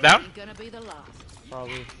 Did they drop down? I'm gonna be the last.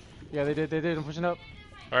 Probably. Yeah, they did. I'm pushing up.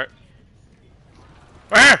 Alright.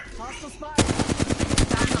 Right here! Hostile spot.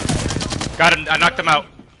 Got him, I knocked him out.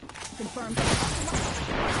 Confirmed.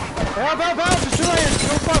 Help! There's two layers.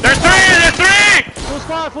 Full squad. There's three!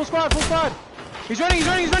 Full squad. He's running. He's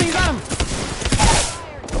got him.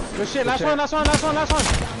 Good shit. Last one.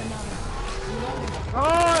 Oh,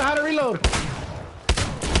 I had to reload.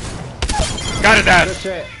 Got his Good ass.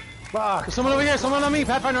 shit. Fuck. There's someone over here. Someone on me.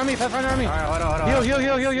 Pathfinder on me. Alright, hold on.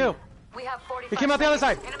 Heal. We have 45. He came out the other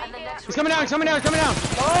side. And the next He's coming down. Oh!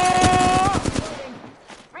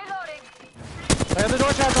 reloading. I have the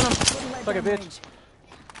door trapped on him. Fuck it, bitch.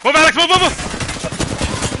 Move, Alex, move!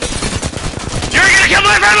 You're gonna kill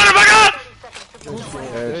my friend, motherfucker!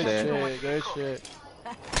 Good shit.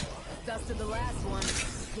 Dusted the last one.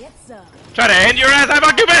 Get some. Try to end your ass, I'm a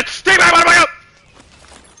bitch! Stay back, motherfucker!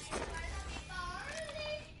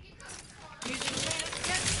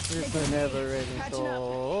 It's a never-ending Catching up.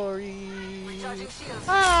 story. Recharging shields.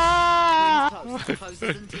 Ah! Rings close.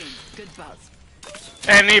 Posters and teams. Good buzz.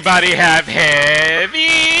 Anybody have heavy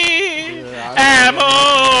Yeah, ammo?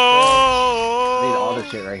 Need all this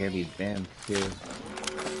shit right here be banned too.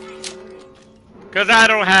 Cause I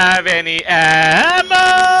don't have any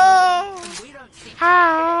ammo. We don't see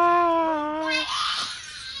Ah.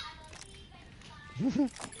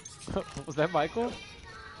 Was that Michael?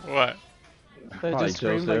 What? That Probably just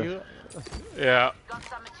screamed like you? Joseph. Yeah. got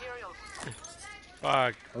some materials.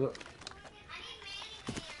 Fuck.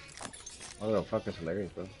 Oh, the fuck is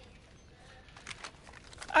hilarious, bro.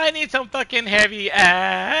 I need some fucking heavy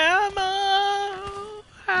ammo. Oh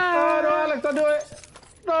no, Alex, don't do it.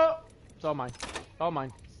 No. It's all mine. It's all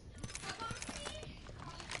mine.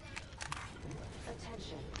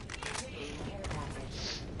 Attention. Care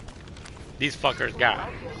package. These fuckers got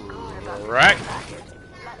wrecked.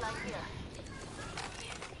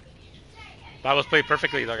 That was played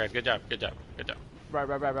perfectly though, guys. Good job. Good job. Good job.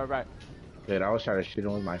 Right. Dude, I was trying to shoot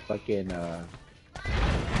him with my fucking the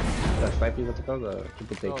sniper, what's it called? The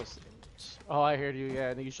triple take. Oh, I heard you. Yeah,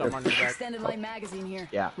 and then you shot Martin in the back. Extended light magazine here.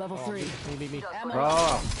 Yeah. Level Oh, 3. me. Ammo.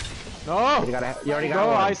 Oh, No! you already got No,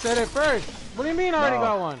 one. I said it first. What do you mean I already No.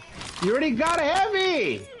 got one? You already got a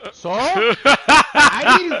heavy. So?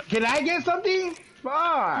 I need. Can I get something?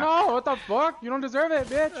 Fuck. No, what the fuck? You don't deserve it,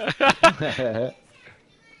 bitch.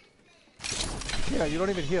 Yeah, you don't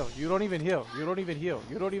even heal. You don't even heal. You don't even heal.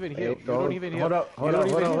 You don't even heal. Hey, You don't even heal. hold up, hold You up,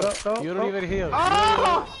 don't hold even up, heal. hold up. You don't even heal.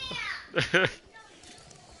 Oh!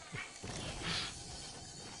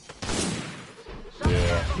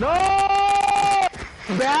 No!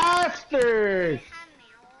 Bastard!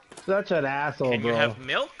 Such an asshole, Can bro. you have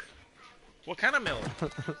milk? What kind of milk?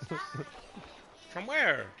 From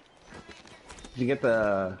where? Did you get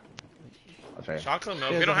the? I'll try. Chocolate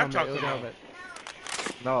milk? It We was don't a have helmet, it chocolate was a milk. helmet.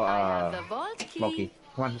 No, I have the vault key. Smokey.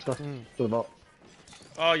 Come on, let's go to the vault.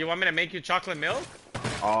 Oh, you want me to make you chocolate milk?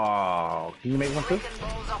 Oh, can you make one too?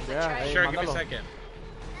 Yeah, hey, Sure, give me a mándalo. second.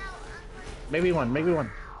 Maybe one, maybe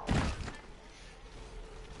one.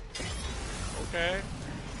 Okay.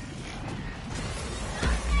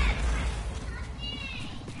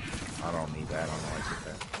 I don't need that. I don't know why I took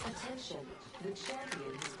that. Attention. The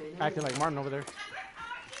champion has been Acting like Martin over there.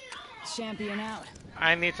 Champion out.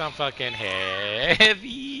 I need some fucking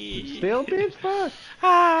heavy. Still, bitch, fuck.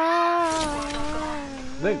 Ah.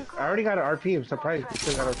 Look, I already got an RP. I'm surprised you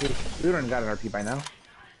still got RP. We don't got an RP by now.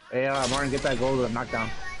 Hey, Martin, get that gold knockdown.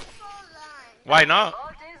 Why not?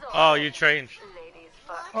 Oh, you trained.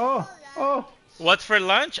 Oh. What's for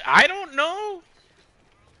lunch? I don't know.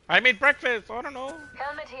 I made breakfast. I don't know.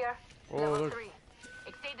 Helmet here. Oh, Level look. 3.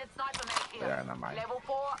 Extended sniper mag here. Yeah, not mine. Level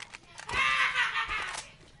 4.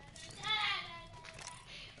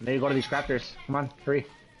 And then you go to these crafters. Come on, 3.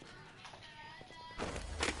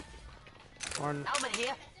 Martin. Helmet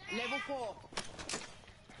here. Level 4.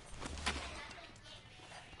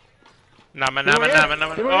 Nama. Here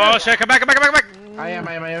we Oh are. shit! Come back! I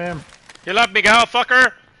am. You love Miguel,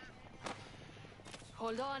 fucker.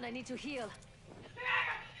 Hold on, I need to heal.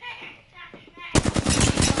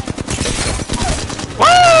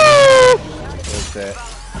 Woo! That's it.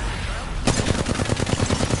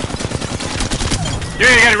 You're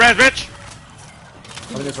gonna get res, bitch.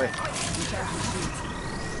 Over this way.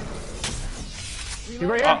 He's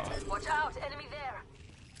right here. Watch out. Enemy there.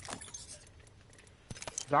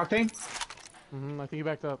 Octane? I think he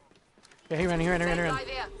backed up. Yeah, he ran. Guy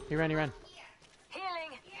there. He ran. Healing.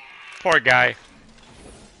 Poor guy.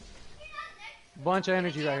 Bunch of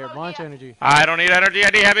energy right here. Bunch of energy. I don't need energy. I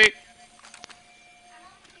need heavy.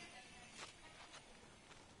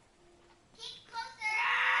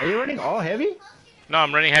 Are you running all heavy? No,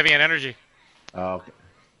 I'm running heavy and energy. Oh, okay.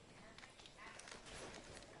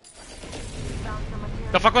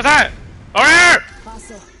 The fuck was that? Over here!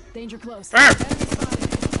 Hostile. Danger close. Where? Enemy spotted.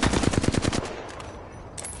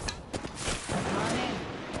 Come on in.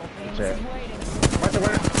 Opening Shit. is waiting. Watch it,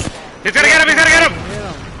 where? He's gonna get him! He's gonna get him! Hit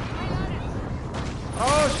him.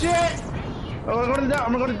 Oh, shit! Oh, I'm gonna go to the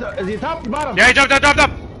I'm gonna go to the. Is he top or bottom? Yeah, he jumped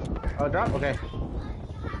up. Oh, drop? Okay.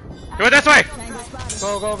 Go this way. Tango spotted. Go.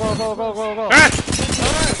 Alright.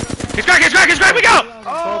 He's cracked. We go!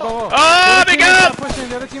 Go. Oh, The Miguel! other teammates are pushing.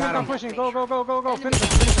 The other teammates Got are him. pushing. Go. Finish him.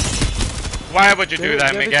 Why would you do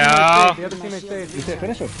that, Miguel? The other teammate stayed. You said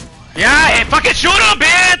finish him. Yeah, hey, fucking shoot him,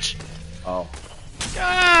 bitch! Oh.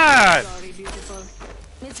 God! Sorry, beautiful.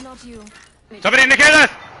 It's not you. Somebody indicate us!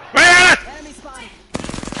 Where are you? Enemy spotted.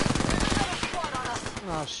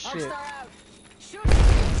 Oh shit. Arcstar out. Shoot.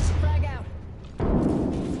 Frag out.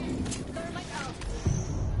 Thermite out.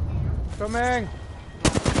 Coming.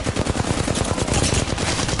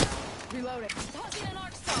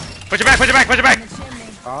 Push it back, push it back, push it back.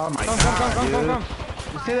 Oh my Come, god, come, come, dude. come, come,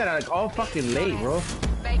 You say that like all fucking late, bro.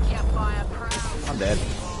 Make your fireproof. I'm dead.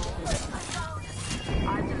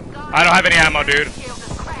 I don't have any ammo, dude.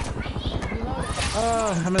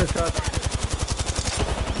 I'm in the truck.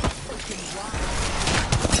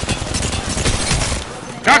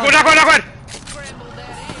 Knock one, knock one, knock one.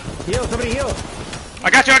 Heal, somebody heal. I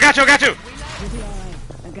got you, I got you, I got you. You'll be alright.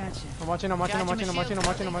 I got you. I'm watching, I'm watching, I'm watching, I'm watching, I'm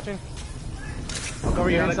watching, I'm watching. I'll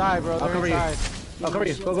cover you. They're Alex. inside, bro. I'll They're cover inside. you. I'll cover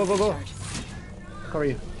you. Go, go, go, go. Cover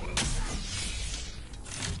you.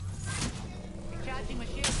 Recharging my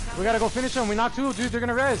shields. We gotta go finish them. We knocked two, dude. They're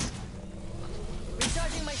gonna res.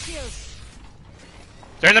 Recharging my shields.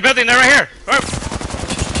 They're in the building, they're right here. Oh.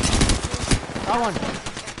 Got one.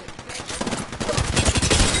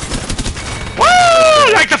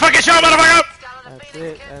 Woo! Like the fucking shot, motherfucker! That's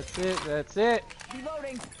it. That's it. That's it.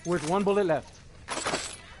 Reloading. With one bullet left.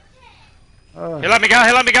 Heal up,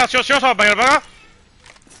 Miguel, show us, motherfucker.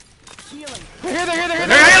 Healing. They're here, they're here, they're here.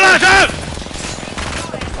 Hey, heal us up!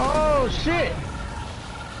 Oh shit!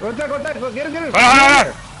 Go that, get him, get him. Hold on, hold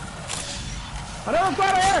on. Another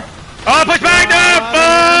fighter here! Oh, push back the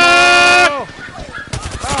fuck!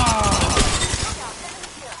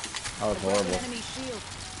 That was horrible. Enemy shield.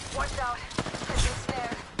 Watch out.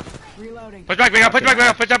 Snare. Reloading. Push back, Miguel, push back,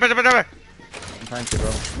 Miguel, push back. I'm trying to,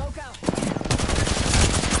 bro. Smoke out.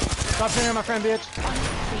 Stop shooting at my friend, bitch.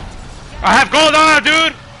 I have gold on,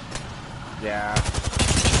 dude! Yeah.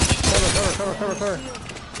 Cover.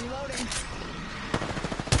 Reloading.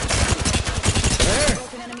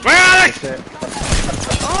 Where, Alex? That's it.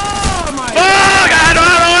 Oh my Fuck! I don't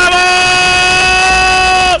have ammo!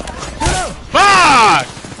 Fuck!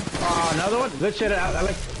 Oh, another one? Good shit,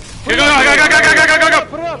 Alex. Go!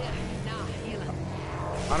 Put it up.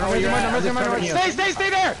 I don't know where you're at. I'm just covering you. Stay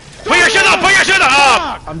there. Put your shit up! Put your shit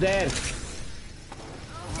up! I'm dead.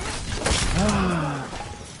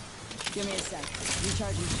 Give me a sec.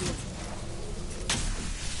 Recharging shields.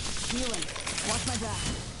 Healing. Watch my back.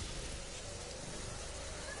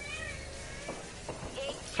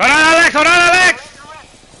 Hold on, Alex! Hold on, Alex!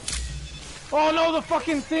 Oh no, the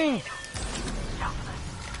fucking thing.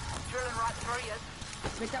 Drilling right through you.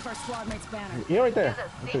 Picked up our squad mate's banner. You're right there.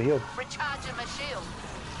 I should heal. Recharging my shield.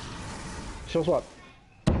 Show swap.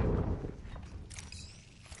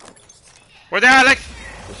 Where they, Alex?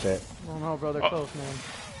 Good shit. Oh no, bro, they're close, man.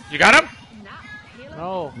 You got him?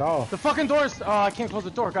 No. No. The fucking door's. Oh, I can't close the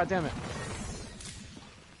door. God damn it.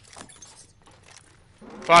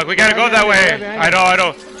 Fuck, we gotta go that way. I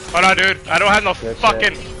know. Hold on, dude. I don't have no Good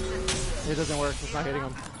fucking... It doesn't work. It's not hitting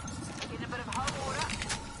him. Getting a bit of hot water.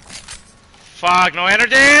 Fuck, no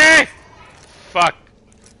energy! Fuck.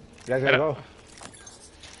 You guys gotta go.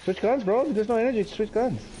 Switch guns, bro. There's no energy. Switch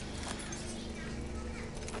guns.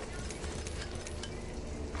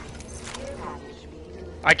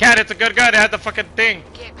 I can't, it's a good gun. It had the fucking thing.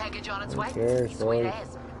 Care package on its way. cares, bro? Sweet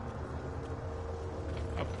ass.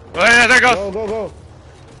 Oh, there it goes. Go.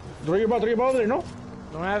 Throw your ball there, no?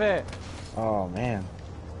 Don't have it. Oh, man.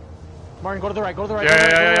 Martin, go to the right. Go to the right.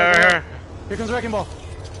 Yeah. Here comes the wrecking ball.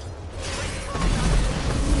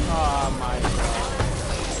 Oh my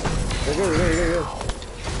god. You're good.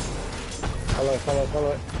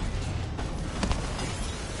 Follow it.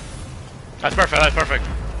 That's perfect.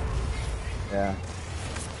 Yeah.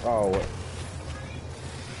 Oh, what?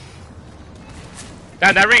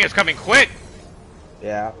 Damn, that ring is coming quick.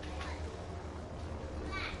 Yeah.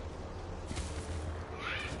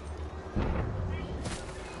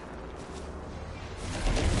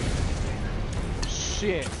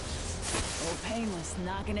 Shit. Oh, painless.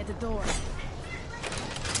 Knocking at the door.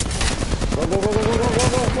 Go.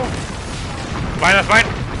 Fine, that's fine.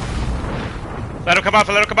 Let him come up.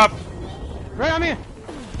 Right on me.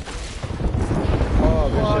 Oh,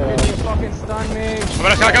 good Fucking, shit. you fucking stun me. I'm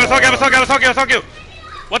gonna sock you.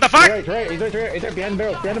 What the fuck? Right. He's right behind the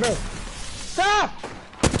barrel. Stop!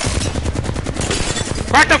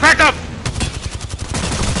 Cracked up.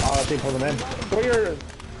 Oh, that thing pulled him in.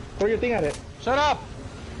 Throw your thing at it. Shut up.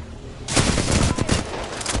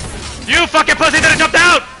 You fucking pussy didn't jump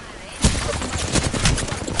down!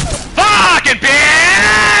 Fucking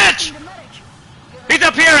bitch! He's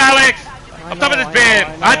up here, Alex! I'm top of this bin.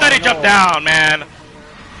 I thought he jumped down, man.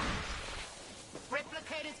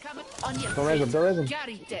 Replicators coming on your Don't raise him. Got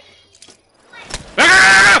it.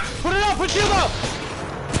 Put it up. Put shield up.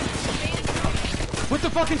 Put the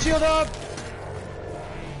fucking shield up.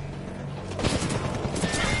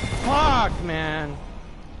 Fuck, man.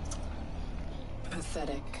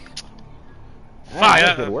 Pathetic.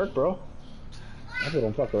 That good work, bro. That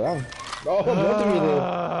don't fuck around. Oh, both of you did.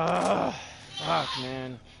 Fuck,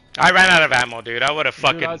 man. I ran out of ammo, dude. I would have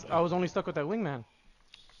fucking. Dude, I was only stuck with that wingman.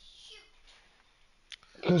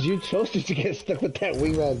 Because you chose to get stuck with that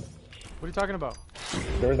wingman. What are you talking about?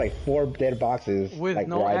 There was like 4 dead boxes. With like,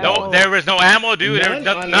 no right ammo. No, there was no ammo, dude. None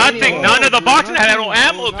There, on nothing. any- None of the Dude, boxes had no nothing,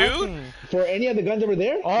 ammo, nothing. dude. For any of the guns that were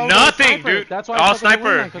there? All Nothing, sniper. dude. That's why All I stuck with the sniper,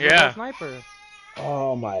 wingman, 'cause it was yeah. all sniper.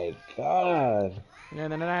 Oh my god. Yeah,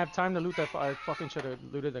 and then I have time to loot that. I fucking should have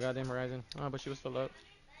looted the goddamn Horizon. Oh, but she was still up.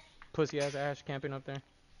 Pussy ass Ash camping up there.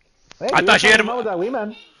 Hey, I we thought were she had talking a- about that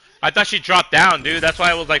wingman. I thought she dropped down, dude. That's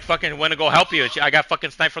why I was like, fucking, went to go help you. I got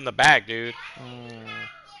fucking sniped from the back, dude.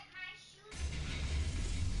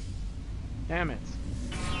 Damn it.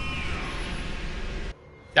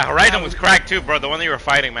 The Horizon was cracked too, bro. The one that you were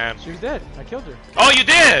fighting, man. She was dead. I killed her. Oh, you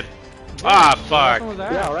did? Ah, The last fuck. one was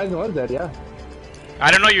Ash. Yeah, Horizon was dead, yeah.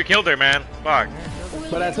 I didn't know you killed her, man. Fuck.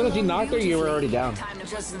 But as soon as you knocked her, you were already down. Time to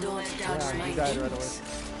put some bullets down Yeah, to my you died right demons.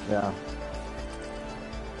 Yeah.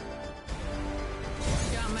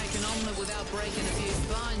 Can't make an omelet without breaking a few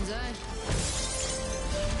spines, eh?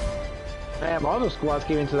 Damn, all the squads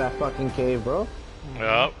came into that fucking cave, bro.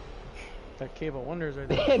 Yep. That Cave of Wonders right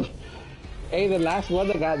there. Hey, the last one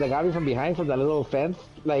that got me from behind from that little fence,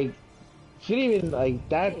 like, she didn't even, like,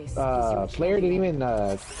 that, player didn't even,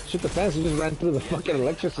 shoot the fence, he just ran through the fucking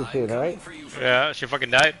electricity shit, alright? Yeah, she fucking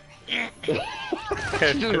died. She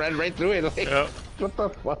just ran right through it, like, Yep. what the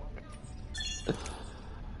fuck?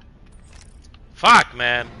 Fuck,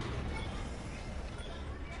 man.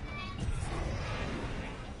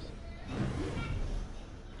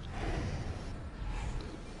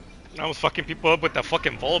 I was fucking people up with the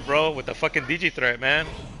fucking Volt, bro. With the fucking DG threat, man.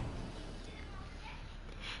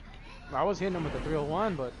 I was hitting him with the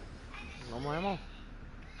 301, but no more ammo.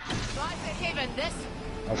 Right, Kevin, this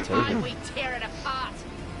That's time crazy. we tear it apart.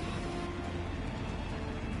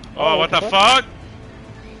 Oh, what the fuck?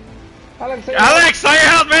 Alex, Alex, saw your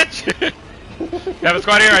health, bitch! You have a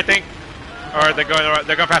squad here, I think. Or they're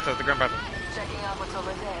going past us. They're going past us. Checking out what's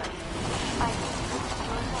over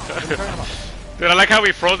there. Dude, I like how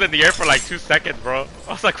we froze in the air for like 2 seconds, bro.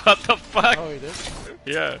 I was like, what the fuck? Oh, he did?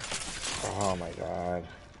 Yeah. Oh my god.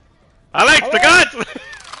 Alex, the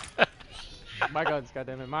guns! My guns,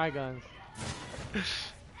 goddammit, my guns.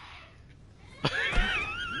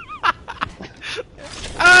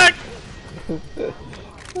 Alex!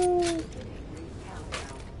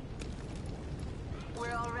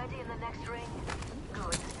 We're already in the next ring.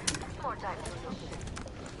 Good. More time to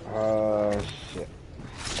look. Shit.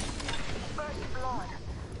 First blood.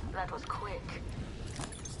 That was quick.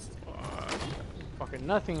 Fucking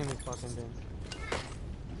nothing in these fucking bins.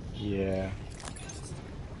 Yeah.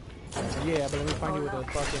 Yeah, but let me find you with a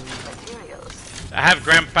fucking... Materials. I have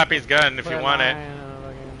Grandpappy's gun if you want it.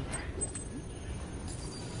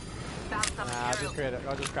 Found some Nah, I'll just create it.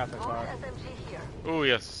 I'll just craft a More car. SMG here. Ooh,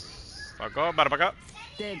 yes. Back up, back up.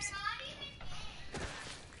 Dibs.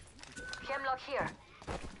 Hemlock here.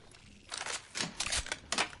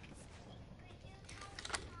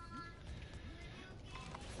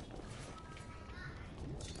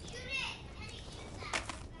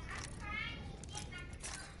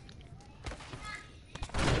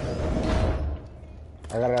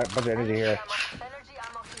 I got a bunch of energy here. Energy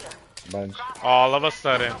ammo here. Bunch. All of a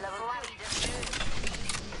sudden. Level 1.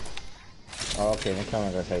 Oh, okay, next time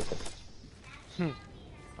I'm gonna take it.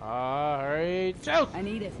 Alright, Joe! I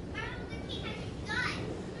need it.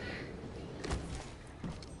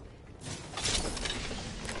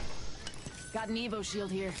 Got an Evo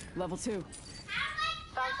shield here, level 2. Found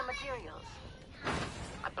some materials.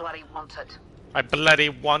 I bloody want it. I bloody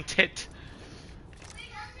want it.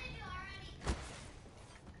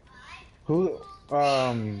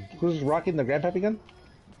 Who's rocking the Grandpappy gun?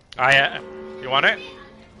 You want it?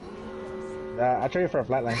 I'll trade you for a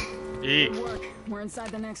flatline. Eek. Good work. We're inside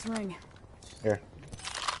the next ring. Here.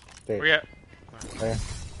 There. Where you at? There.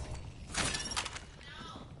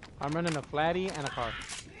 I'm running a flatty and a car.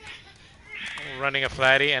 Running a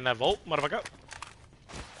flatty and a Volt, motherfucker.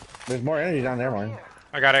 There's more energy down there, man.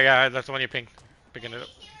 I got it, yeah, that's the one you ping. Picking it up.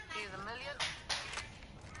 Here's a million.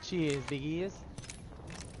 Cheers, big ears.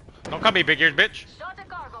 Don't call me big ears, bitch. Shot a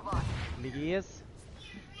cargo bot. Big ears.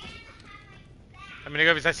 I'm gonna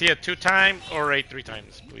go if I see a 2 times or a 3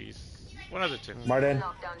 times, please. One of the 2. Martin.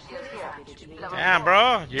 Knockdown shield here. Level Damn, 4.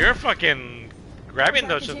 bro, you're fucking grabbing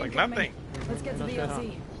those shit like nothing. Let's get to No the shit, huh?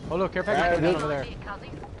 LZ. Oh look, care package down over there.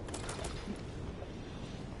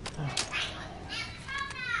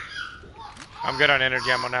 I'm good on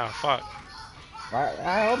energy ammo now. Fuck.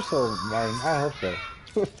 I hope so, Martin. I hope so.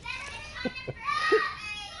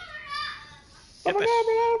 Get this.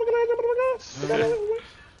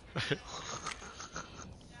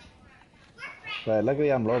 But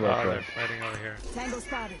luckily I'm low, Oh, bro. they're fighting over here. Tango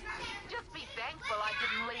spotted. Just be thankful I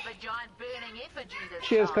didn't leave a giant burning effigy this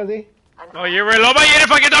Cheers, time. cuzzy. Oh, you were low, but you didn't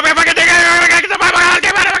fucking do me, fucking thing.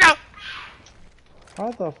 Get out.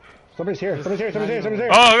 What the? Somebody's here. Somebody's here. Somebody's here. Somebody's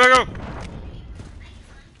here. Oh, go.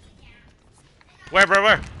 Where, bro?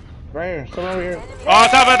 Where? Right here. Someone over here. Oh,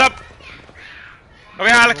 top. Okay,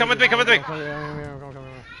 Alex, come with me. Come here.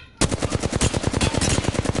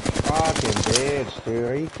 Fucking bitch, dude.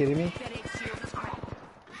 Are you kidding me?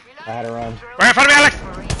 I had to run. Right in front of me, Alex.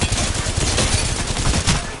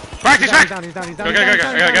 Crack, he's cracked. He's down. Go.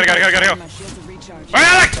 Gotta go. My shields are recharged. Right,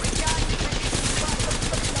 Alex.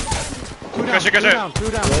 Two down.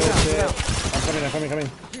 I'm coming.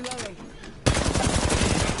 Reloading.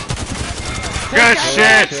 Good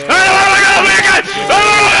shit.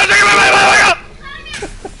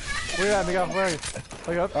 Where you at, Miguel? Where are you?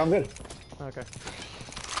 Oh, you up? I'm good. Okay.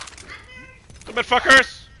 Stupid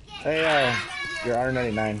fuckers. Hey, you're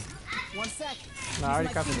R99. 1 sec. Nah, I already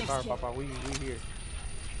crafted the car, Papa. We here.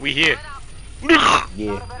 We here.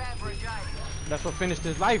 Yeah. That's what finished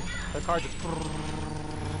his life. The car just.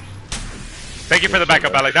 Thank you for the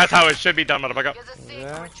backup, Alex. That's how it should be done, motherfucker.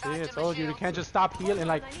 Yeah, see, I told you. You can't just stop healing.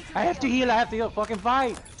 Like, I have to heal. Fucking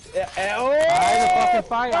fight. Oh, I had to fucking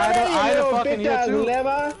fight. I had to fucking heal too.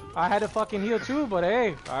 Lever. I had to fucking heal too, but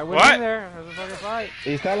hey, I went What? in there. It was a fucking fight.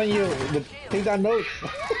 He's telling you the things on notes.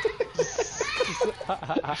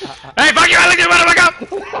 Hey, fuck you, Alex, you motherfucker!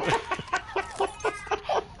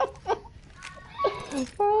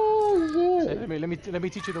 Oh shit. Let me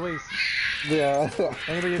teach you the ways. Yeah.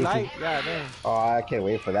 Anybody like? Yeah, man. Oh, I can't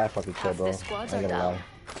wait for that fucking show, Half bro. the I squads ain't are gonna down. lie.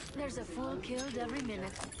 There's a fool killed every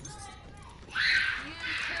minute. You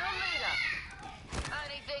kill leader.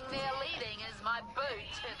 Anything they're leading is my boot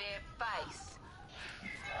to their face.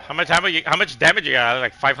 How much damage you got?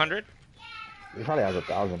 Like 500? He probably has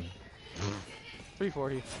 1,000.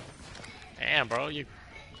 340. Damn, bro, you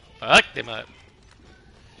fucked him up.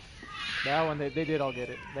 That one, they did all get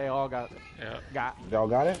it. They all got it. Yeah. Got. Y'all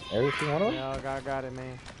got it? Every single one of They them? all got it,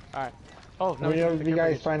 man. All right. Oh No, no. you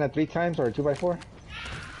guys find that 3 times or 2x4?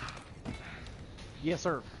 Yes,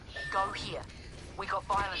 sir. Go here. We got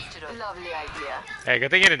violence to do. Lovely idea. Hey,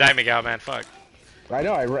 good thing you didn't die, Miguel, man. Fuck. I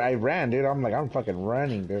know, I ran, dude. I'm fucking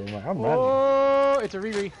running, dude. I'm running. Oh, it's a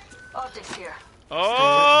Riri. Optics here.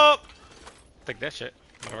 Oh! Take that shit.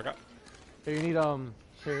 Motherfucker. Here, you need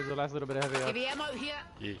Here's the last little bit of heavy. Heavy ammo here.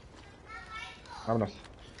 Yeah. Vámonos.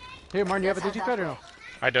 Here, Martin, you have a digicard or no?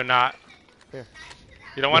 I do not. Here.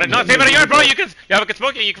 You don't want it? No, save it of yours, bro. You have a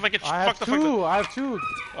smoke it. You can fucking I fuck have the two. fuck. I have two.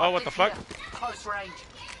 Oh, what the fuck? Close range.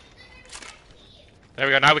 There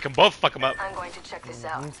we go. Now we can both fuck them up. I'm going to check this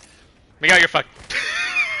out. Miguel, you're fucked.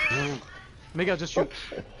 Miguel, just shoot.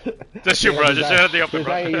 Just shoot, bro. Just shoot at the open, Just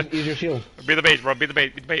die, bro. use your shield. Be the bait, bro. Be the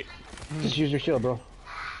bait. Be the bait. Just use your shield, bro.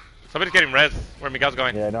 Somebody's getting res. Where Miguel's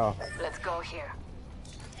going? Yeah, no. Let's go here.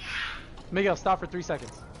 Miguel, stop for 3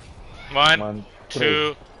 seconds. One,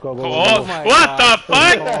 two. Go, go, Oh, go, go. my what God. the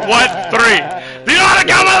fuck? 1, 3. Do you know how to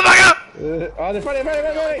count, motherfucker? Oh, they're funny.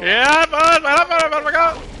 Yeah,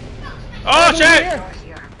 motherfucker. Oh, shit.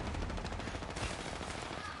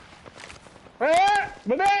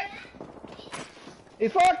 Baby!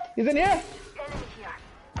 He's fucked! He's in here! Enemy here.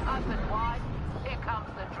 Open wide. Here comes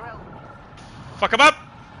the drill. Fuck him up.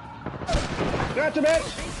 Gotcha, bitch!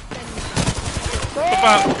 Flip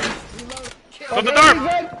out. Flip the door.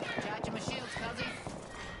 Charging my shields, Cuzzy.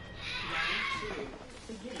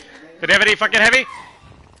 Did they have any fucking heavy?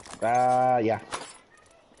 Yeah.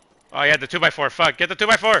 Oh, yeah, the 2x4. Fuck. Get the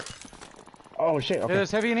 2x4. Oh, shit, okay.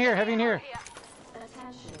 There's heavy in here. Heavy in here.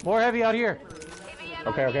 More heavy out here.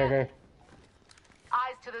 Okay.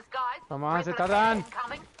 Eyes to the skies. Come on, Red se tardan.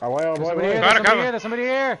 coming. Oh, boy, There's somebody boy. here. Got it, There's somebody cover. here. There's somebody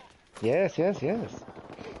here. Yes.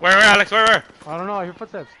 Where, Alex? Where? I don't know. I hear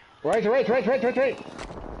footsteps. Right. Right over here.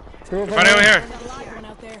 Got a live one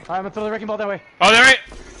out there. Alright, I'm gonna throw the wrecking ball that way. Oh, they're right.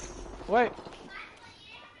 Wait.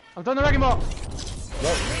 I'm throwing the wrecking ball.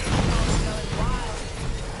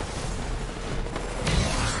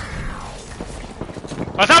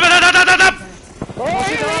 Oh, stop it. Stop. Oh,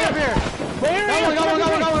 shit, they're all up here. Go.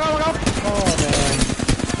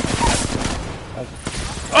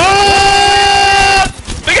 Oh!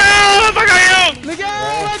 Miguel! Fuck are you! Miguel,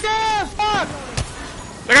 right there! Fuck!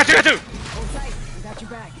 I got you. Hold tight. We got your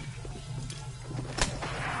back.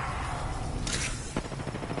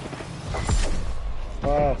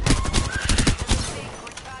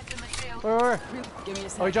 Where? Give me a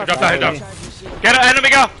second. Oh, he dropped Drop that. down. Drop. Charging shield. Get it, enemy,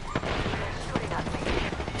 Miguel.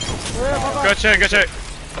 Where? Papa? Good shit.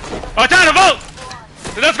 Oh, time to vote!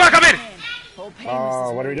 Let's go, come in! Hold pain.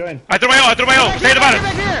 Oh, what are we doing? I threw my ult. Stay at the Get bottom.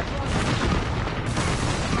 back here!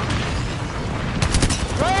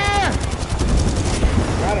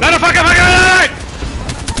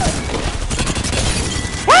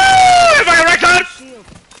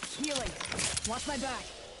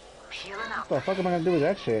 the fuck am I gonna do with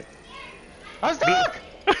that shit? I'm stuck!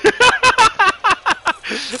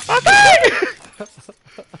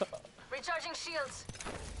 Recharging shields.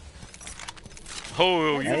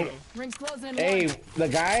 Oh, you. Hey, Ring's closing in hey, one. the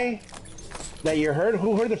guy that you heard,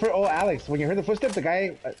 who heard the first? Oh, Alex. When you heard the footsteps, the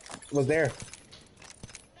guy was there.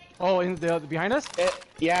 Oh, in the behind us?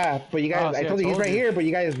 Yeah, but you guys, Oh, see, I told you he's told right you. here, but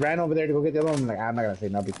you guys ran over there to go get the other one. I'm like, I'm not gonna say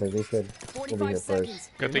no because they said we'll be 45 here seconds. first.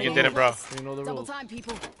 Good thing you did it, bro. You know the Double rules. time,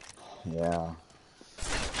 people. Yeah.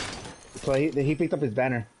 So he picked up his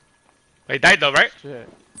banner. He died though, right? Shit.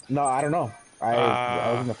 No, I don't know.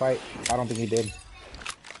 I was in the fight. I don't think he did.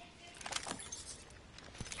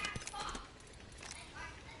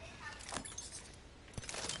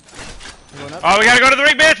 You going up? Oh, we gotta go to the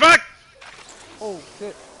ring, bitch. Fuck. Oh,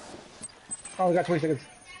 shit. Oh, we got 20 seconds.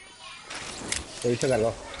 Yeah, we still gotta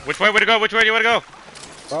go. Which way would it go? Which way do you want to go?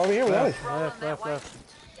 Oh, over here with Alex. Left.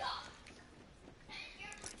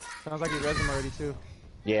 Sounds like he read them already, too.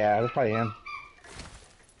 Yeah, that's probably him.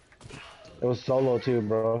 It was solo too,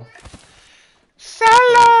 bro.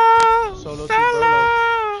 Solo. Solo to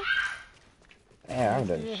Brolo. Yeah, I haven't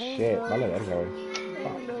done shit. I love that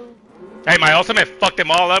guy. Hey, my ultimate fucked them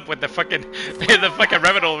all up with the fucking the fucking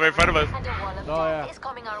Revenant right in front of us. And a wall of Oh, yeah. death is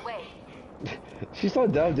coming our way. She's so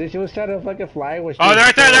dumb, dude. She was trying to fucking fly with. Oh, they're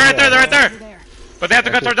right there. They're right there. They're right Over there. there. But they have to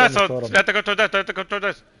go That's towards us. just So totem. they have to go towards us. They have to go towards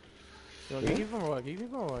us. Yo, gatekeep him or what? Gatekeep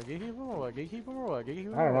him or what? Gatekeep him or what? Gatekeep him or what? Gatekeep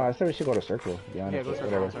him I don't know. or I what? said we should go to circle. To be Yeah, honest, go but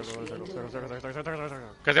circle, whatever. circle.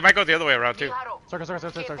 Because they might go the other way around too. Circle.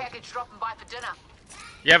 Care package dropping by for dinner.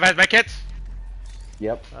 You have my kits?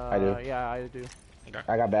 Yep, I do. Yeah, I do.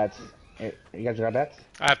 I got bats. Hey, you guys got bats?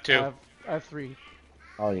 I have two. I have 3.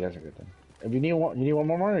 Oh, you guys are good then. If you need one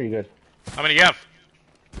more, or are you good? How many you have?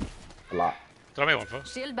 A lot. Throw me one, fool.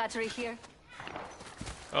 Shield battery here.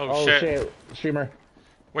 Oh, shit. Streamer.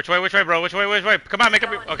 Which way, bro? Which way? Come on, make up.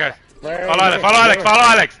 Okay. Right, Follow Alex.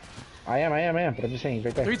 I am. But I'm just saying, he's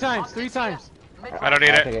right there. 3 times. I don't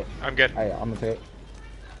need I'll take it. it. I'm good. I'm gonna take it.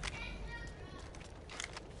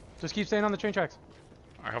 Just keep staying on the train tracks.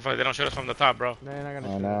 Alright, hopefully they don't shoot us from the top, bro. They're not gonna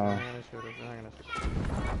Oh, shoot no. us. They're not gonna shoot us. They're not gonna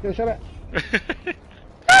shoot us. Yo, shut up.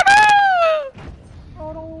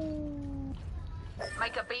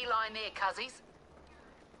 Make a beeline there, cuzzies.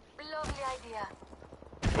 Lovely idea.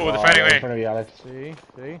 Oh, they're fighting In me. front of you, Alex. See?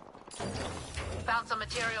 Found some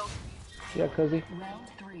materials. Yeah, cozy. Round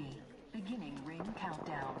 3. Beginning ring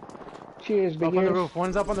countdown. Cheers, big Up on the ears. roof.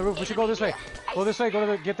 One's up on the roof. We should go this way. Go this way.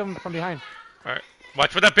 Get them from behind. Alright.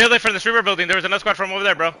 Watch for that building, for the streamer building. There was another squad from over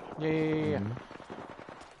there, bro. Yeah.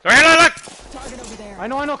 So here, look! Target over there. I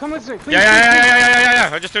know. Come with me. Please. Yeah.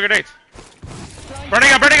 I just took grenades.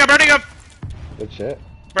 Burning up. Good shit.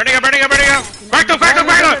 Burning up. Back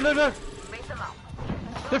them! Look.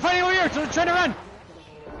 They're fighting over here. They're trying to run.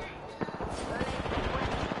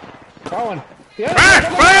 Got one. Yeah.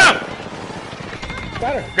 Fire!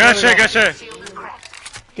 Got her. Good shit. Shield is cracked.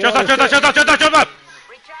 Jump up!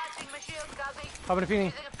 Recharging my shield, cuzzy. How about a Feeny?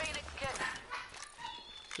 Using a phoenix kit.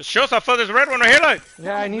 Just show us how far this red one right here, like.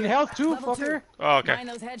 Yeah, I need health too, Level 2. fucker. Oh, okay. Mind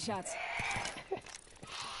those headshots.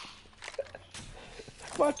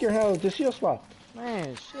 Fuck your hell. Just shield spot.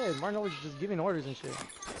 Man, shit. Martin always just giving orders and shit.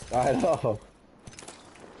 I know.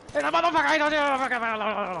 Hey, that motherfucker!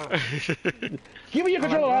 Give me your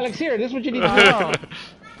controller, Alex. Here. This is what you need to Oh. do.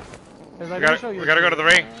 We We gotta go to the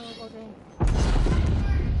ring.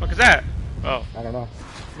 What is that? Oh. I don't know.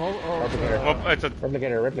 Replicator. Well, it's a.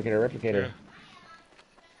 Replicator. Yeah.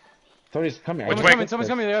 Somebody's coming. Someone's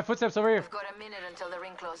coming. They have footsteps over here. We've got a minute until the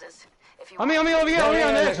ring closes. If you On me, over here,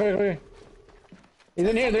 Yeah, come here. He's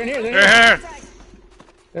in here. They're in here. Here.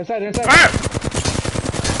 They're inside. Fire!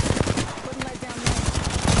 Putting light down there.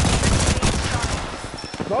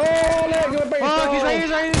 Oh, He's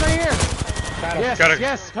right here. Yes, Got it.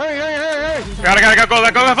 yes. Hurry. Gotta go.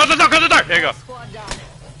 Close the door. There you go. squad down.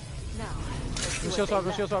 Go shield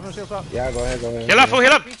swap. Yeah, go ahead. Heal up, fool.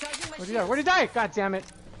 Heal up. Where'd he die? God damn it.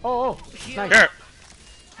 Oh. Nice. Here.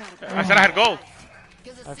 I said I had gold.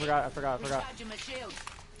 I forgot. Recharging my shield.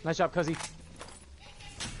 Nice job, Cuzzy.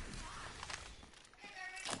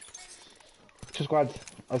 2 squads.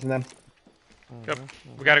 Us and them. Yep.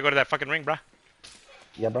 We gotta go to that fucking ring, bruh.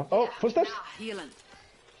 Yeah, bro. Oh, footsteps. Healing.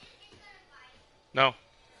 No.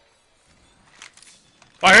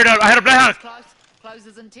 Oh, I heard a bloodhound. Close.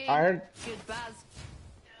 Closes in 10. I heard. Good buzz.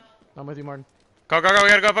 I'm with you, Martin. Go. We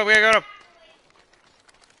gotta go up.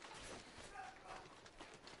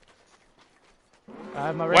 I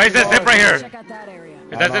have my Why is this zip right here? Check out that area.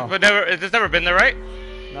 Is that zip? Has this never been there, right?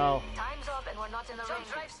 No. Time's up and we're not in the ring.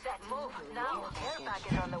 Move now. Care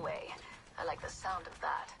package on the way. I like the sound of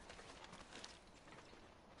that.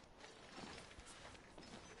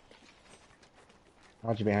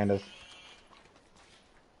 Watch you behind us.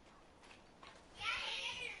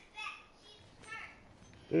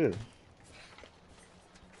 Dude.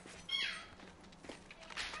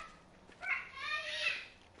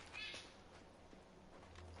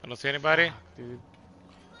 I don't see anybody. Dude.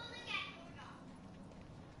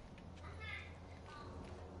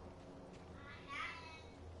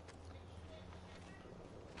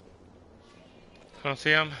 I don't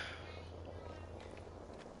see him.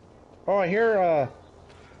 Oh, I hear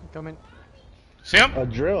Coming. See him? a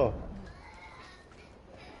drill.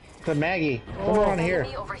 It's a Maggie. Somewhere on here.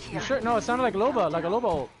 Enemy over here. You sure? No, it sounded like Loba, like a Loba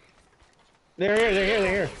ult. They're here, they're here,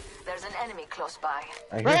 they're here. There's an enemy close by.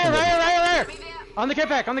 I hear Right here, somebody. right here. On the kit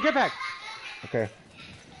pack, on the kit pack. Okay.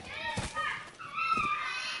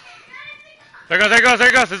 There goes, there goes,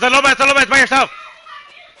 there goes. It's a Loba, it's by yourself.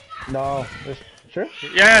 No. Sure?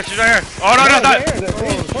 Yeah, she's right here. Oh, no, no, no. There,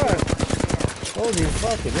 holy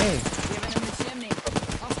fucking name. Giving him the chimney.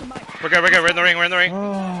 Off the mic. We're good, we're in the ring, we're in the ring.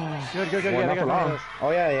 Good, good, good. Well, Yeah, not they for got long. us.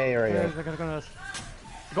 Oh, yeah, you're right. Yeah, Yeah. they're gonna go to us.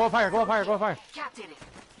 Go up higher, go up higher, go up higher. Captain it.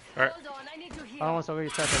 Alright. Hold on, I need to I heal. don't want to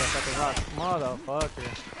get trapped at a fucking rock.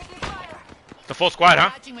 Motherfucker. Taking fire. The full squad, huh?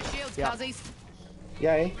 Patching my shields, Yeah. cuzzies.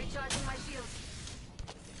 Yeah, Recharging my shields.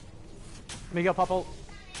 Miguel, pop ult.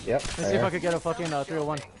 Yep. Let's see if I could get a fucking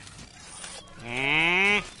 301.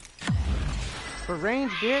 Mm. For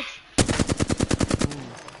range, bitch.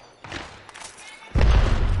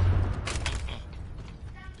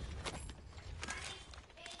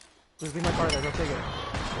 Just leave my car there, go take it.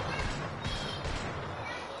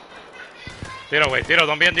 Tito, wait. Tito,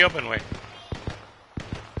 don't be in the open way.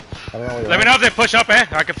 I don't know where Let me know if they push up, eh?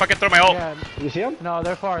 I can fucking throw my ult. Yeah, You see him? no,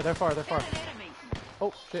 they're far, they're far, they're far.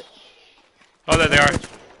 Oh, shit. Oh, there they are.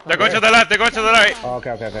 They're going to the left, they're going to the right. Oh,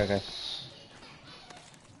 okay.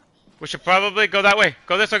 We should probably go that way.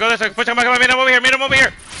 Go this way, go this way. Push him back, meet him over here, meet him over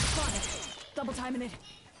here. Double timing it.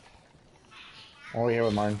 Over here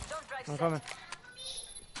with Martin. Don't drive I'm safe. coming.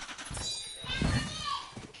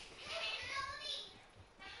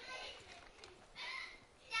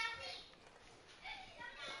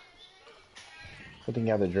 Good thing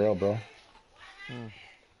you have the drill, bro. Yeah,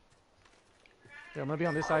 I'm gonna be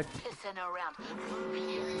on this side. It's in around.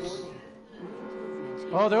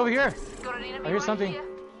 Oh, they're over here. Got an enemy I hear right something. here.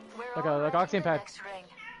 We're Like a already oxygen in the pad. next ring.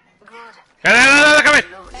 Good. Yeah, come in.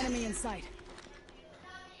 Enemy in sight.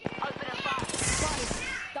 Open and fire. Spotted.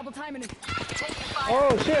 Double timing it. Taking fire.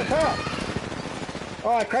 Oh, shit, top!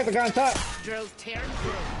 Oh, I cracked the guy on top. Drills tearing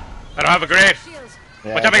through. I don't have a grenade. Shields.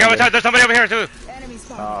 Yeah, Watch out, Miguel, watch out. There's somebody over here, too. Enemy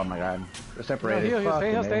spotted. Oh, my God. They're No, separated. heal, heal, stay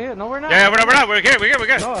Fucking here, stay A. here. No, we're not. Yeah, we're not. We're good, we're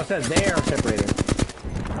good. No, it says they are separated.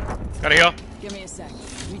 Gotta heal. Give me a sec.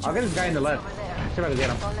 I'll get this guy in the left. See if I can get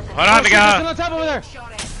him. Hold on, Oh, shit, they're still Miguel. on top over there.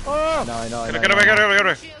 Oh, No, I know. Get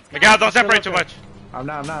over. Miguel, don't separate too much. I'm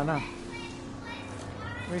not.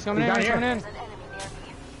 he's coming He's in, down he's here. coming in. There's an enemy near me.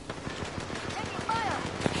 Taking fire.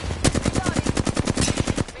 Reloading.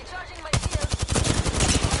 Recharging my shields.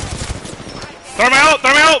 Throw me out.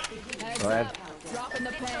 Heads Go ahead. up. Dropping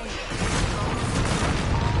the pain.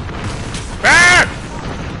 Back!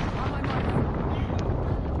 On my mark.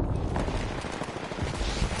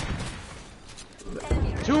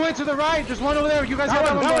 Two into the right, there's one over there. You guys got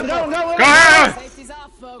that one. Go. Go ahead! Safety's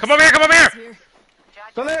off, folks. Come over here, come over here! Here.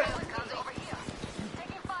 So there. Comes over here.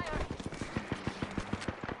 Taking fire.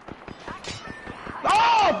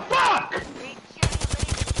 Oh, fuck!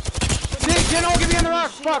 Dick, you know, get me in the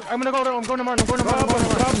rock. Fuck, I'm going to Martin. Go him.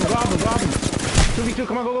 2v2,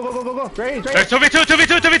 come on, go. Great. There's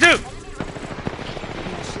 2v2.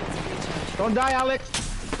 Don't die, Alex.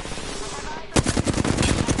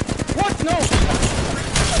 What? No.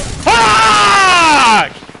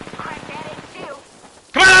 Fuck! Crack that in two.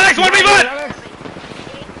 Come on, Alex, 1v1! Alex.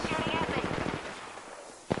 He's shooting at me.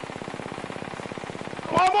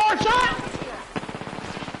 One more shot!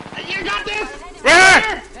 You got this! Right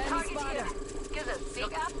here! Target's here. Give us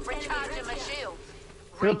pick up. Recharging my shields.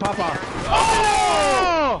 Good pop off.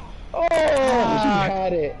 Oh! Oh, she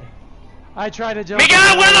had it. I tried to jump.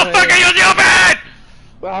 Miguel, where the fuck are you, stupid?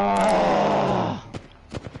 Ah.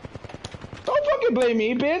 Don't fucking blame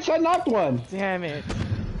me, bitch. I knocked one. Damn it.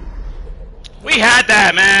 We had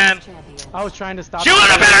that, man. I was trying to stop. She would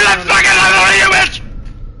have better left fucking out you, bitch!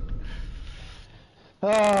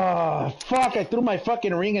 Oh, fuck. I threw my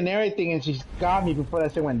fucking ring and everything, and she got me before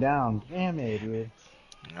that shit went down. Damn it, dude.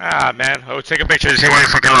 Ah, man. Oh, take a picture to see why you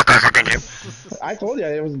fucking lost that fucking game. I told you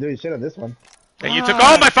I wasn't doing shit on this one. Hey, you took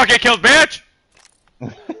all my fucking kills, bitch!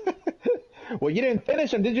 Well, you didn't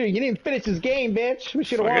finish him, did you? You didn't finish this game, bitch. We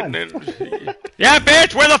should have won. Yeah,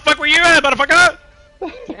 bitch! Where the fuck were you at, motherfucker?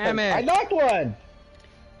 Damn I it. knocked one.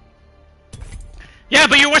 Yeah,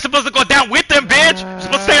 but you weren't supposed to go down with them, bitch. You're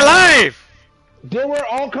supposed to stay alive. They were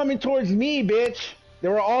all coming towards me, bitch. They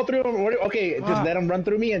were all through. Okay, just let them run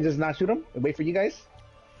through me and just not shoot them and wait for you guys.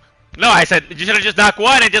 No, I said you should have just knocked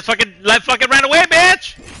one and just fucking ran away,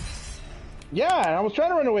 bitch. Yeah, I was trying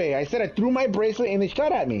to run away. I said I threw my bracelet and they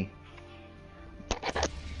shot at me.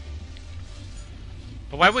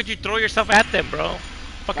 But why would you throw yourself at them, bro?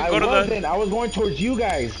 Fucking go to the. I was going towards you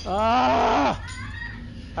guys. I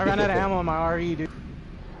ran out of ammo on my RE, dude.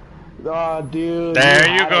 Oh, dude. There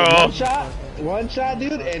you go. One shot,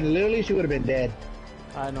 dude, and literally she would have been dead.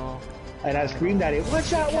 I know. And I screamed at it. One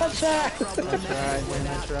shot, one shot. That's right, man.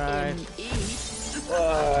 That's right.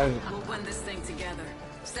 We'll win this thing together.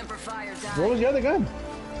 Semper Fi or die. What was the other gun?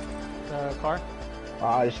 The car? Oh,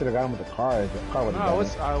 I should have got him with the car. The car would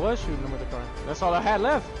have I was shooting him with the car. That's all I had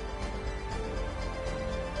left.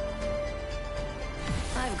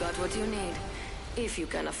 I've got what you need, if you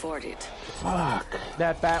can afford it. Fuck.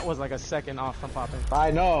 That bat was like a second off from popping.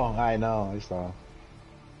 I know. I saw.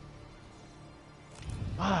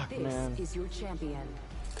 Fuck, This man. is your champion.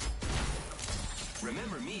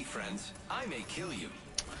 Remember me, friends. I may kill you.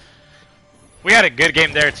 We had a good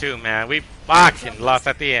game there too, man. We fucking lost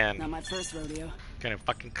at the end. Not my first rodeo. Gonna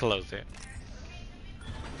fucking close it.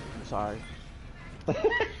 I'm sorry.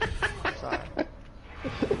 Sorry.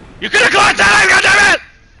 You could have clutched that,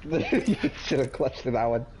 goddammit! You should have clutched that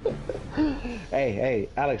one. Hey,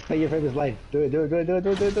 Alex, play your favorite life. Do it. Hold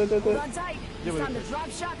on tight. It's time to drop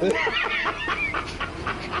shot the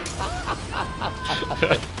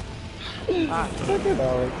Fucking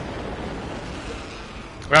Alex.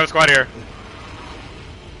 We have a squad here.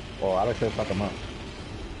 Oh, Alex should have fucked him up.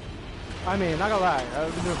 I mean, not gonna lie.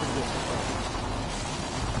 I've been doing pretty good.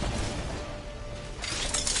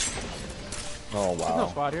 Oh, There's no wow.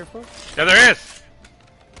 squad here, folks. Yeah, there is.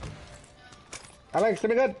 Alex, let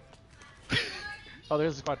me good. Oh,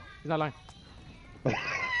 there's a squad. He's not lying.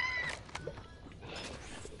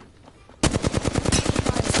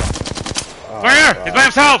 Where? He's by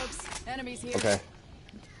himself. Enemies here. Okay.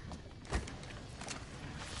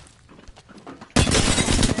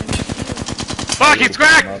 Fuck, he's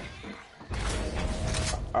cracked.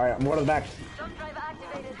 Alright, I'm going to the back.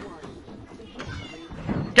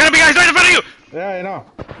 Get him, guys, right in front of you. Yeah, I know.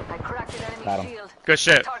 I cracked an Got enemy him. shield. Good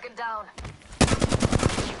shit. Target down.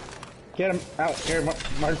 Get him out. Here,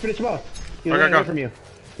 Martin, finish him off. He's Okay, running go. away from you.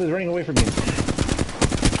 He's running away from you.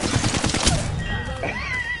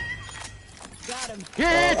 Got him.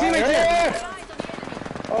 Yeah, teammates here.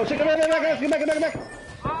 Oh, shit, come back, guys. Get back.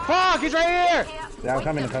 Fuck, he's right here. Yeah, I'm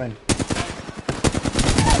coming.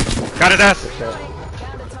 Got his ass. Shit.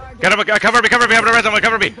 Get him, cover me, I'm gonna res him,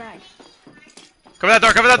 cover me. Cover that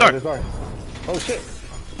door, Oh, this door. Oh, shit.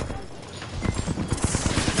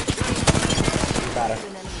 Got it.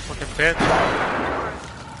 Fucking bitch.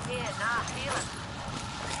 Here, nah, heal him.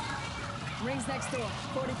 Rings next door.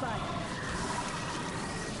 45.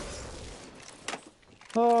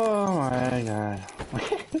 Oh, my God.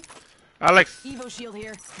 Alex. Evo shield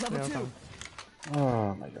here. Level Yeah, 2. okay.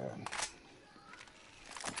 Oh, my God.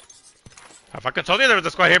 I fucking told you there was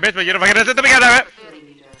a squad here, bitch, but you don't fucking listen to me, goddammit.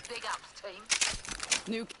 Big ups, team.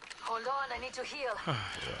 Nuke. Hold on, I need to heal.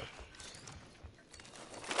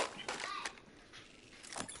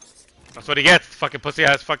 That's what he gets, fucking pussy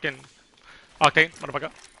ass fucking octane,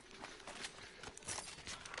 motherfucker.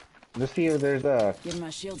 Let's see if there's a Give my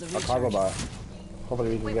shield a cargo recharge. bot. Hopefully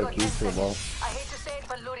we can We've get got keys 10 to the ball. seconds. I hate to say it,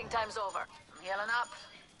 but looting time's over. I'm healing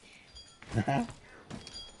up.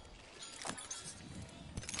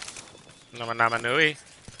 Nama nui.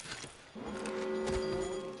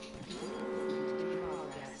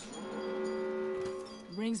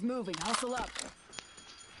 Rings moving. Hustle up.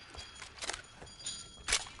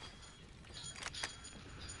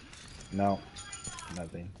 No,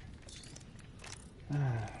 nothing.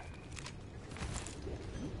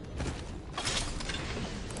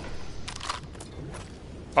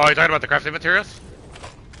 Oh, you talking about the crafting materials?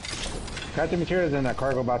 Crafting materials in that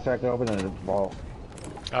cargo box so I can open the vault.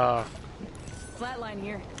 Flatline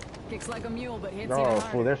here. Kicks like a mule, but hits No, even fool,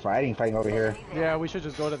 harder. they're fighting over here. Yeah, we should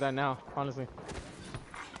just go to that now, honestly.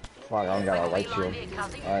 Fuck, I only got a white shield.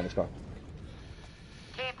 Alright, let's go.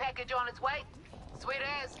 Care package on its way. Sweet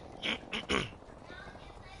as.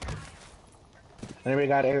 Anybody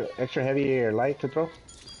got extra heavy or light to throw?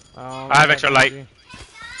 I have extra light.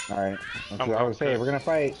 Alright. I'm I would say, if we're gonna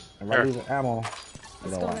fight, if I Here. lose ammo, I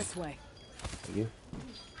Let's don't go want this way. you.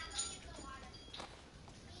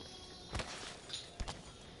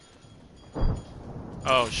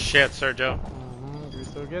 Oh shit, Sergio. We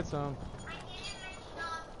still get some.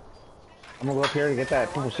 I'm gonna go up here to get that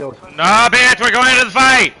purple shield. Nah, bitch, we're going into the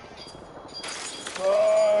fight.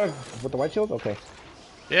 with the white shield? Okay.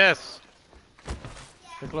 Yes.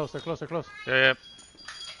 They're close, they're close, they're close. Yeah, yeah.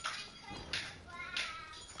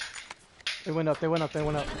 They went up, they went up, they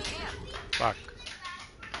went up. Fuck.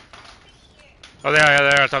 Oh,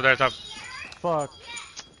 there, top, there, top. Fuck.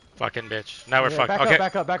 Fucking bitch. Now we're Yeah, fucked. back Okay. up,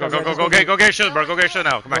 back up, back go, up. go, Yeah, go, just go, go get, get- go get your shield, bro. Go get your shield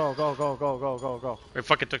now. Come on. Go, go, go, go, go, go, go. We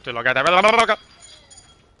fucking took too long. Got that.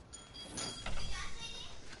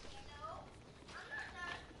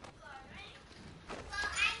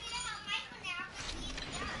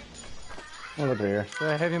 Oh, look right here.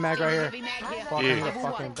 There's a heavy mag right here. Heavy mag here. Fuck, I Yeah. need a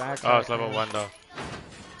fucking back. Oh, it's level 1 though.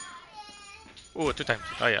 Ooh, 2 times.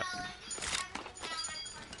 Oh yeah.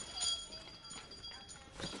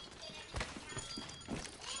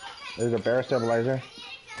 There's a barrel stabilizer.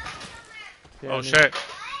 Yeah, Oh I need- shit.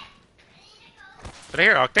 Did I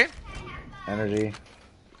hear Octane? Energy.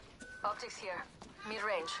 Optics here.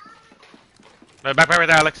 Mid-range. No, back right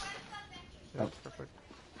there, Alex. Yeah, perfect.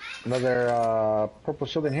 Another purple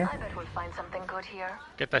shield in here. I bet we'll find something good here.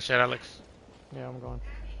 Get that shit, Alex. Yeah, I'm going.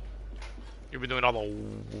 You've been doing all the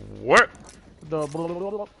work. The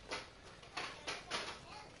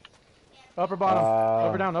upper bottom.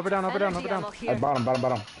 Upper down, upper down, upper down, upper down. At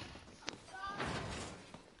bottom.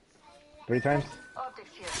 3 times. Optics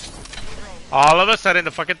here. Mid-range. All of a sudden,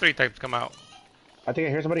 the fucking 3 types come out. I think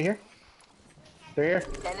I hear somebody here. They're here.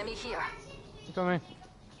 Enemy here. Come in.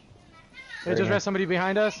 They Right just here. rest somebody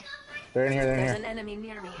behind us. They're in here. They're in There's here. an enemy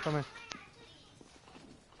near me. Come in.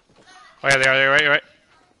 Oh yeah, they are. You're right.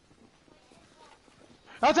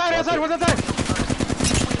 Outside, what's outside?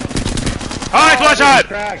 Oh, it's one shot.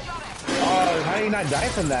 Cracked. Oh, how do you not die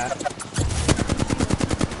from that?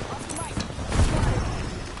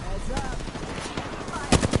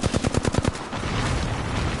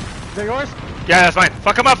 Is that yours? Yeah, that's fine.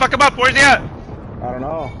 Fuck him up. Where's he at? I don't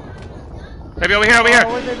know. Maybe over here.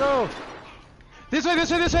 Oh, where'd they go? This way.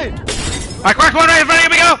 I cracked one right in front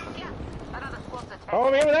of you. Here we go. Another squad's attack. Oh,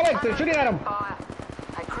 over here with Alex. They're shooting at him. Fire.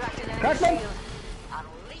 I cracked an enemy Crack them. shield.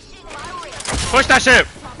 Unleashing my ring. Push that shit.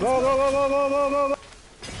 Go.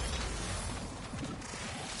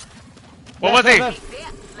 What was he?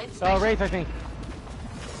 Oh, Wraith, I think.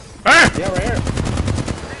 Huh? Yeah, right here.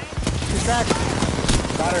 He's cracked.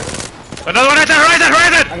 Got her. Another one right there. Horizon.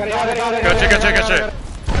 I got it. Good shit.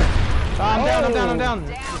 I'm down.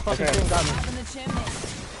 This fucking thing got me. Up in the chimney.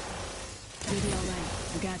 You'll be alright.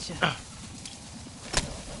 We got you.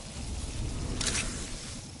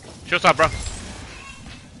 Shoot up, bro.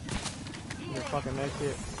 Your fucking med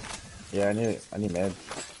kit. Yeah, I need meds.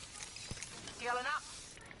 Healing up.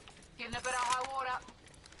 Getting a bit of high water.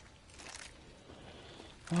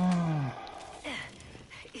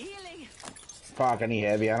 Healing. Fuck, I need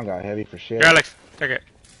heavy. I don't got heavy for shit. Here, Alex. Take it.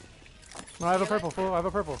 No, I have a purple, fool. I have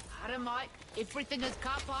a purple. Dynamite. Everything is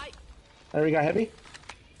carbide. There, we got heavy?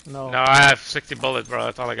 No. No, I have 60 bullets, bro.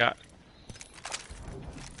 That's all I got.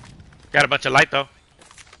 Got a bunch of light though.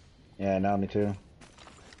 Yeah, now me too.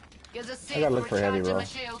 Gives a I gotta look for heavy, bro. my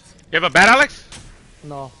shields. You have a bat, Alex?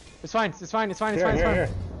 No. It's fine. Here. It's fine. It's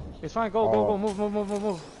fine. Go. Oh. Move.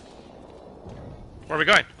 Where are we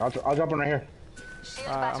going? I'll drop one right here. Shield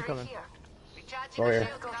I'm battery coming. here. Recharging Go my here.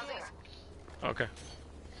 shield. Go here. Okay.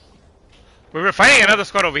 We were fighting another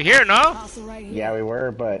squad over here, no? Also right here. Yeah, we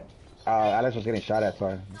were, but Alex was getting shot at, so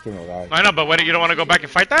I couldn't go I know, but what, you don't want to go back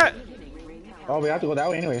and fight that? Oh, we have to go that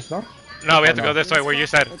way anyways, no? No, we have to no. go this way where you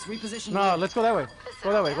said. Let's reposition. No, let's go that way.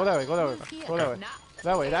 Go that way. That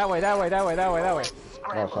way.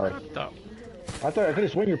 Oh, sorry. No. I thought I could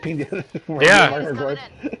have swung your ping the other way. Yeah.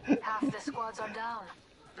 Half the squads are down.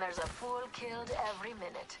 There's a fool killed every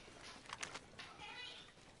minute.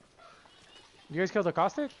 You guys killed a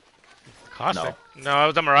caustic? Caustic? No, it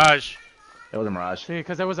was a Mirage. It was a Mirage. See,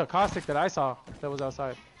 because there was a caustic that I saw that was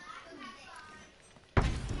outside. Damn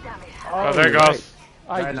it. Oh, there it you're goes.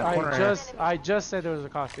 right. Right in the corner. I just said there was a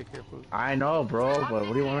caustic here, food. I know, bro, but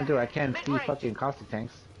what do you want to do? I can't see fucking caustic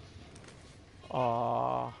tanks.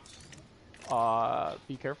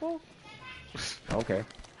 Be careful. Okay.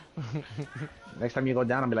 Next time you go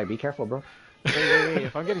down, I'll be like, be careful, bro. Wait.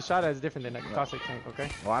 If I'm getting shot at, it's different than a caustic tank, okay?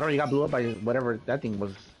 Well, I don't know, you got blew up by whatever that thing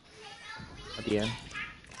was at the end.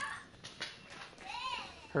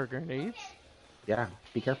 Her grenades? Yeah,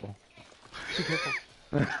 be careful. Be careful.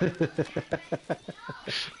 You're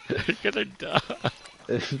gonna die.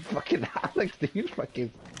 Fucking Alex, dude,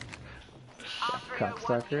 fucking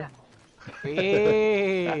cocksucker.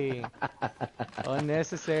 Hey!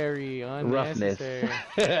 Unnecessary. Roughness. They're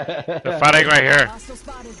fighting right here. Hostile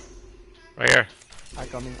spotted. Right here. I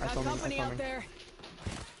coming. Got company out there.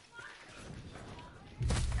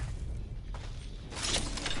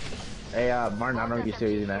 Hey, Martin, I don't know if you're still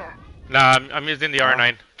using that. Nah, I'm using the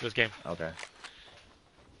R9 this game. Okay.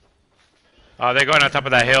 Oh, they're going on top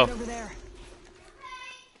of that hill. Over there.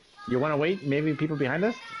 You want to wait? Maybe people behind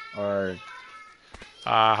us, or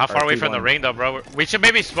How far Alright, away keep from the going. ring though, bro? We should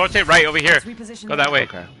maybe rotate right over here. Let's reposition Go that way.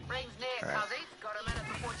 okay? Rings near, Alright. Fuzzy. Got a minute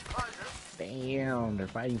before she closes. Damn, they're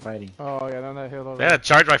fighting. Oh yeah, down that hill over They had a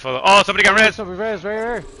charge rifle. Oh, somebody got red. So we res right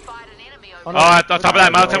here. Fight an enemy Oh, over no. Oh, on top of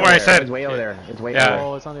that mountain where I It's said. way over there. It's way Yeah. over there.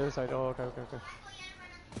 Oh, it's on the other side. Oh, okay, okay, okay.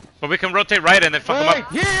 But we can rotate right and then fuck them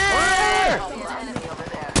up. Yeah! enemy over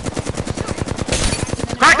there.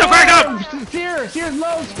 Crack them, crack them! Here's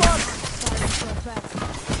low spot.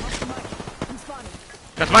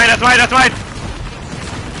 That's mine, that's mine, that's mine!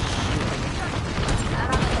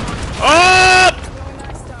 Oh!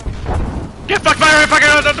 Get fucked by fucking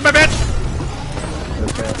out to my bitch!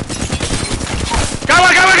 Got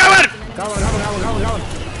one, got one, got one! Go on.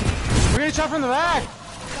 We're getting shot from the back!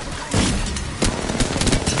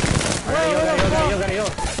 Yo.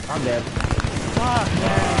 I'm dead. Fuck,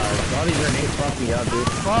 man. All these grenades fucked me up, dude.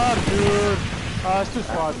 Fuck, dude. It's two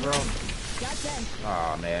squads, bro.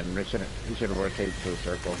 Oh man, we should have rotated to a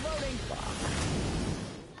circle.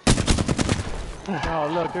 Oh,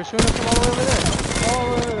 look, they're shooting us from all the way over there. All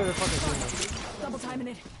the way over there, they're fucking shooting us. Double timing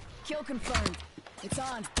it. Kill confirmed. It's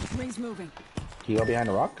on. Ring's moving. Can you go behind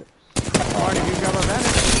the rock? Marty, you grab our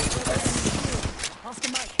bandage. Off the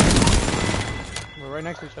mic. We're right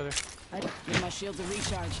next to each other. Give my shields a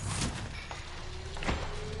recharge.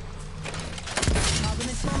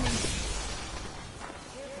 Compliments coming.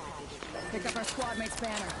 Pick up our squad mate's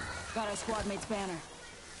banner. Got our squad mate's banner.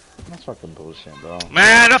 That's fucking bullshit, bro.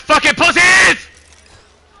 Man, the fucking pussies!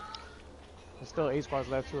 There's still 8 squads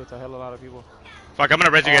left too. It's a hell of a lot of people. Fuck, I'm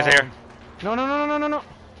gonna res you guys here. No.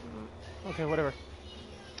 Okay, whatever.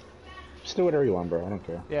 Just do whatever you want, bro. I don't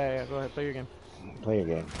care. Yeah, go ahead, play your game. Play your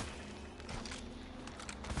game.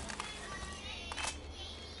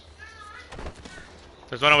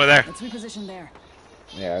 There's one over there. Let's reposition there.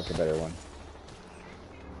 Yeah, that's a better one.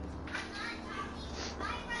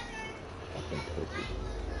 Fucking pussy.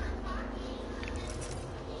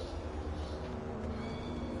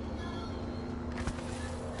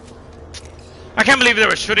 I can't believe they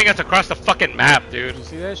were shooting us across the fucking map, dude. You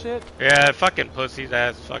see that shit? Yeah, fucking pussies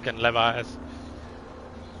ass, fucking Levi's.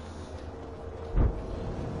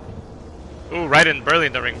 Ooh, right in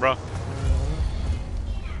Burlington ring, bro.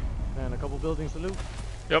 And a couple buildings to loot.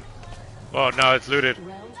 Yep. Oh no, it's looted.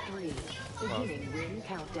 Round 3. Beginning ring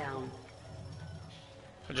countdown.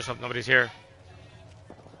 I just hope nobody's here.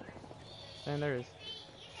 And there is.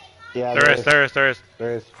 Yeah, There is. There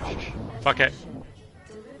is. Fuck it.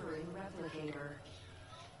 Delivering replicator.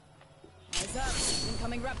 Eyes up.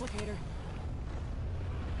 Incoming replicator.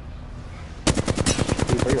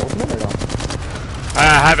 Are you opening or no? I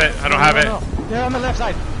have it. I don't have it. No. They're on the left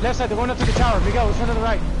side. Left side, they're going up to the tower. Miguel, let's run to the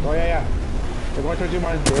right. Oh yeah. They're going towards you,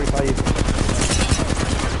 Martin. They already saw you.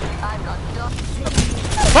 I've got dust.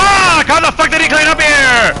 Fuck! How the fuck did he clean up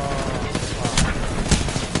here?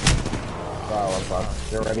 Wow, fuck.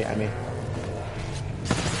 They're right behind me.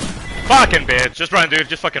 Fucking bitch. Just run, dude.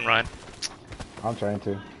 Just fucking run. I'm trying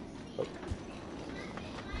to.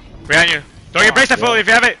 Behind you. Throw your bracelet full if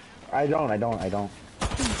you have it. I don't.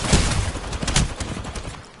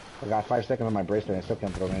 I got 5 seconds on my bracelet and I still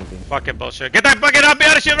can't throw anything. Fucking bullshit. Get that bucket up,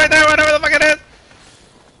 out of shit right there, whatever the fuck it is.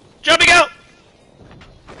 Jumping out.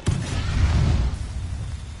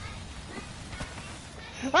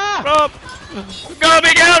 Ah! Go,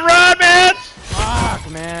 Miguel, run, man.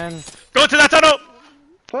 Fuck, man. Go to that tunnel.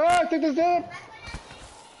 Ah, take this up!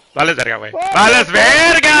 Vales verga, güey. Vales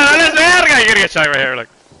verga, vales verga. You're gonna get shot right here, look.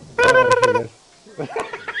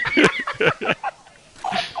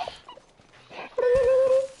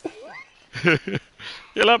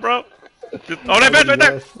 Heal up, bro. Oh, that bitch right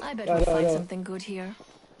there. I bet we'll find something good here.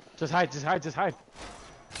 Just hide.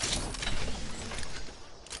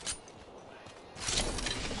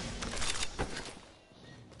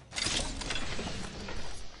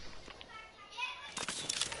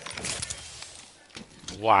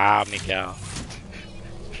 Wow, Miguel.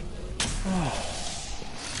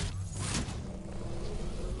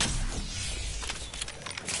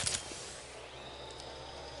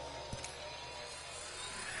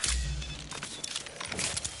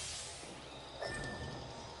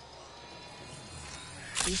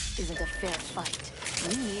 This isn't a fair fight.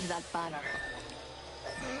 We need that banner.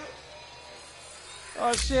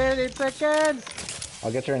 Oh shit, 8 seconds.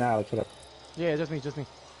 I'll get you right now. Let's put up. Yeah, just me.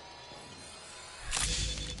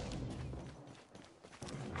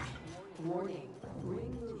 Warning.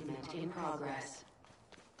 Ring movement in progress.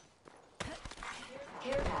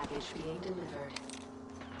 Care package being delivered.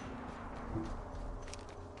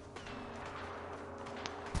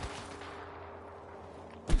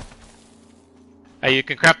 Hey, you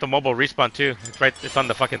can craft the mobile respawn too. It's right. It's on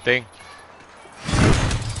the fucking thing.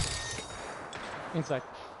 Inside.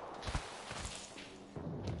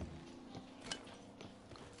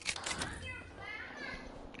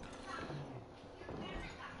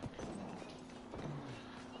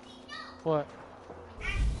 What?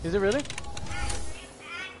 Is it really?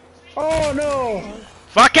 Oh no!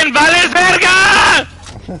 Fucking vales verga!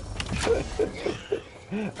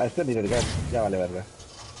 I still needed a gun. Ya vale verga.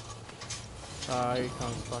 Here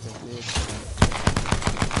comes fucking bitch.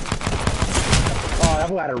 Oh, that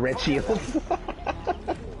had a red shield.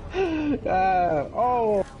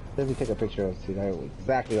 Oh, let me take a picture of see that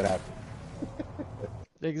exactly what happened.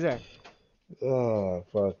 Exact. Oh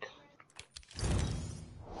fuck.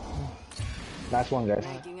 Last one, guys.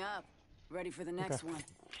 Waking up. Ready for the next one.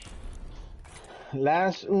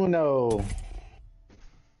 Last uno.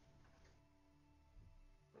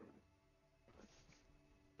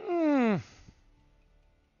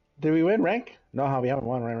 Did we win rank? No, we haven't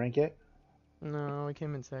won rank yet. No, we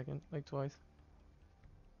came in second, like twice.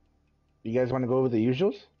 You guys want to go with the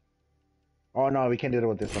usuals? Oh no, we can't do it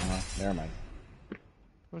with this one, huh? Never mind.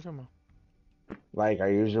 What's your mom? Like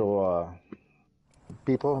our usual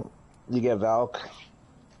people, you get Valk.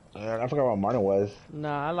 I forgot what Martin was.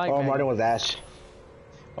 Nah, I like. Oh, Martin was Ash.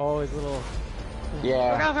 Oh, his little.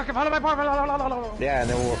 Yeah. Okay, follow my part. Yeah, and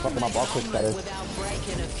then we'll fuck him up all quick status. Without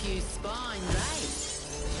breaking a few spines, eh?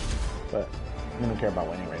 But we don't care about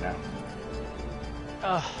winning right now.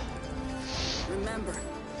 Remember,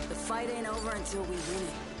 the fight ain't over until we win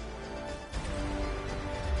it.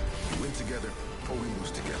 We win together or we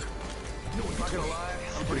lose together. No, I'm not gonna lie,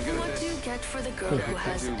 I'm pretty good at What this. do you get for the girl who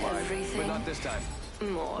has But everything? not this time.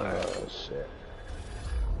 More. Oh shit.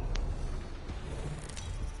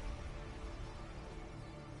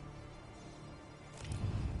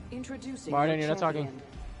 Introducing Martin, your you're not talking. champion.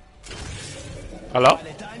 Hello? By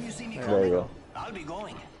the time you see me There coming, you go. I'll be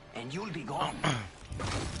going, and you'll be gone.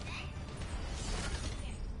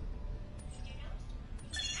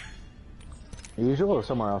 Usual or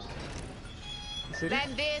somewhere else?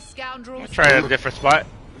 Then this scoundrel. Try a different spot.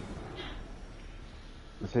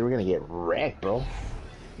 Let's say we're gonna get wrecked, bro.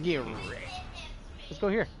 Get wrecked. Let's go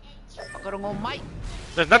here.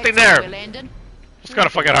 There's nothing there. Just got a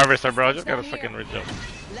fucking harvester, bro. Just got a fucking rejoin.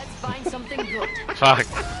 Let's find something good. Fuck.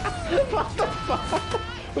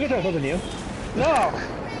 We can try something new. No!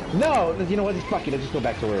 No! You know what? Just fuck it. Let's just go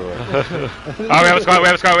back to where we were. Oh, we have a squad.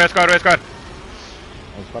 Let's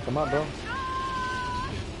fuck them up, bro.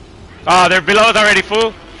 Oh, they're below us already,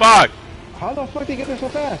 fool. Fuck. How the fuck did you get there so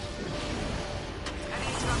fast?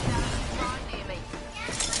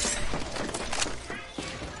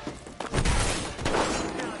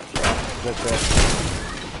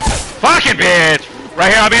 Fucking bitch!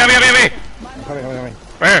 Right here, on me. Coming.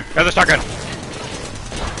 Right here, got the shotgun.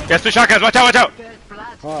 Yes, 2 shotguns, watch out!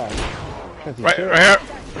 Oh, Right here.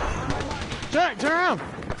 Turn around!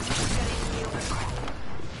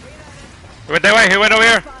 He went that way, he went over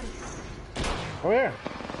here. Over here.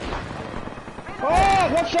 Oh,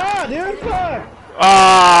 what shot, dude? Fuck!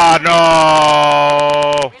 Oh,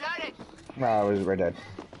 no! No, we're dead.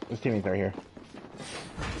 His teammates are here.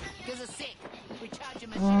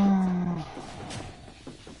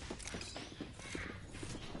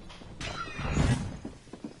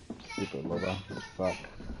 Stupid Loba. Fuck.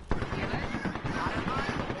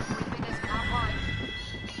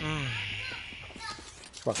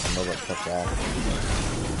 Fucking Loba, fuck that.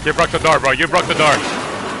 You broke the door, bro. You broke the door. Oh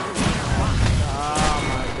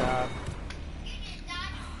my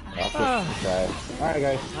god. Alright,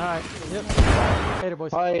 guys. Alright, yep. Later,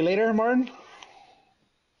 boys. Bye, later, Martin?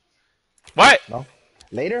 What? No?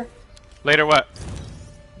 Later? Later what?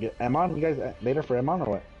 Amon? You guys later for Amon or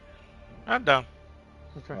what? I'm down.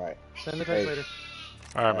 Okay. Alright. Send the text Hey. later.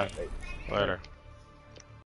 Alright, man. Later.